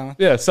pro. Keep going.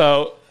 Yeah,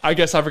 so I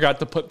guess I forgot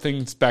to put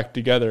things back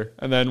together.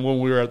 And then when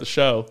we were at the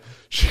show,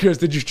 she goes,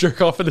 "Did you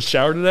jerk off in the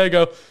shower today?" I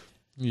go,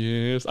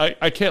 "Yes."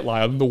 I can't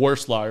lie. I'm the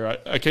worst liar.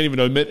 I can't even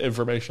admit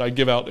information. I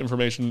give out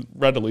information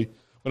readily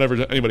whenever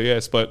anybody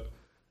asks. But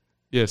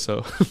yeah,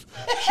 so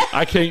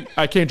I can't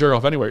jerk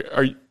off anywhere.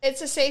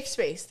 It's a safe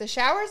space. The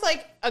shower's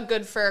like a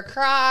good for a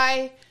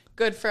cry,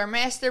 good for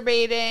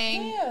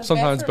masturbating. Yeah,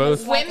 Sometimes bathroom both.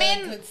 is like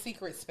Women- a good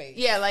secret space.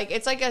 Yeah, like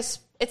it's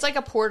like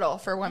a portal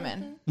for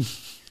women.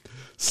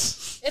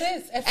 It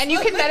is. And you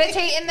can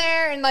meditate in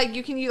there, and like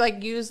you can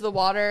use the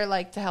water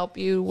like to help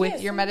you with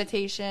Yes. your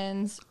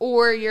meditations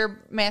or your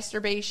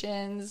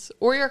masturbations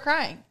or your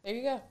crying. There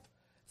you go.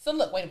 So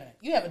look, wait a minute.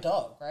 You have a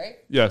dog, right?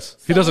 Yes,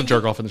 he doesn't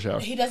jerk off in the shower.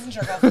 He doesn't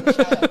jerk off in the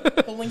shower.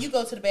 But when you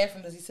go to the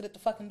bathroom, does he sit at the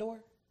fucking door?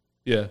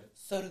 Yeah.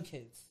 So do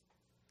kids.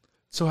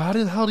 So how do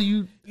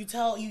you?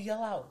 You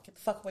yell out, get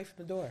the fuck away from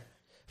the door.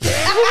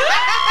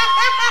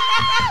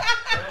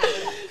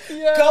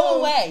 Go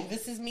away.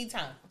 This is me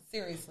time.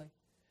 Seriously.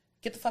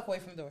 Get the fuck away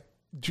from the door.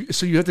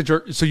 So you have to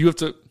jerk. So you have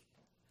to.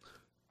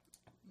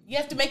 You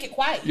have to make it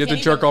quiet. You have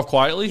to jerk off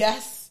quietly.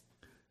 Yes.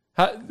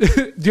 Do you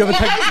have a We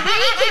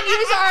can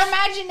use our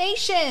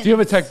imagination. Do you have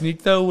a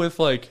technique though with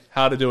like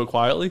how to do it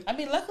quietly? I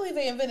mean, luckily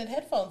they invented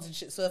headphones and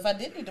shit. So if I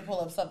did need to pull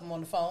up something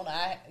on the phone,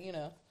 take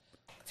But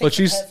some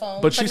she's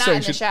headphones. but she's but not saying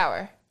in the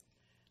shower.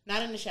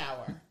 Not in the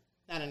shower.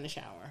 Not in the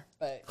shower.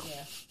 But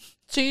yeah.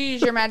 So you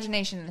use your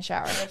imagination in the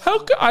shower.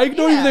 I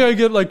don't even think I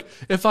get, like,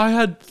 if I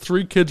had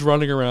 3 kids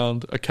running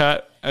around, a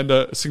cat and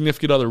a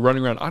significant other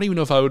running around, I don't even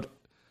know if I would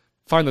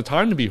find the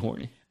time to be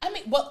horny. I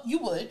mean, well, you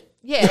would.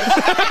 Yeah.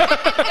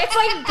 It's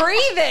like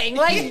breathing.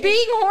 Like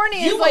being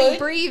horny is like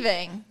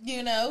breathing.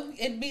 You know,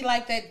 it'd be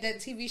like that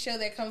TV show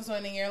that comes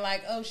on and you're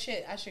like, oh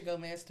shit, I should go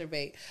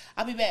masturbate.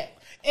 I'll be back.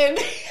 And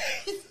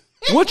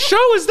what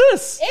show is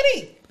this?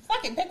 Any.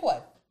 Fucking pick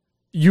one.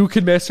 You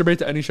can masturbate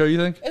to any show, you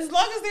think? As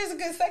long as there's a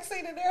good sex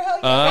scene in there, hell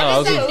yeah.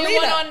 What is that new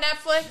one on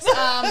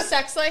Netflix?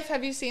 Sex Life.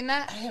 Have you seen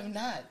that? I have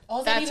not.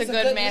 All That's a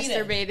good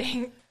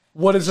masturbating.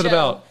 What is it show.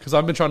 about? Because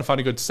I've been trying to find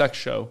a good sex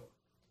show.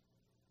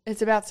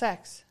 It's about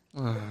sex.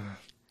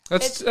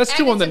 That's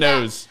too on the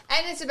nose.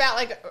 And it's about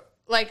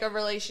like a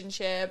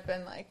relationship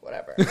and like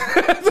whatever.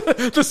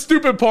 The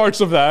stupid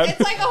parts of that. It's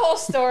like a whole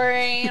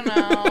story, you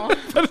know.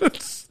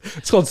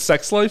 It's called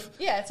Sex Life?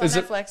 Yeah, it's on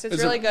Netflix.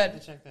 It's really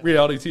good.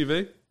 Reality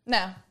TV?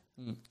 No.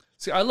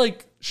 See, I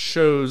like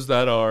shows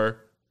that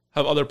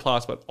have other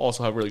plots but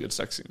also have really good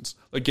sex scenes.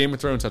 Like Game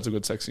of Thrones had some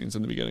good sex scenes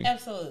in the beginning.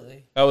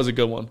 Absolutely. That was a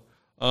good one.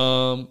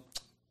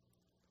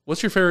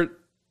 What's your favorite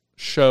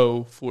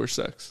show for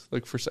sex?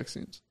 Like for sex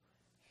scenes?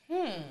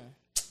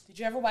 Did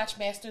you ever watch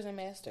Masters and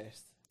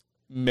Masters?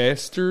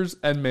 Masters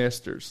and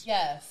Masters.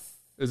 Yes.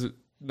 Is it?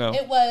 No.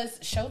 It was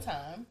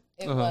Showtime.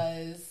 It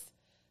was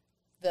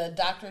the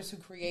doctors who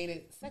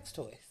created sex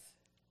toys.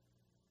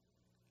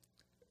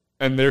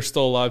 And they're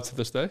still alive to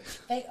this day?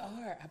 They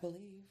are, I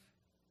believe.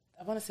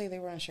 I want to say they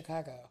were in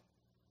Chicago.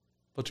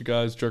 Bunch of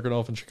guys jerking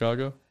off in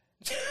Chicago?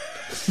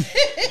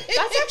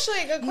 That's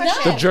actually a good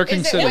question. The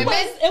jerking city.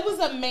 It was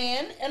a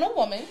man and a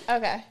woman.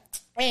 Okay.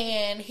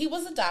 And he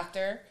was a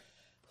doctor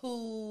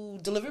who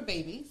delivered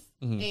babies.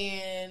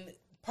 And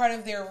part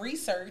of their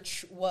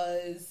research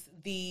was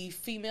the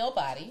female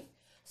body.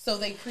 So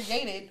they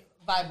created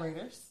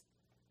vibrators,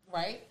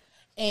 right?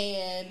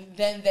 And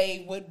then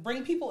they would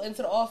bring people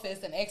into the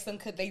office and ask them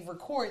could they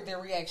record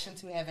their reaction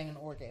to having an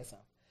orgasm.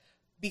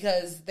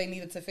 Because they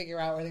needed to figure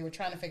out, or they were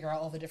trying to figure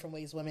out all the different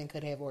ways women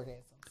could have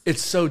orgasms.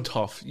 It's so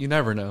tough. You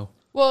never know.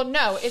 Well,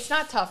 no, it's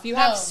not tough. You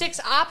have 6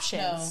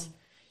 options. No.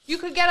 You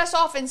could get us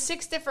off in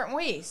 6 different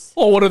ways.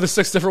 Well, what are the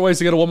 6 different ways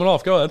to get a woman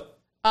off? Go ahead.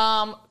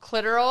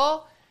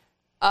 Clitoral,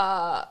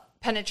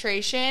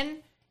 penetration,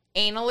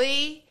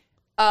 anally,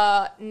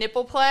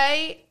 nipple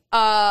play,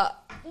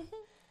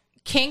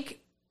 kink,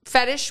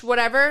 fetish,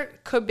 whatever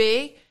could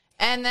be.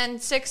 And then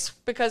 6,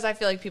 because I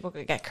feel like people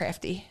could get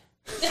crafty.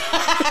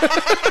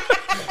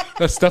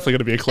 That's definitely going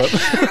to be a clip.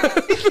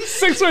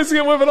 6 ways to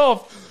get women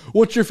off.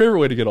 What's your favorite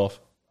way to get off?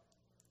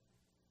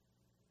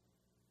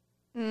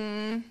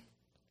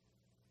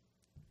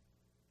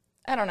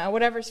 I don't know.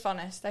 Whatever's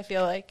funnest, I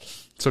feel like.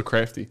 So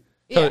crafty.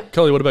 Yeah.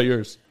 Kelly, what about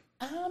yours?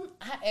 I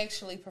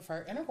actually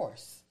prefer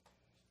intercourse.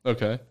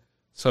 Okay.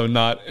 So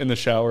not in the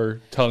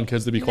shower telling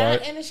kids to be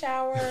quiet? Not in the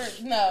shower.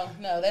 No.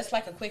 That's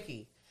like a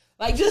quickie.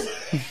 Like just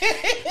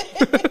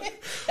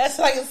that's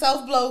like a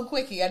self-blow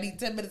quickie. I need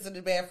 10 minutes in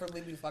the bathroom.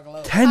 Leave me the fuck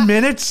alone. 10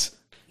 minutes?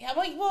 Yeah, I'm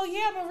like, well,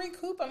 yeah, I'm gonna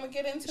recoup. I'm gonna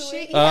get into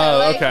it.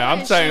 Okay.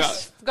 I'm saying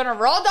she's gonna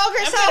raw dog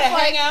herself. I'm gonna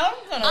like hang out.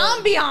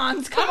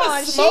 ambiance. Come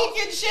on,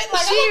 smoking shit.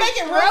 Like she I'm gonna make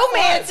it real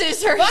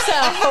romances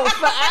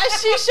herself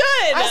as she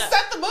should. I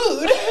set the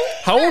mood.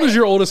 How old is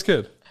your oldest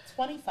kid?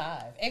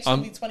 25.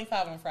 Actually, be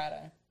 25 on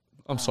Friday.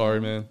 I'm sorry,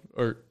 man.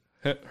 Or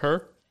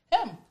her?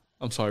 Him.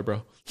 I'm sorry,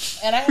 bro.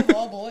 And I have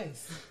all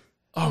boys.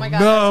 Oh my God,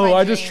 no! that's my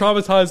I just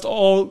traumatized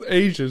all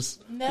ages.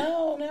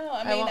 No.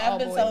 I mean, want I've all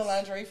been boys. selling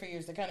lingerie for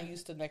years. They're kind of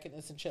used to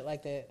nakedness and shit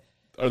like that.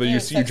 Are they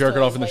used to you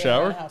jerking off in the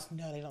shower?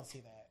 No, they don't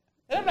see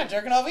that. I'm not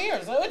jerking off here,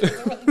 so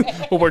it's really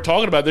bad. What we're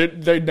talking about,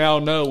 they now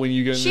know when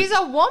you get. She's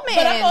a woman.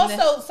 But I'm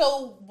also,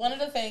 so one of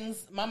the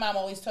things my mom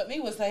always taught me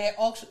was that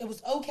it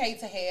was okay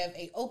to have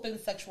an open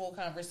sexual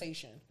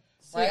conversation.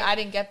 Right? See, I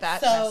didn't get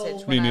that So-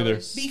 message. Me when neither. I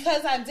was...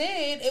 Because I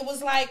did, it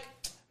was like,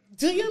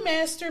 do you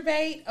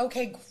masturbate?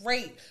 Okay,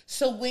 great.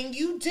 So when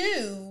you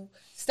do,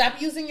 stop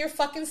using your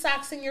fucking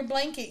socks and your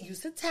blanket.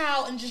 Use a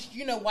towel and just,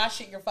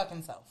 wash it your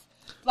fucking self.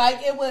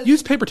 Like it was.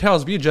 Use paper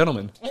towels. Be a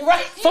gentleman.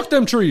 Right. Fuck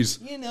them trees.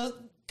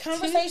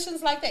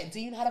 Conversations like that. Do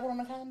you know how to put on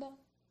a condom?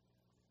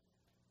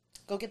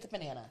 Go get the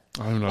banana.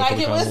 I don't know. Like Like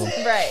it was.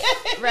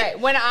 Right.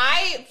 When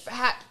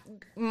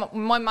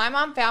my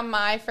mom found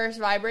my first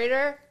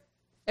vibrator,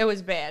 it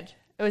was bad.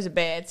 It was a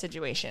bad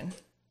situation.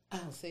 Oh,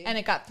 see. And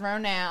it got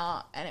thrown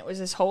out, and it was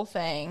this whole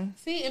thing.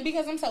 See, and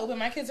because I'm so open,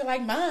 my kids are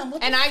like, Mom,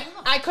 what the And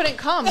fuck? I couldn't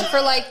come for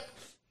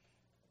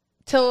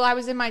till I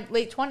was in my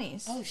late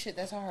 20s. Oh, shit,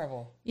 that's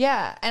horrible.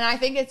 Yeah, and I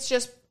think it's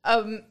just,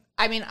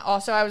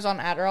 also I was on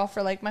Adderall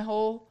for my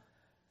whole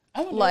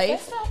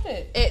life. Stop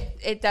it.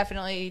 It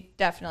definitely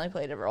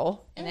played a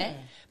role in it,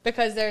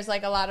 because there's a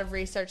lot of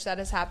research that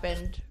has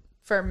happened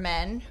for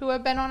men who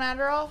have been on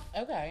Adderall.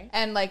 Okay.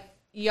 And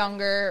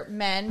younger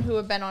men who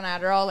have been on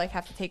Adderall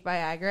have to take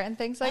Viagra and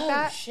things like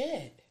that. Oh,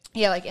 shit.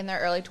 Yeah, like in their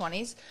early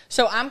 20s.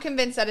 So I'm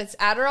convinced that it's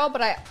Adderall,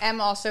 but I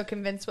am also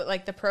convinced with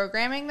like the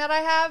programming that I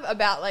have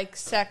about like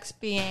sex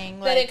being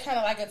like, that it kind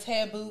of like a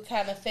taboo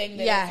kind of thing.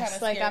 That yes, it kind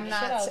of like I'm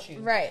not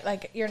right.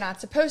 Like you're not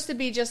supposed to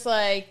be just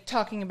like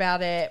talking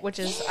about it, which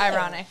is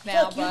ironic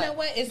now. Look, you know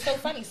what? It's so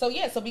funny. So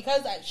yeah, so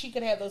because she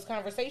could have those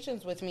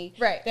conversations with me,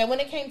 right? That when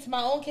it came to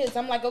my own kids,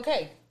 I'm like,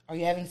 okay, are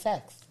you having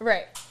sex?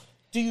 Right.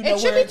 Do you know it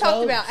should where be talked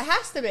goes? about? It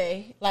has to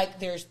be. Like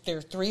there's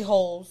 3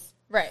 holes.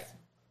 Right.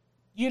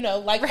 You know,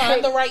 like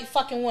find the right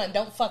fucking one.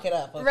 Don't fuck it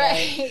up, okay?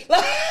 Right.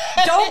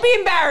 Don't be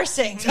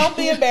embarrassing. Don't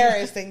be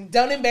embarrassing.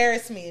 Don't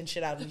embarrass me and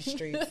shit out in the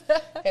streets.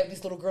 Have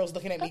these little girls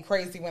looking at me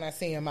crazy when I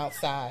see them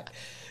outside.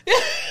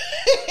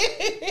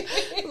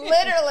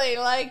 Literally,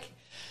 like,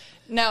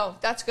 no,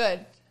 that's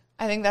good.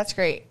 I think that's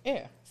great.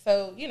 Yeah.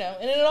 So, you know,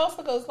 and it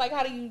also goes like,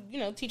 how do you, you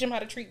know, teach them how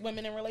to treat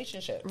women in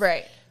relationships.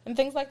 Right. And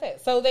things like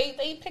that. So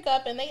they pick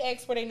up and they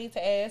ask where they need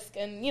to ask.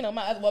 And, you know,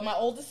 my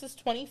oldest is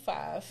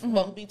 25. Mm-hmm.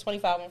 Well, he'll be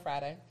 25 on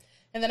Friday.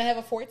 And then I have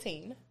a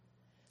 14.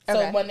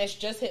 So one that's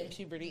just hitting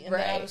puberty. And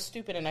then I was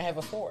stupid and I have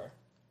a 4.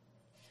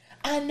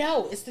 I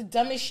know. It's the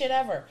dumbest shit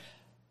ever.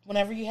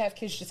 Whenever you have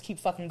kids, just keep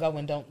fucking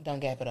going. Don't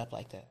gap it up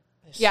like that.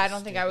 It's I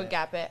don't think I would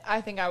gap it. I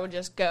think I would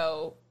just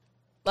go,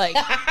 like,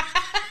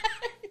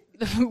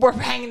 we're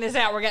banging this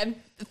out. We're getting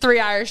 3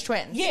 Irish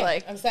twins. Yeah,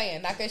 like, I'm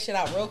saying, knock that shit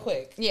out real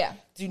quick. Yeah.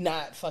 Do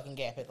not fucking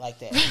gap it like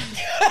that.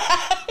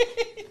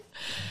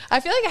 I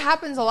feel like it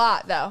happens a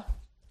lot, though.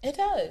 It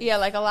does. Yeah,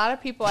 like a lot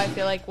of people I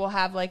feel like will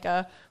have like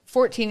a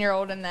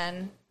 14-year-old and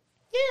then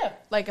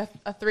like a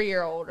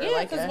 3-year-old. Or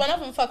yeah, because one of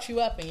them fucks you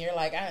up and you're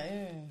like,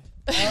 I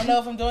don't know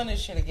if I'm doing this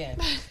shit again.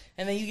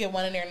 And then you get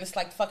one in there and it's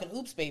like fucking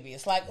oops, baby.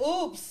 It's like,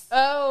 oops.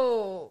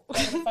 Oh.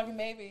 Fucking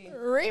baby.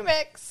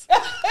 Remix.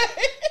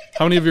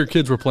 How many of your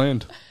kids were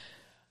planned?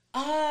 2.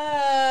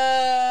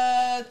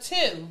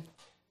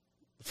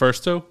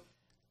 First 2?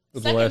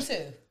 Second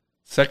 2.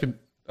 Second.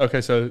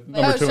 Okay, so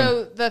number 2.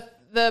 So the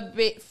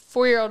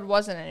 4-year-old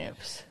wasn't an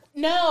oops.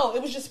 No,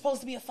 it was just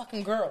supposed to be a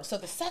fucking girl. So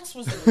the sex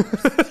was an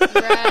oops.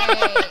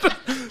 Right.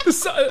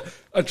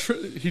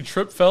 He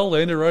tripped, fell,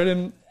 landed right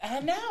in. I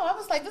know. I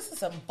was like, this is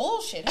some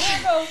bullshit. Here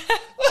I go.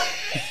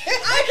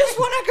 I just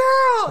want a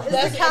girl.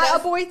 Is the cat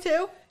a boy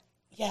too?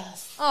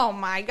 Yes. Oh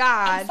my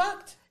God. I'm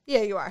fucked.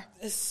 Yeah, you are.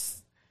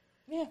 It's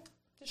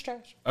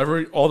trash.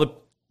 All the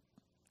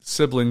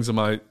siblings of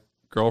my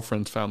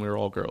girlfriend's family are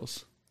all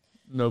girls.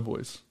 No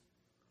boys.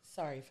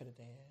 Sorry for the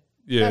dad.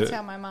 Yeah. That's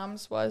how my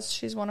mom's was.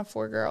 She's one of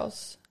 4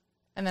 girls.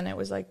 And then it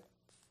was like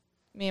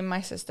me and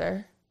my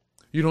sister.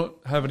 You don't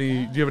have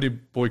any, do you have any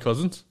boy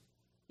cousins?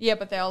 Yeah,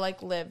 but they all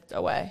like lived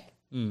away.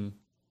 Mm.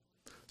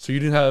 So you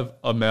didn't have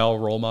a male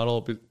role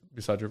model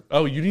besides you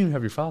didn't even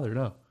have your father,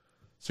 no.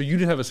 So you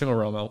didn't have a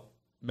single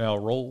male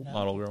role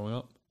model growing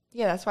up?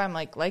 Yeah, that's why I'm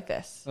like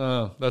this.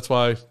 That's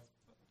why,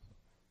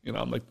 you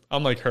know,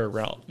 I'm like her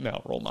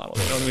now role model.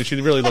 You know what I mean?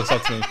 She really looks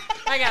up to me.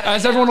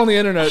 As everyone on the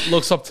internet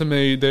looks up to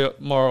me,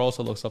 Mara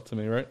also looks up to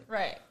me, right?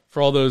 Right.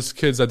 For all those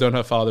kids that don't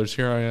have fathers,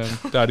 here I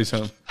am, daddy's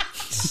home.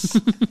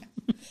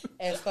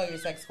 Ask all your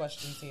sex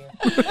questions here.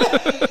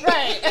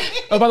 Right.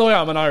 Oh, by the way,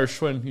 I'm an Irish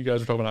twin. You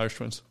guys were talking about Irish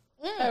twins.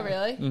 Oh,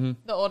 really? Mm-hmm.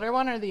 The older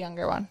one or the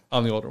younger one?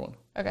 I'm the older one.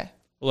 Okay.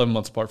 11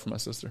 months apart from my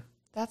sister.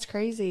 That's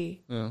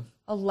crazy. Yeah.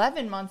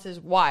 11 months is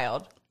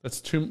wild.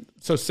 That's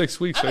 6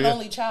 weeks. I'm an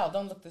only child.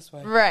 Don't look this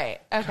way. Right.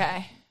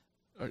 Okay.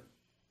 Do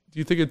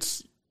you think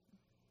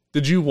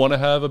did you want to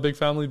have a big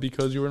family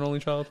because you were an only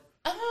child?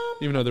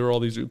 Even though there were all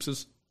these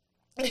oopses?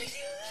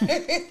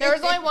 There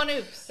was only one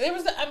oops. There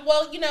was,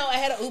 I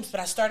had an oops, but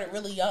I started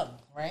really young,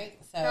 right?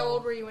 So how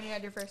old were you when you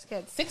had your first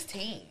kid?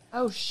 16.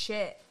 Oh,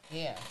 shit.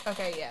 Yeah.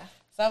 Okay, yeah.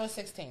 So I was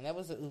 16. That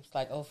was an oops,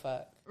 like, oh,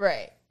 fuck.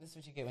 Right. This is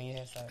what you get when you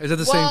have sex. Is that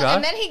the same guy?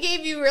 And then he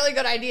gave you really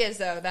good ideas,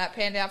 though, that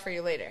panned out for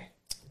you later.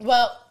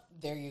 Well,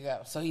 there you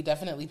go. So he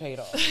definitely paid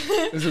off.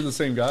 Is it the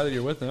same guy that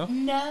you're with now?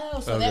 No.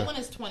 So okay. That one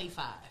is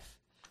 25.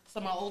 So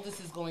my oldest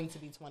is going to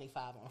be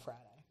 25 on Friday.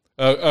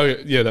 Oh,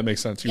 yeah, that makes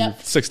sense. You were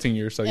 16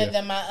 years, so yeah. And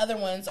then my other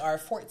ones are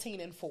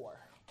 14 and 4.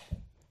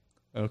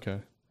 Okay.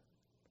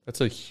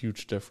 That's a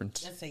huge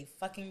difference. That's a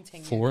fucking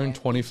 10 4 and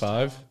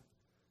 25?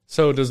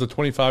 So does the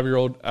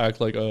 25-year-old act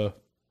like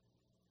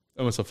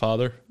almost a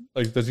father?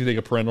 Like, does he take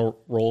a parental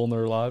role in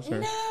their lives? Or?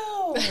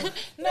 No,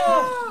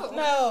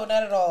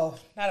 not at all.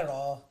 Not at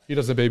all. He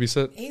doesn't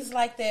babysit? He's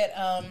like that,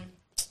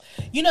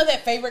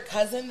 that favorite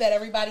cousin that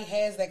everybody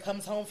has that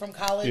comes home from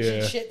college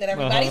and shit that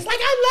everybody's like,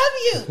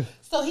 I love you.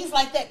 So he's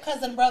like that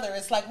cousin brother.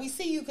 It's like, we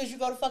see you because you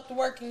go to fuck to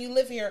work and you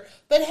live here.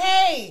 But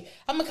hey,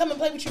 I'm going to come and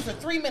play with you for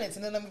 3 minutes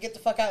and then I'm going to get the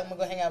fuck out and I'm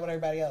going to go hang out with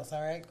everybody else.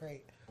 All right,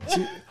 great.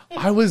 See,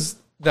 I was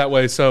that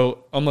way.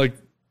 So I'm like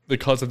the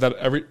cousin that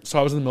so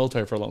I was in the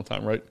military for a long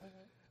time, right?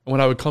 And when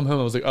I would come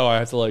home, I was like, oh, I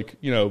have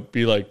to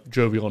be like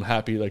jovial and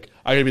happy. Like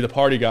I got to be the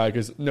party guy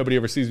because nobody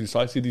ever sees me. So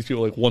I see these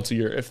people like once a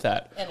year, if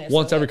that,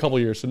 once every couple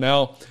of years. So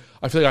now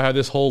I feel like I have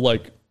this whole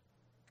like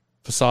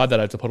facade that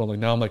I have to put on. Like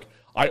now I'm like,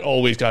 I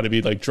always got to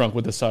be like drunk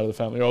with this side of the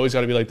family. I always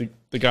got to be like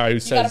the guy who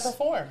says, you got to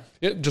perform.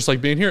 Yeah, just like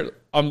being here.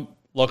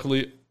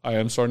 Luckily I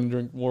am starting to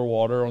drink more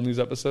water on these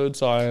episodes.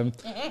 So I am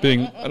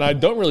and I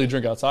don't really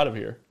drink outside of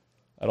here.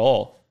 at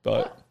all.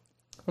 But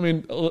I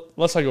mean,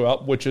 unless I go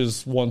out, which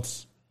is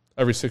once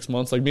every 6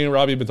 months. Like me and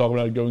Robbie have been talking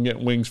about going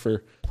getting wings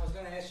for I was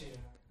going to ask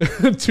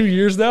you. 2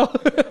 years now. I was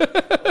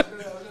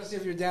going to see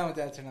if you're down with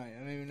that tonight.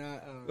 I mean,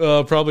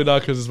 not. Probably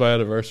not because it's my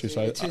anniversary.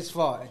 So It's his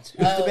fault.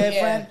 Who's the bad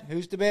friend?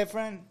 Who's the bad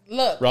friend?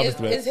 Look, Robert's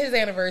the bad. it's his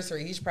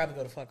anniversary. He should probably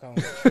go to fuck home.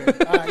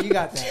 All right, you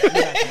got that.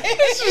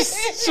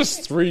 it's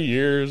just 3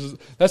 years.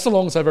 That's the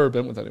longest I've ever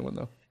been with anyone,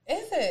 though.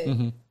 Is it?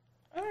 Mm-hmm.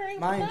 All right.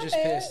 Mine not just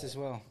bad. passed as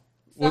well.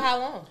 So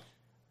how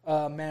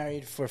long?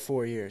 Married for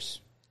 4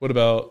 years. What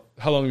about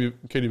how long have you,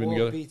 Katie, been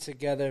We'll together? be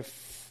together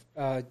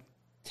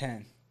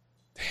 10.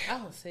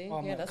 Oh, see,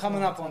 that's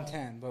coming a long up on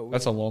time. 10. But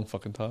That's a long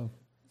fucking time.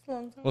 That's a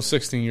long time. Well,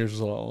 16 years is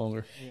a lot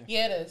longer.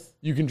 Yeah, it is.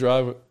 You can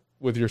drive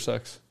with your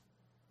sex.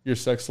 Your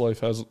sex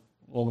life has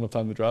long enough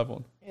time to drive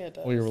on. Yeah, it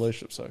does. Well, your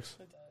relationship sex.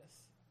 It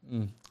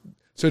does.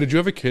 So did you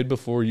have a kid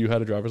before you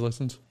had a driver's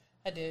license?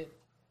 I did.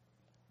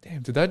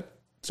 Damn,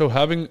 so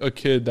having a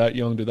kid that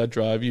young, did that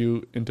drive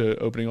you into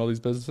opening all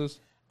these businesses?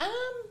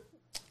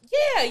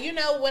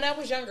 Yeah, when I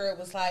was younger, it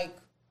was like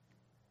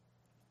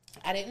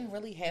I didn't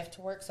really have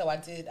to work, so I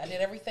did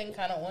everything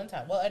kind of on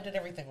time. Well, I did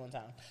everything on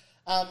time,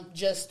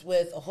 just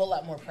with a whole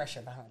lot more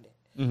pressure behind it.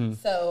 Mm-hmm.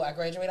 So I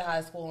graduated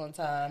high school on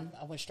time.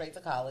 I went straight to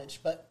college,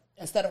 but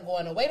instead of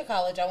going away to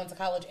college, I went to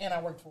college and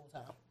I worked full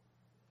time.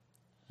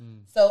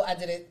 So I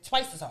did it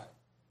twice as hard.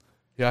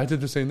 Yeah, I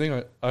did the same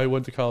thing. I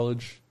went to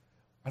college.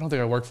 I don't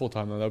think I worked full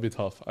time though. That'd be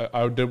tough.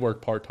 I did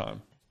work part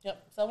time.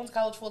 Yep. So I went to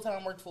college full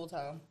time, worked full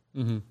time.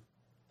 Mm-hmm.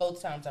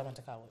 Both times I went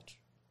to college.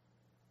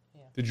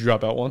 Yeah. Did you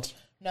drop out once?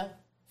 No,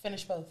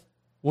 finished both.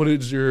 What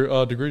is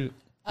your degree?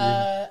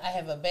 I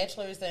have a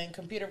bachelor's in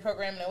computer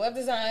programming and web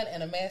design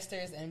and a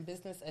master's in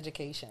business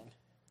education.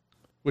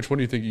 Which one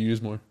do you think you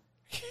use more?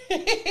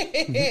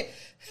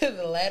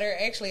 The latter.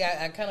 Actually,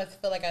 I kind of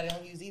feel like I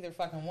don't use either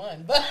fucking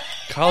one. But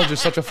College is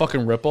such a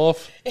fucking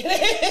ripoff.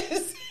 It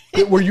is.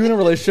 Were you in a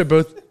relationship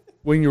both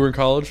when you were in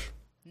college?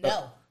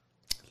 No.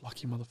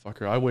 Lucky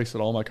motherfucker. I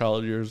wasted all my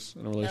college years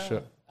in a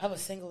relationship. I was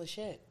single as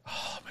shit.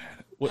 Oh,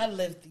 man. What? I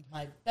lived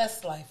my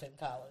best life in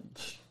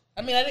college.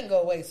 I mean, I didn't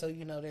go away, so,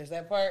 there's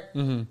that part.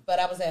 Mm-hmm. But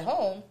I was at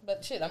home.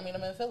 But shit, I'm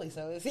in Philly,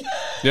 so it's...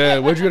 Yeah,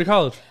 where'd you go to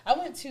college? I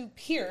went to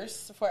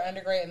Pierce for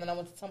undergrad, and then I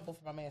went to Temple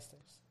for my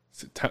master's.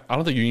 I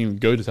don't think you even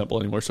go to Temple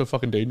anymore. It's so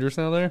fucking dangerous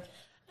now there.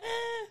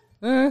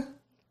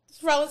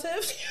 It's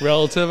relative.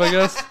 Relative, I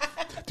guess.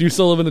 Do you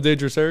still live in a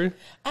dangerous area?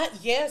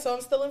 Yeah, so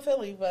I'm still in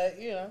Philly, but,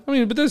 I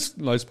mean, but there's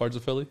nice parts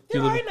of Philly.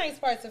 There are nice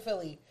parts of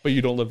Philly. But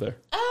you don't live there.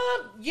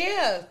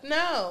 Yeah,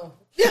 no.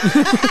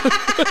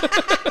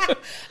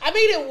 I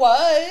mean, it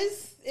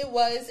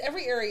was.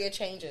 Every area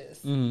changes.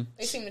 Mm-hmm.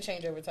 They seem to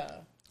change over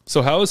time.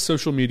 So how has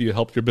social media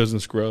helped your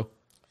business grow?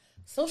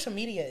 Social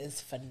media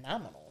is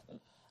phenomenal.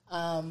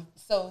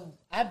 So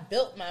I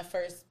built my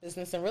first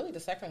business and really the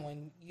second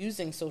one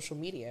using social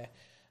media.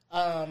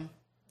 I've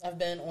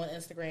been on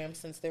Instagram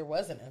since there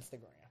was an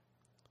Instagram.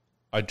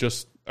 I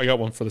got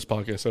one for this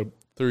podcast, so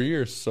 3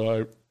 years.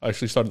 So I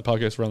actually started the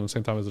podcast around the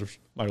same time as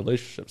my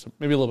relationship, so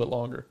maybe a little bit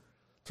longer.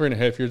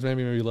 3.5 years,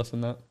 maybe less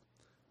than that.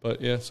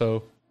 But yeah,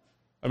 so,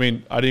 I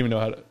mean, I didn't even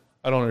know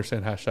I don't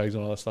understand hashtags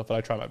and all that stuff, but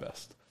I try my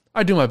best.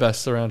 I do my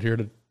best around here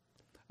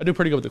I do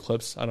pretty good with the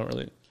clips. I don't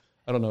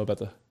know about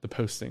the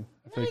posting.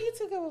 No, you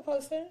too good with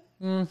posting.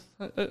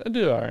 I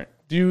do all right.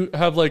 Do you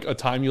have like a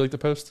time you like to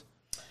post?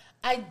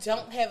 I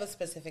don't have a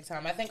specific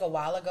time. I think a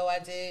while ago I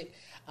did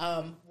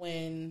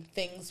when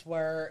things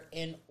were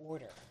in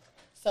order.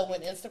 So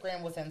when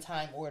Instagram was in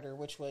time order,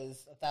 which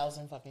was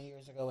 1,000 fucking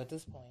years ago at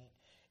this point,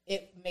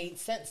 it made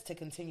sense to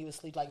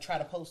continuously try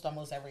to post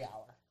almost every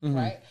hour,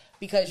 right?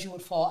 Because you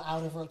would fall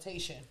out of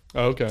rotation.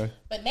 Oh, okay.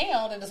 But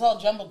now that it's all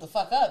jumbled the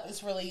fuck up,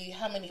 it's really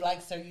how many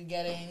likes are you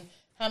getting,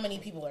 how many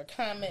people are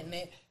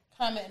commenting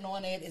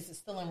on it, is it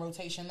still in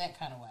rotation, that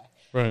kind of way.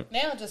 Right.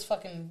 Now just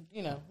fucking,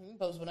 you can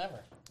post whenever.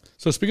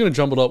 So speaking of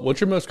jumbled up,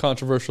 what's your most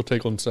controversial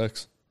take on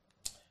sex?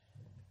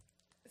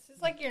 This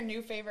is like your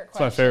new favorite It's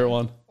question. my favorite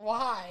one.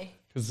 Why?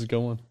 Because it's a good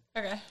one.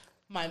 Okay.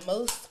 My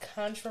most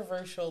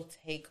controversial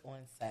take on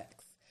sex.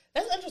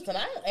 That's interesting.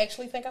 I don't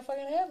actually think I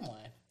fucking have one.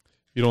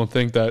 You don't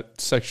think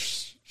that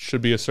sex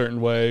should be a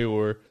certain way,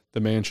 or the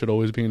man should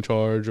always be in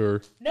charge,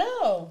 or...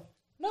 No,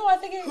 I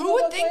think it. Who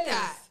would think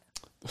that?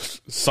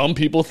 Some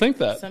people think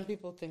that. Some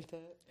people think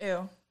that.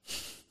 Ew.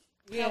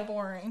 Yeah. How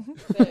boring.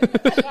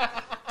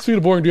 Speaking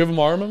of boring, do you have a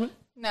Mara moment?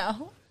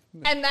 No.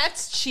 And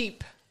that's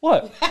cheap.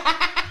 What?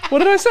 What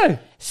did I say?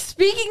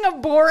 Speaking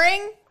of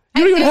boring,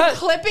 You don't even have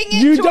clipping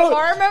you it to don't- a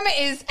horror moment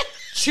is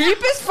cheap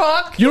as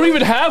fuck. You don't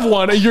even have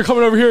one, and you're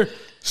coming over here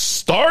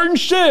starting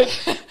shit.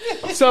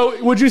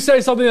 So, would you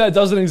say something that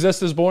doesn't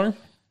exist is boring?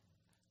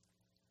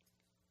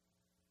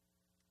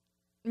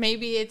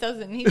 Maybe it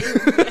doesn't need to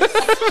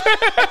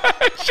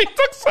exist. She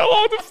took so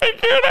long to figure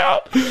it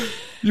out.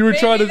 You were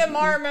trying Maybe to. the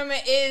Mara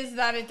moment is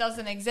that it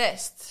doesn't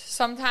exist.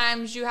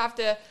 Sometimes you have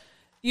to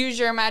use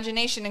your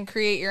imagination and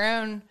create your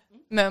own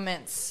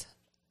moments.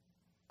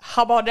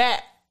 How about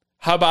that?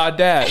 How about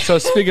that? So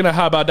speaking of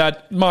how about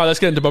that, Ma, let's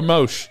get into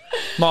promotion.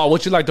 Ma,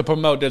 what you like to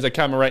promote? There's a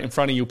camera right in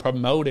front of you.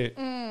 Promote it.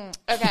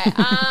 Okay.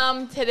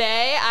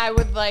 Today I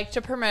would like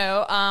to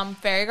promote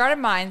Fairy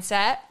Garden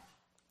Mindset,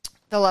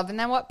 the Love and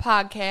Then What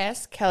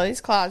podcast, Kelly's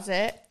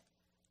Closet,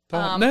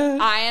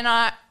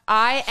 INR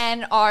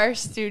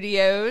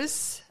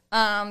Studios.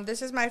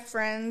 This is my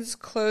friend's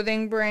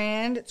clothing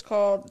brand. It's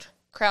called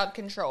Crowd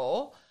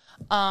Control.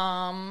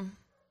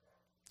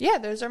 Yeah,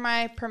 those are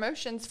my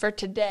promotions for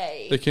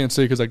today. They can't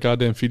see because that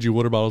goddamn Fiji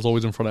water bottle is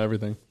always in front of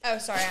everything. Oh,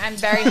 sorry. I'm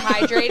very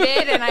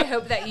hydrated, and I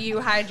hope that you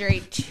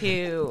hydrate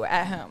too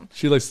at home.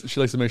 She likes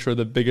to make sure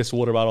the biggest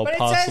water bottle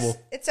possible.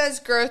 It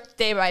says growth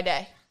day by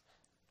day.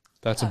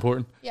 That's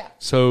important. Yeah.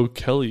 So,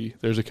 Kelly,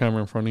 there's a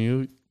camera in front of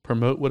you.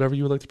 Promote whatever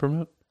you would like to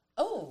promote.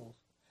 Oh,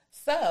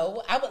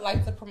 so I would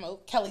like to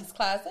promote Kelly's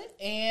Closet,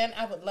 and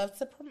I would love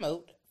to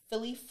promote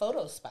Philly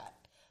Photo Spot,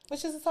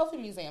 which is a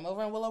selfie museum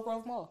over in Willow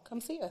Grove Mall.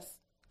 Come see us.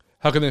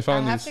 How can they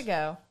find I these? have to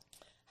go.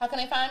 How can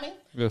they find me?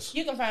 Yes.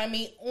 You can find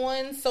me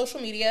on social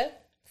media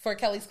for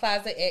Kelly's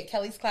Closet at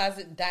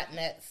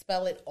kellyscloset.net.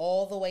 Spell it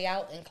all the way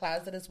out, and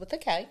closet is with a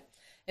K.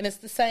 And it's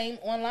the same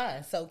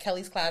online. So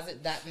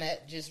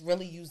kellyscloset.net. Just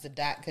really use the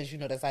dot because you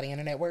know that's how the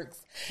internet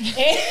works.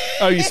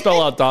 Oh, you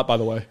spell out dot, by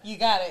the way. You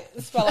got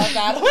it. Spell out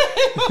dot.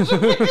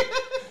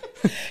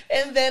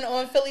 And then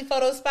on Philly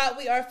Photo Spot,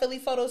 we are Philly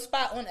Photo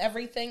Spot on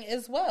everything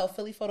as well.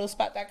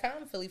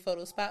 phillyphotospot.com, Philly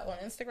Photo Spot on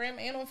Instagram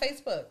and on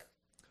Facebook.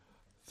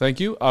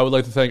 Thank you. I would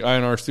like to thank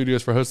INR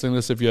Studios for hosting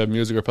this. If you have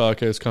music or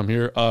podcasts, come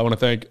here. I want to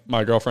thank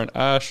my girlfriend,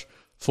 Ash,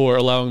 for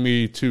allowing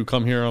me to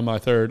come here on my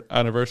 3-year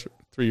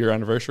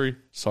anniversary.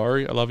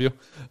 Sorry, I love you.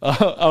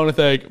 I want to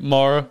thank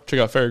Mara. Check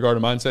out Fairy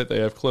Garden Mindset. They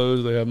have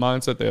clothes. They have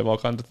mindset. They have all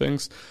kinds of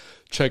things.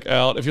 Check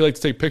out, if you like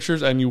to take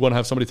pictures and you want to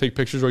have somebody take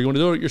pictures or you want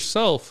to do it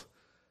yourself,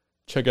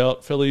 check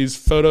out Philly's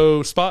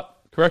Photo Spot.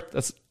 Correct?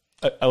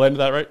 I landed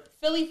that right?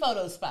 Philly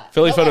Photo Spot.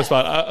 Philly Photo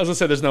Spot. I was going to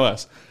say there's no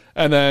S.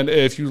 And then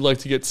if you like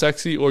to get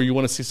sexy or you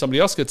want to see somebody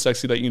else get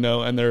sexy that you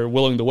know and they're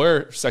willing to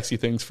wear sexy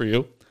things for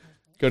you,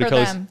 go to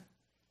Kelly's.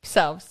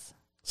 Themselves.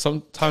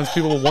 Sometimes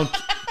people want...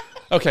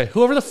 Okay,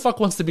 whoever the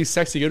fuck wants to be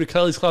sexy, go to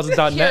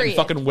kellyscloset.net and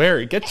fucking wear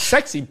it. Get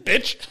sexy,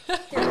 bitch.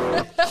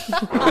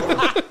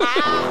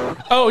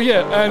 Oh,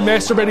 yeah, and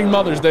masturbating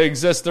mothers, they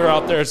exist. They're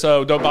out there,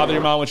 so don't bother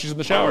your mom when she's in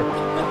the shower.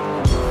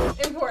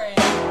 Important.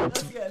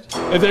 That's good.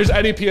 If there's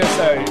any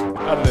PSA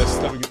out of this,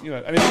 that we,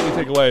 anything we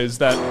take away is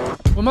that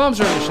when moms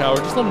are in the shower,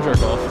 just let them jerk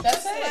off.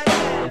 That's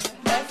it.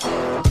 That's it.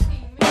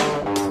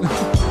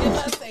 Give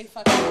us a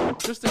fucking...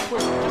 Just a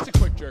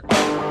quick jerk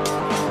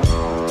off.